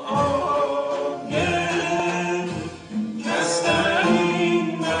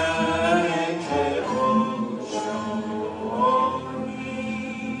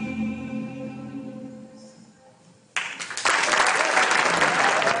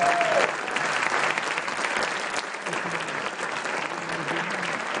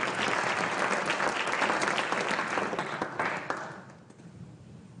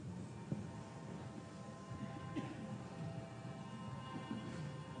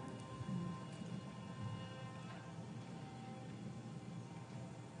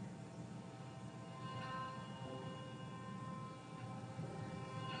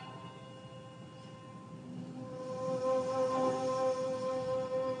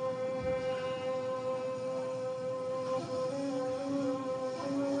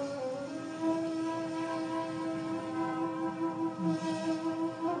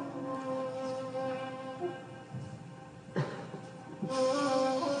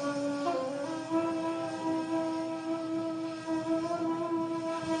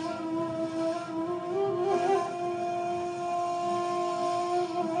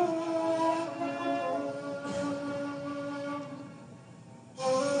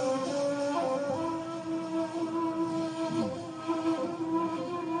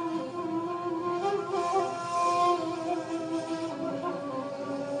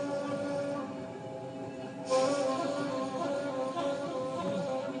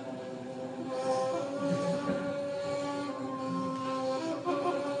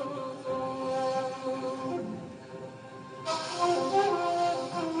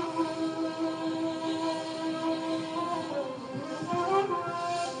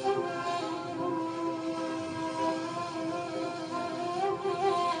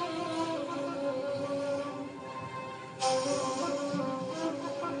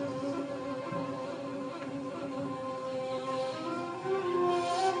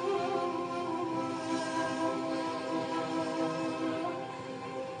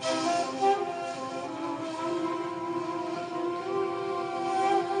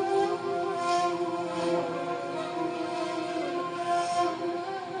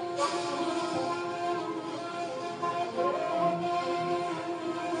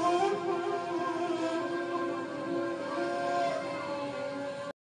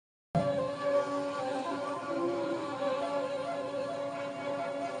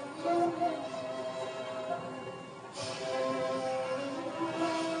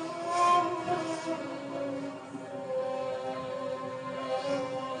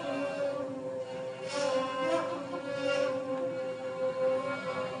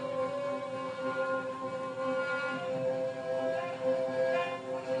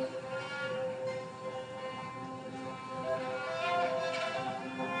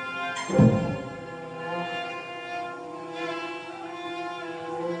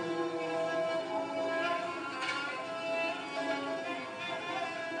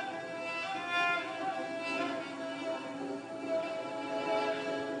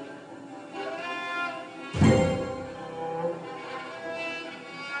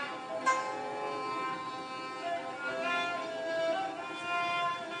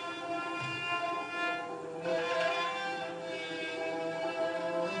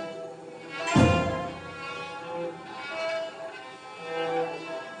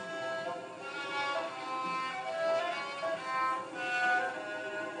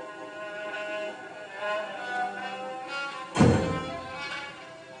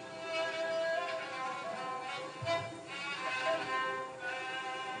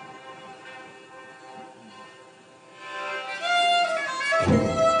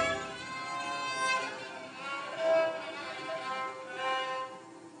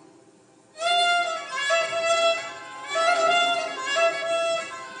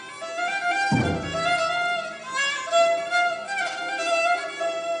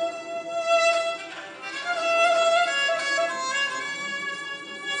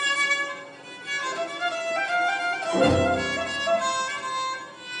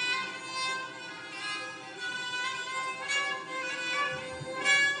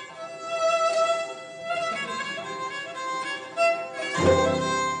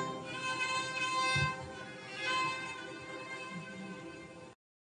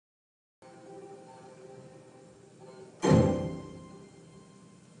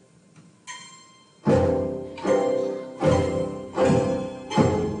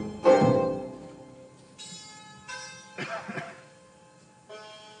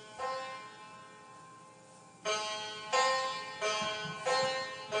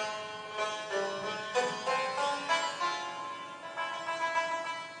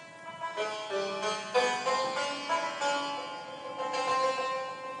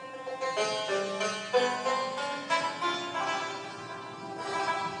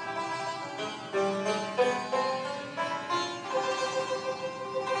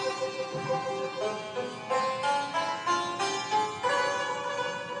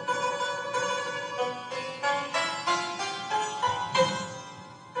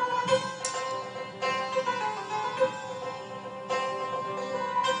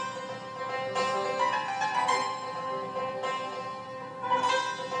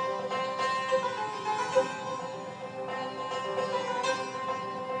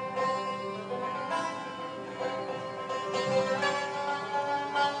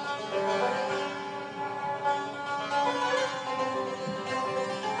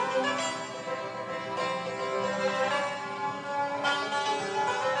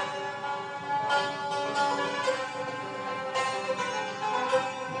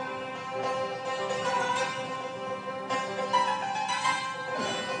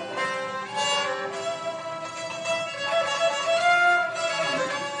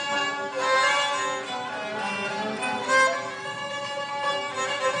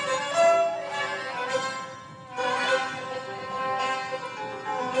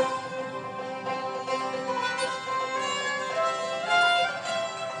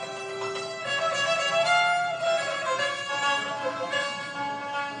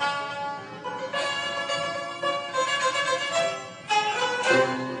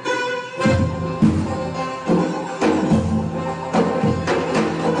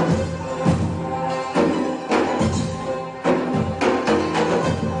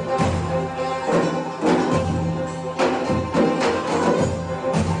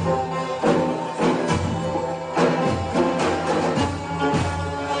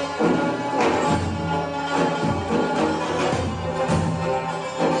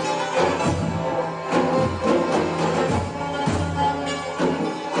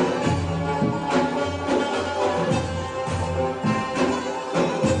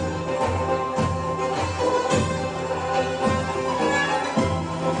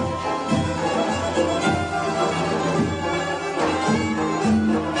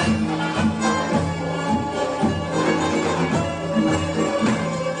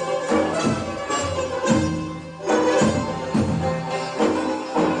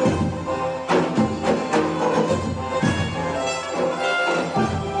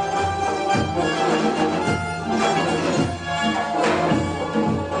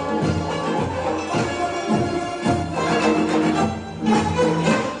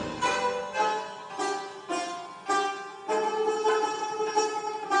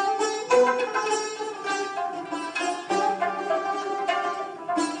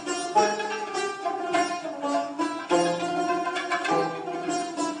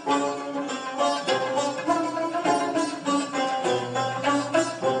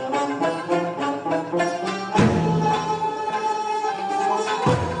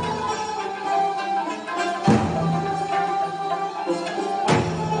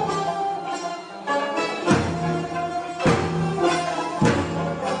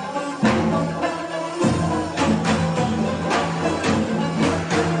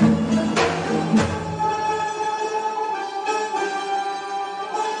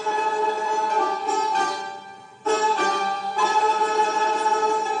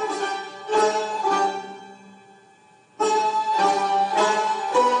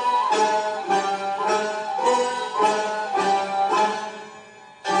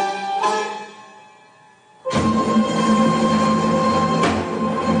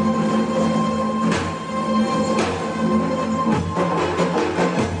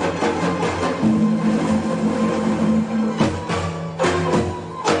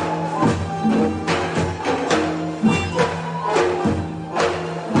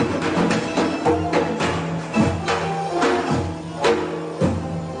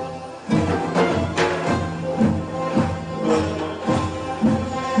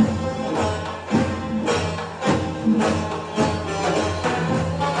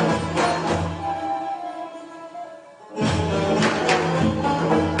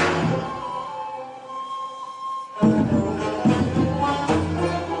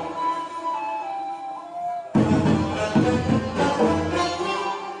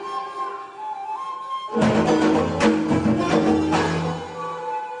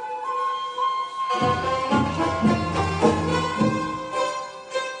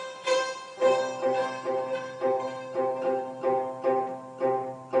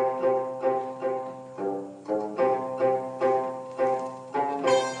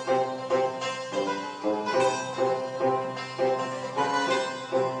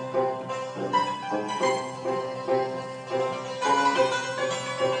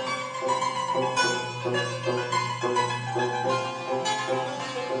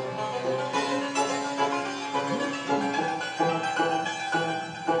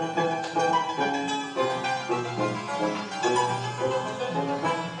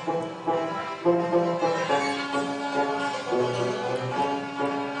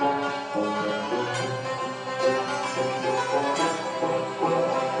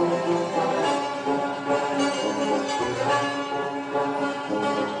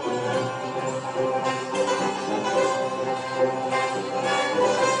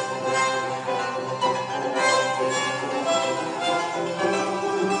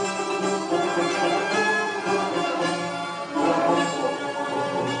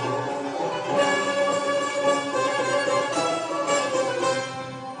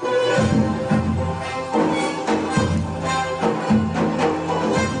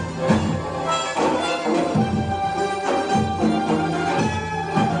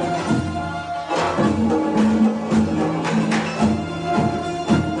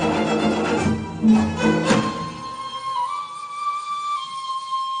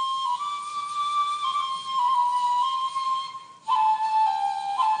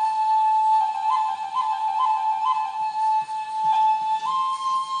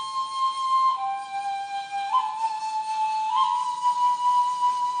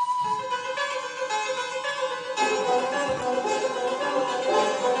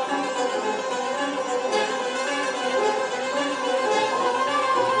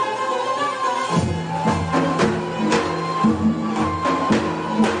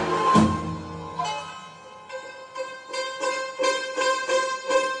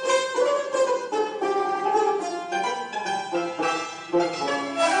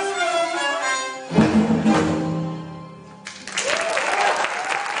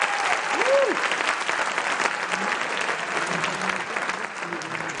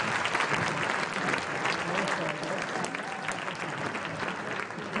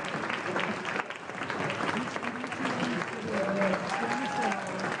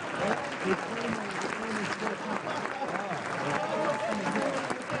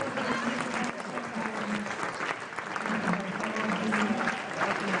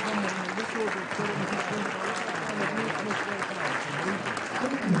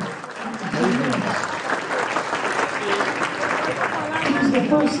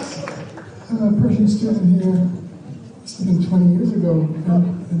first Persian student here, must have been 20 years ago,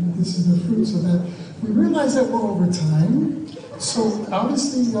 and this is the fruits of that. We realize that we're over time, so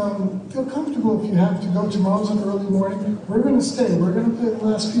obviously feel comfortable if you have to go. Tomorrow's an early morning. We're going to stay. We're going to play the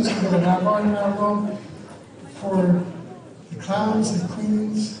last piece. We're going to have on our room for the clowns, the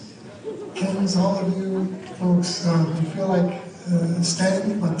queens, kings, all of you folks. If you feel like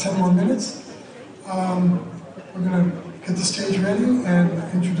staying about 10 more minutes, we're going to get the stage ready and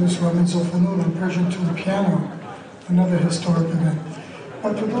introduce Ramin Zolfanun on Persian to the piano, another historic event.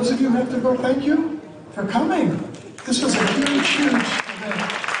 But for those of you who have to go, thank you for coming. This was a huge, huge event.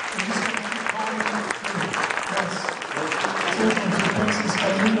 We're just going to keep calling it through. Yes.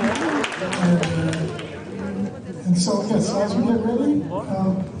 And so, yes, as we get ready,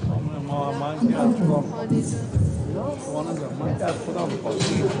 be comfortable.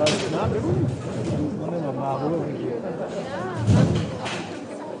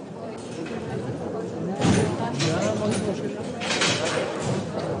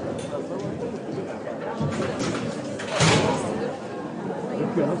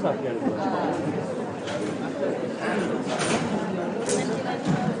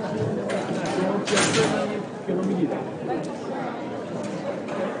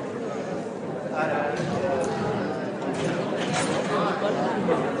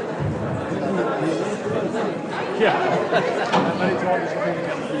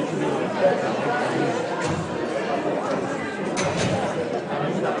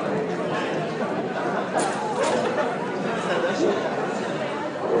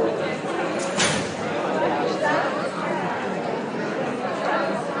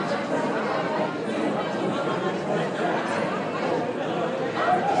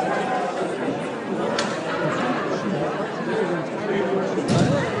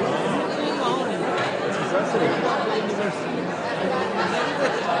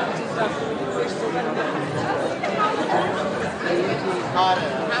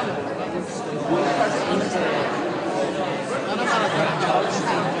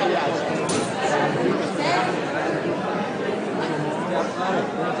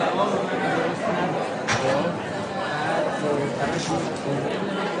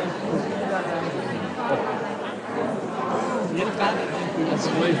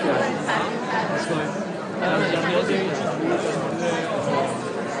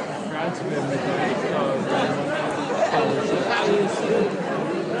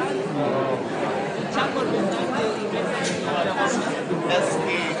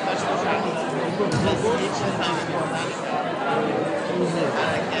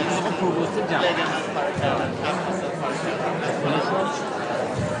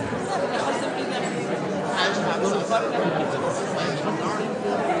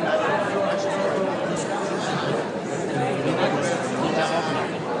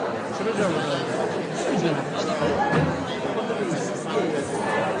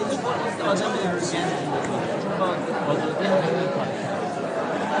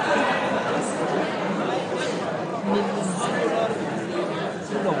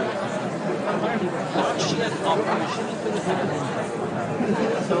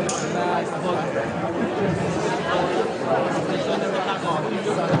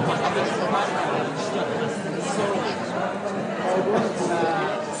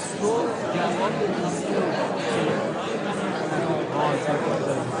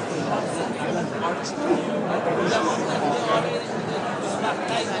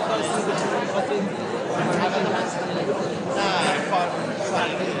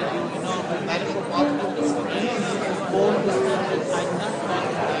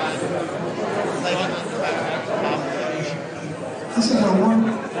 This is a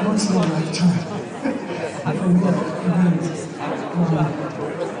once in a lifetime for me event.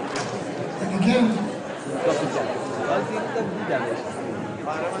 And again,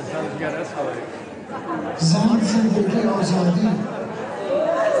 زن زندگی آزادی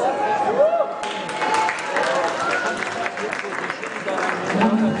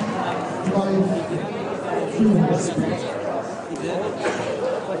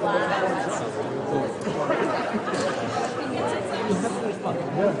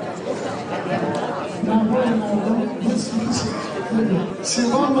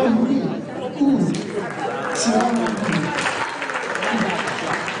سلام مهوری او سلام مهوری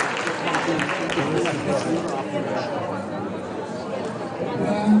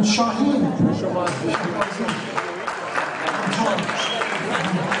شاهین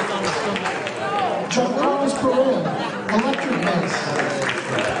John Carlos Pereira, electric bass.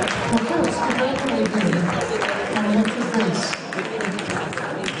 Of course, congratulate him on electric bass.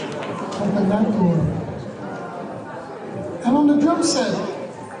 Open that door. And on the drum set,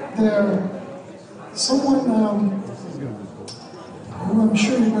 there someone who I'm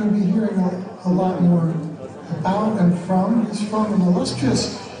sure you're going to be hearing a lot more about and from. He's from an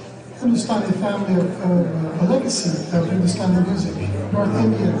illustrious Hindustani family of a legacy of Hindustani music, North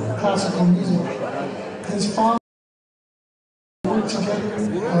Indian classical music. His father worked together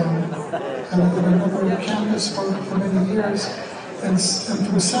at another campus for many years, and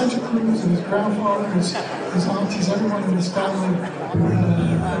through Santa Cruz and his grandfather, his aunties, everyone in his family, and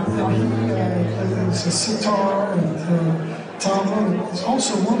he plays a sitar and tabla. He's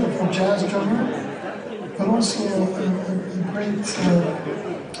also a wonderful jazz drummer, but also a great,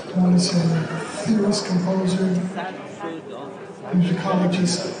 I want to say, theorist, composer,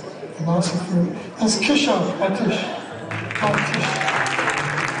 musicologist, philosopher. That's Kishore Patish.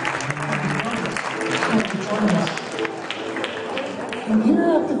 And here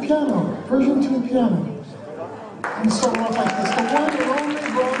at the piano, Persian to the piano, we start off like this. The one and only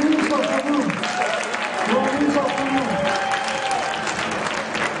Rome's of the room. Rome's of the room.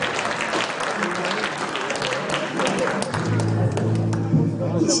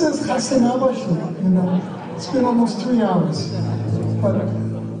 He says, you know, it's been almost 3 hours, but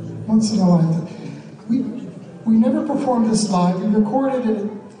once in a while. We never performed this live. We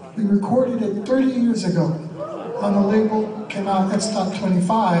recorded it 30 years ago on a label, came out, that's Top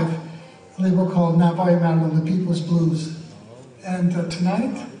 25, a label called Navai Madeline, The People's Blues. And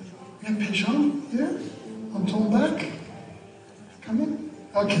tonight, we have Pezhham here on tombak. Come in?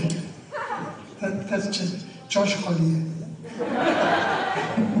 Okay. That's just Josh Khalieh.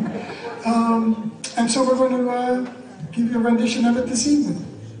 And so we're going to give you a rendition of it this evening.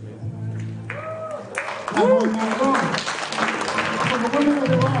 For the women of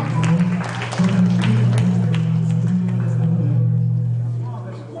Iran.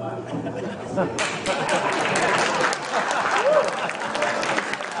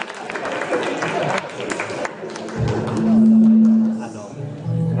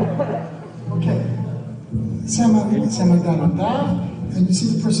 Okay. Samandar Deghani, and you see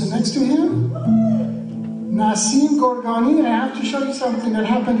the person next to him? Nasim Gorgani. And I have to show you something that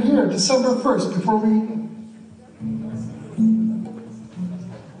happened here, December 1st, before we...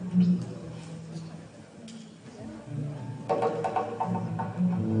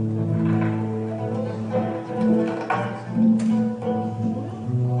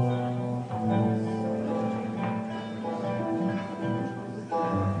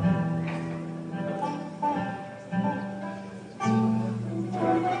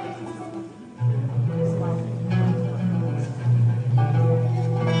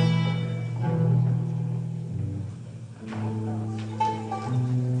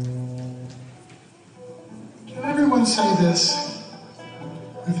 Say this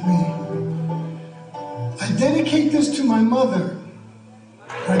with me. I dedicate this to my mother.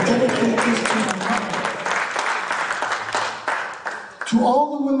 I dedicate this to my mother. To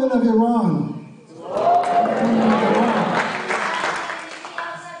all the women of Iran.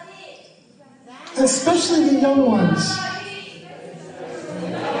 Especially the young ones.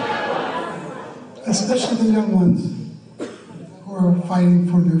 Especially the young ones who are fighting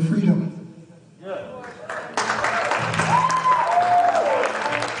for their freedom.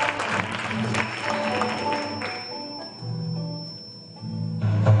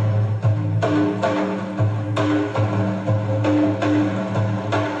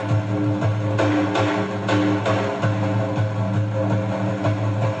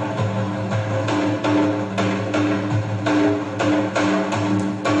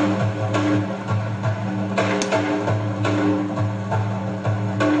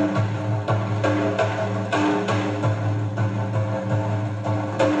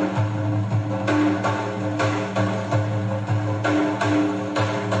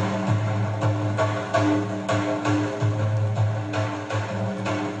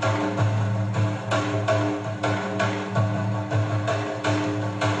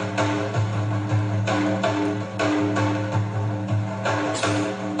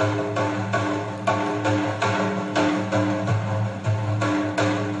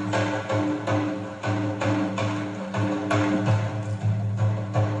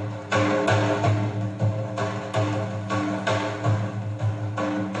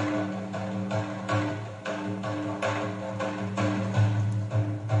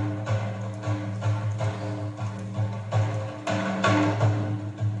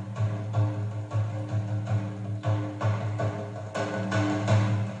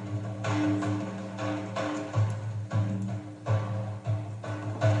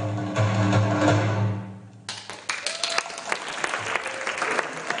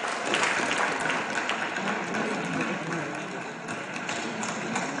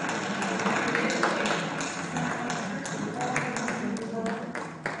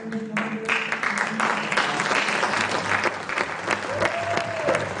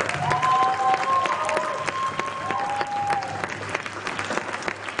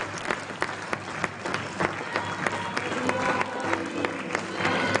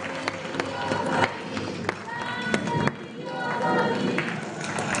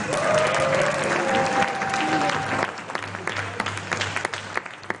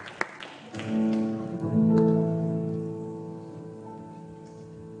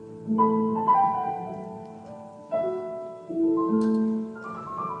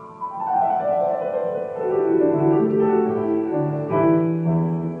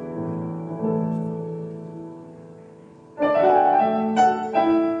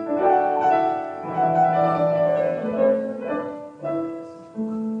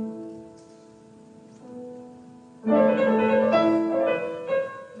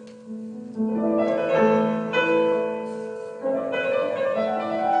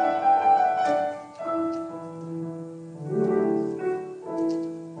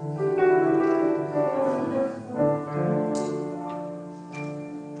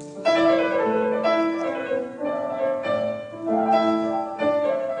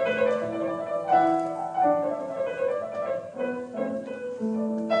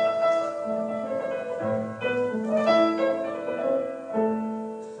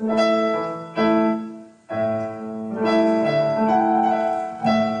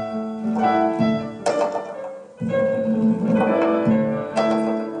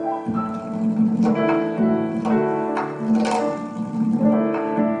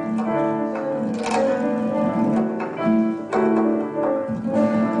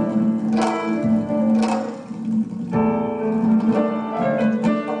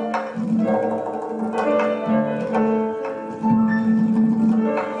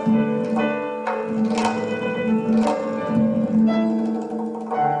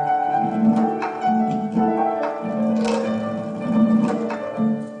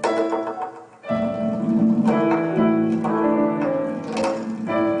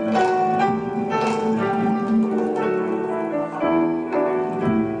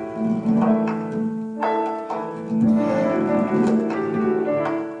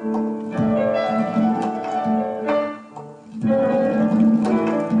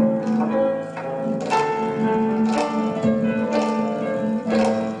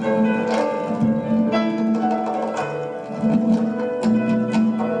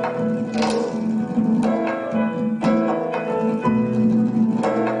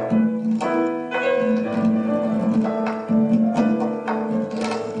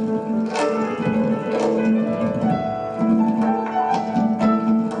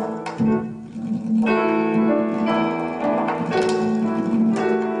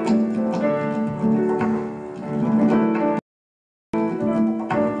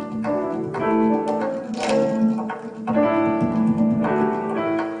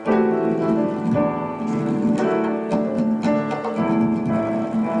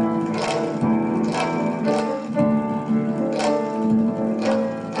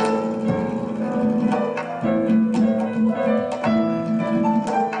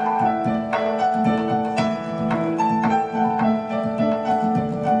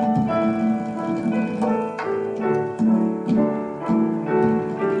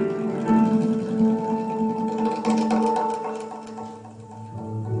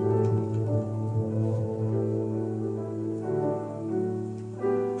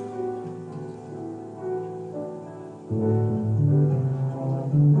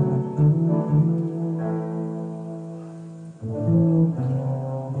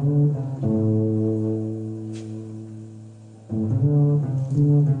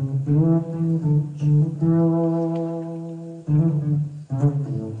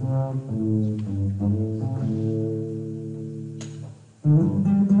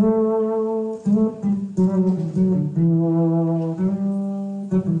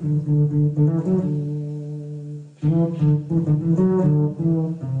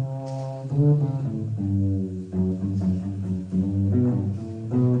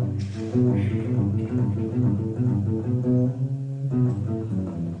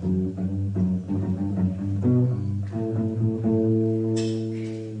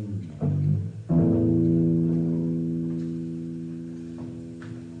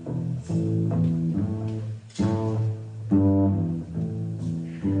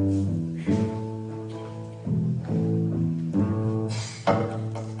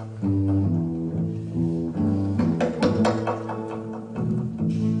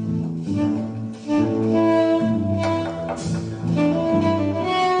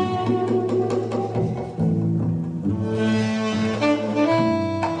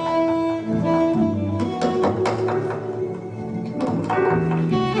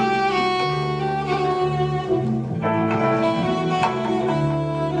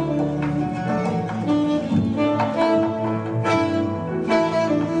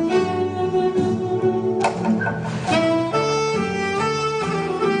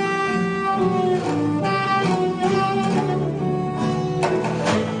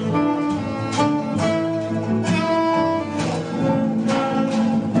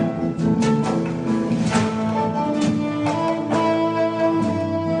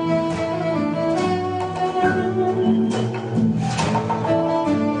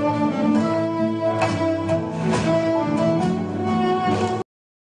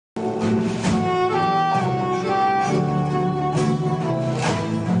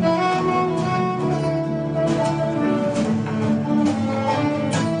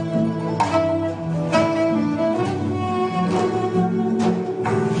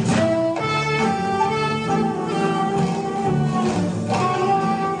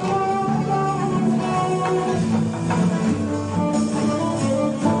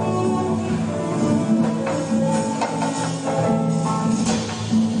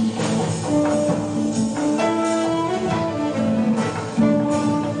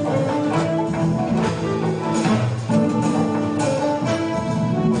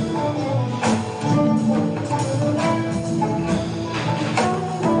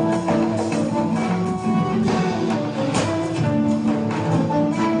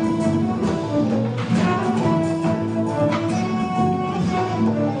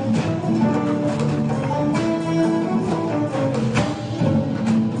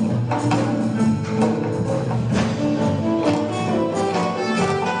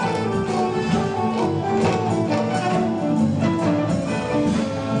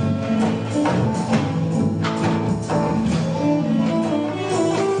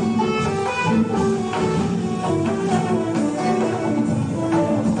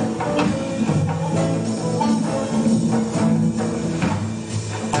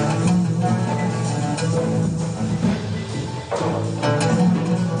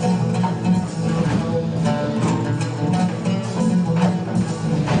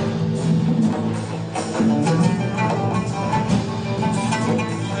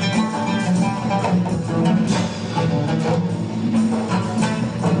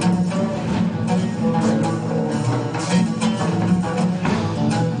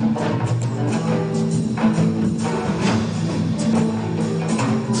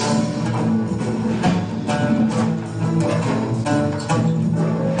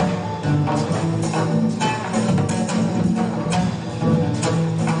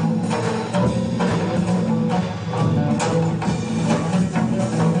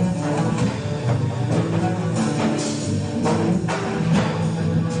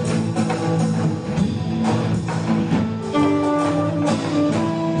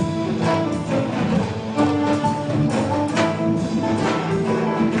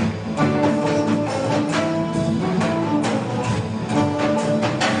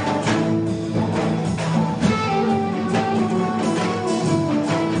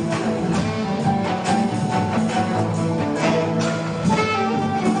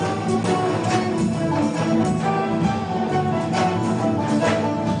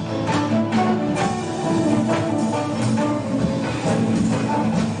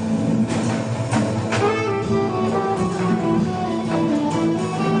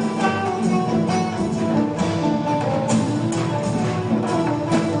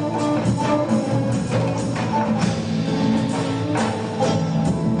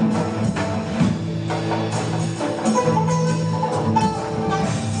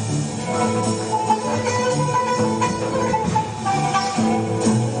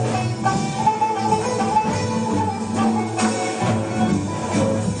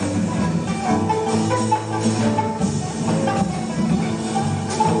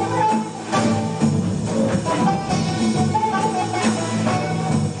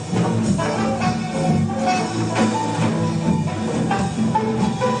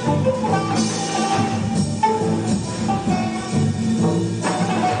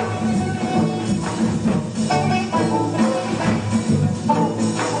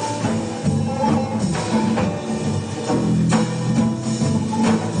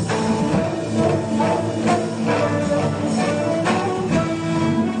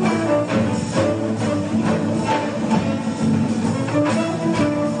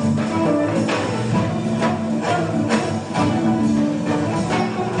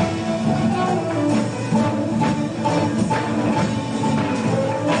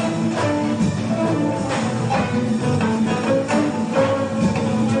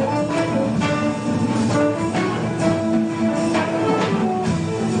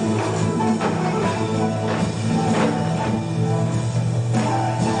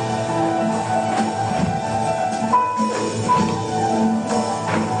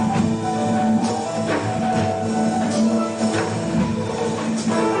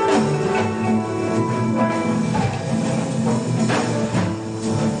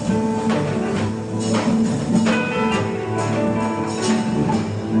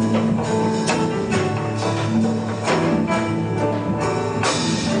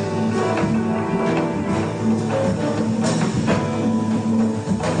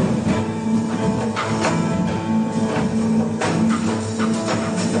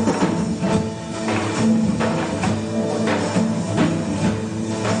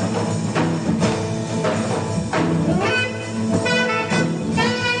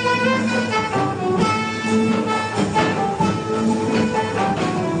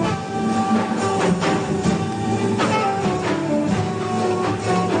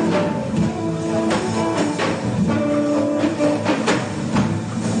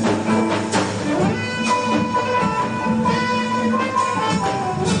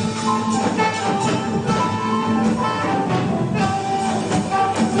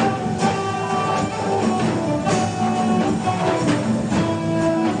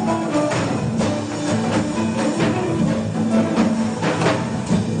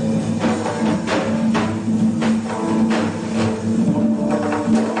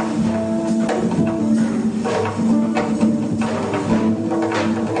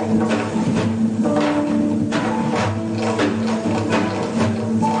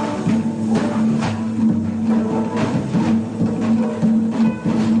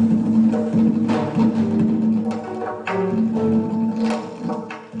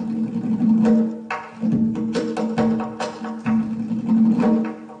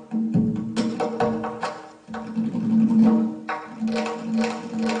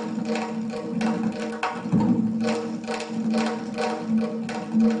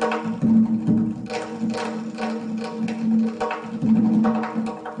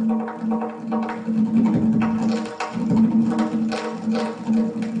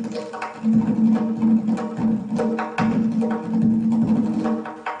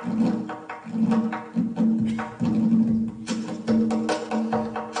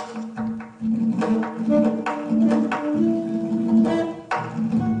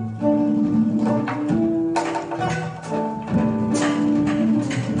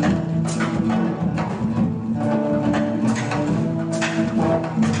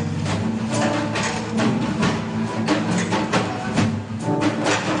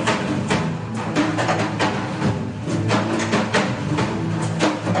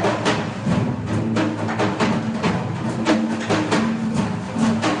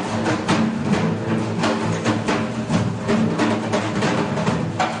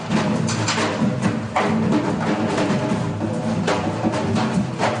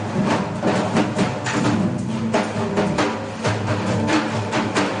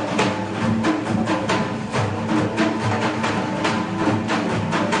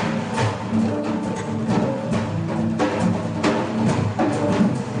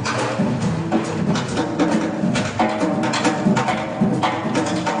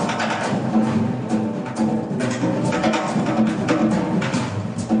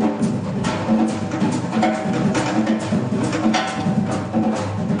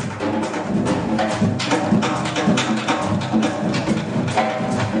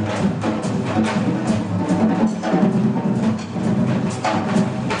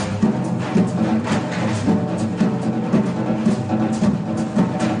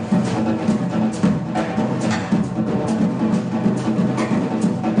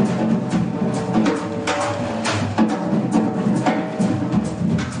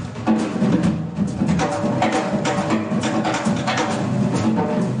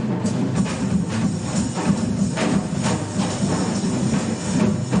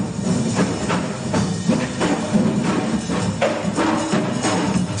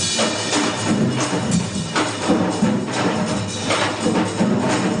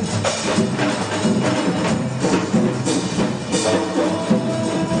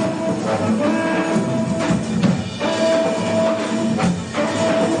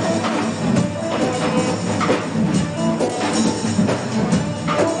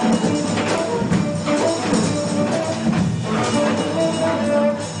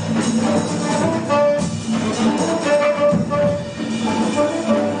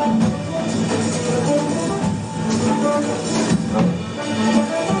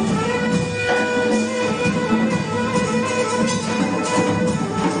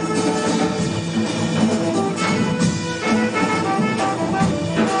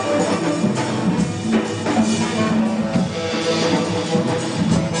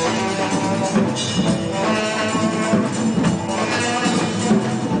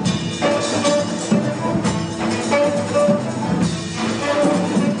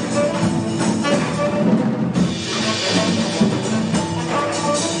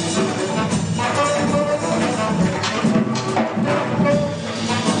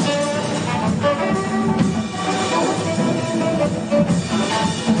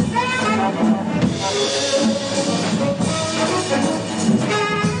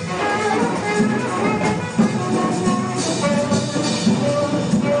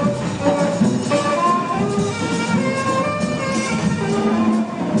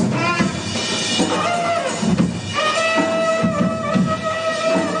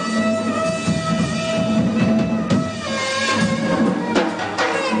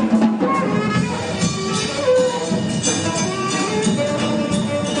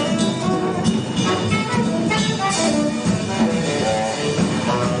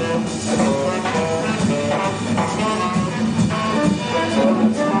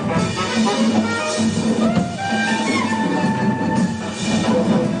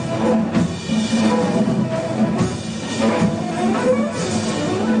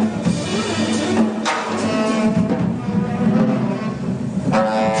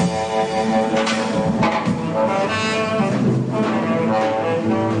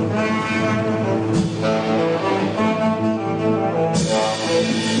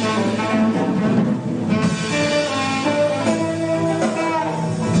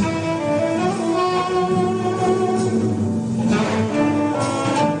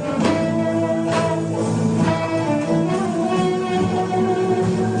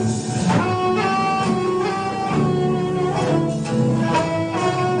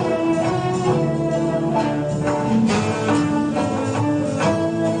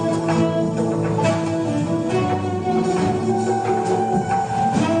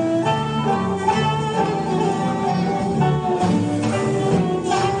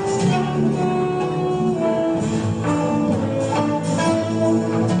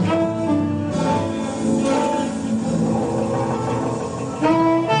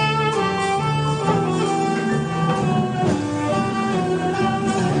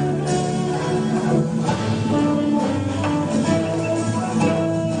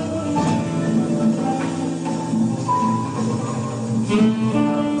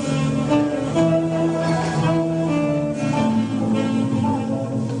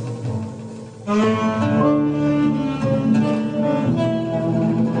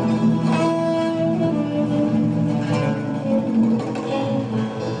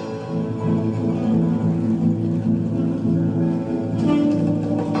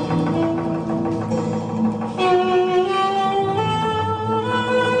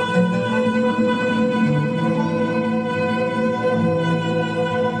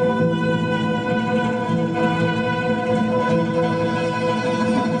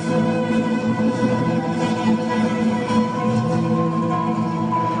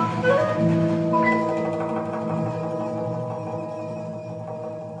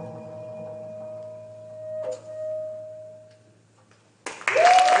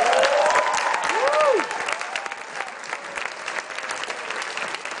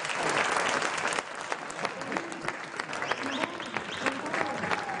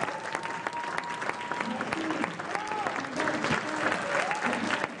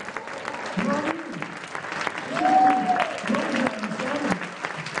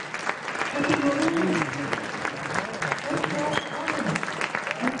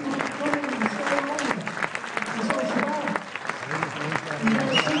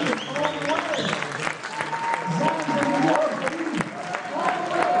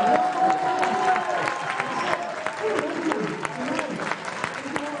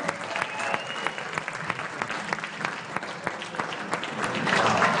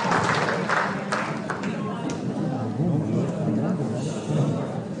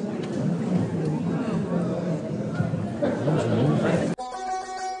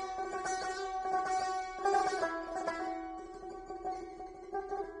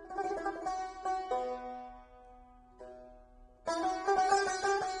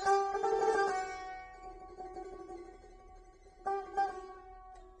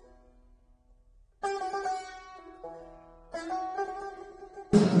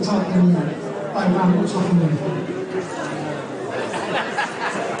 ساعت نمیاد ممنون صحبت نمیاد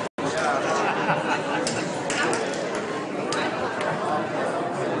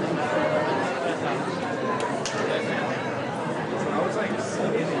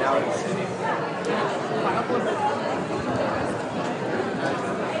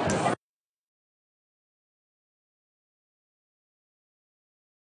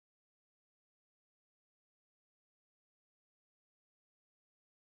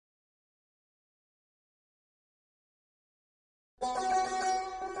Bldg.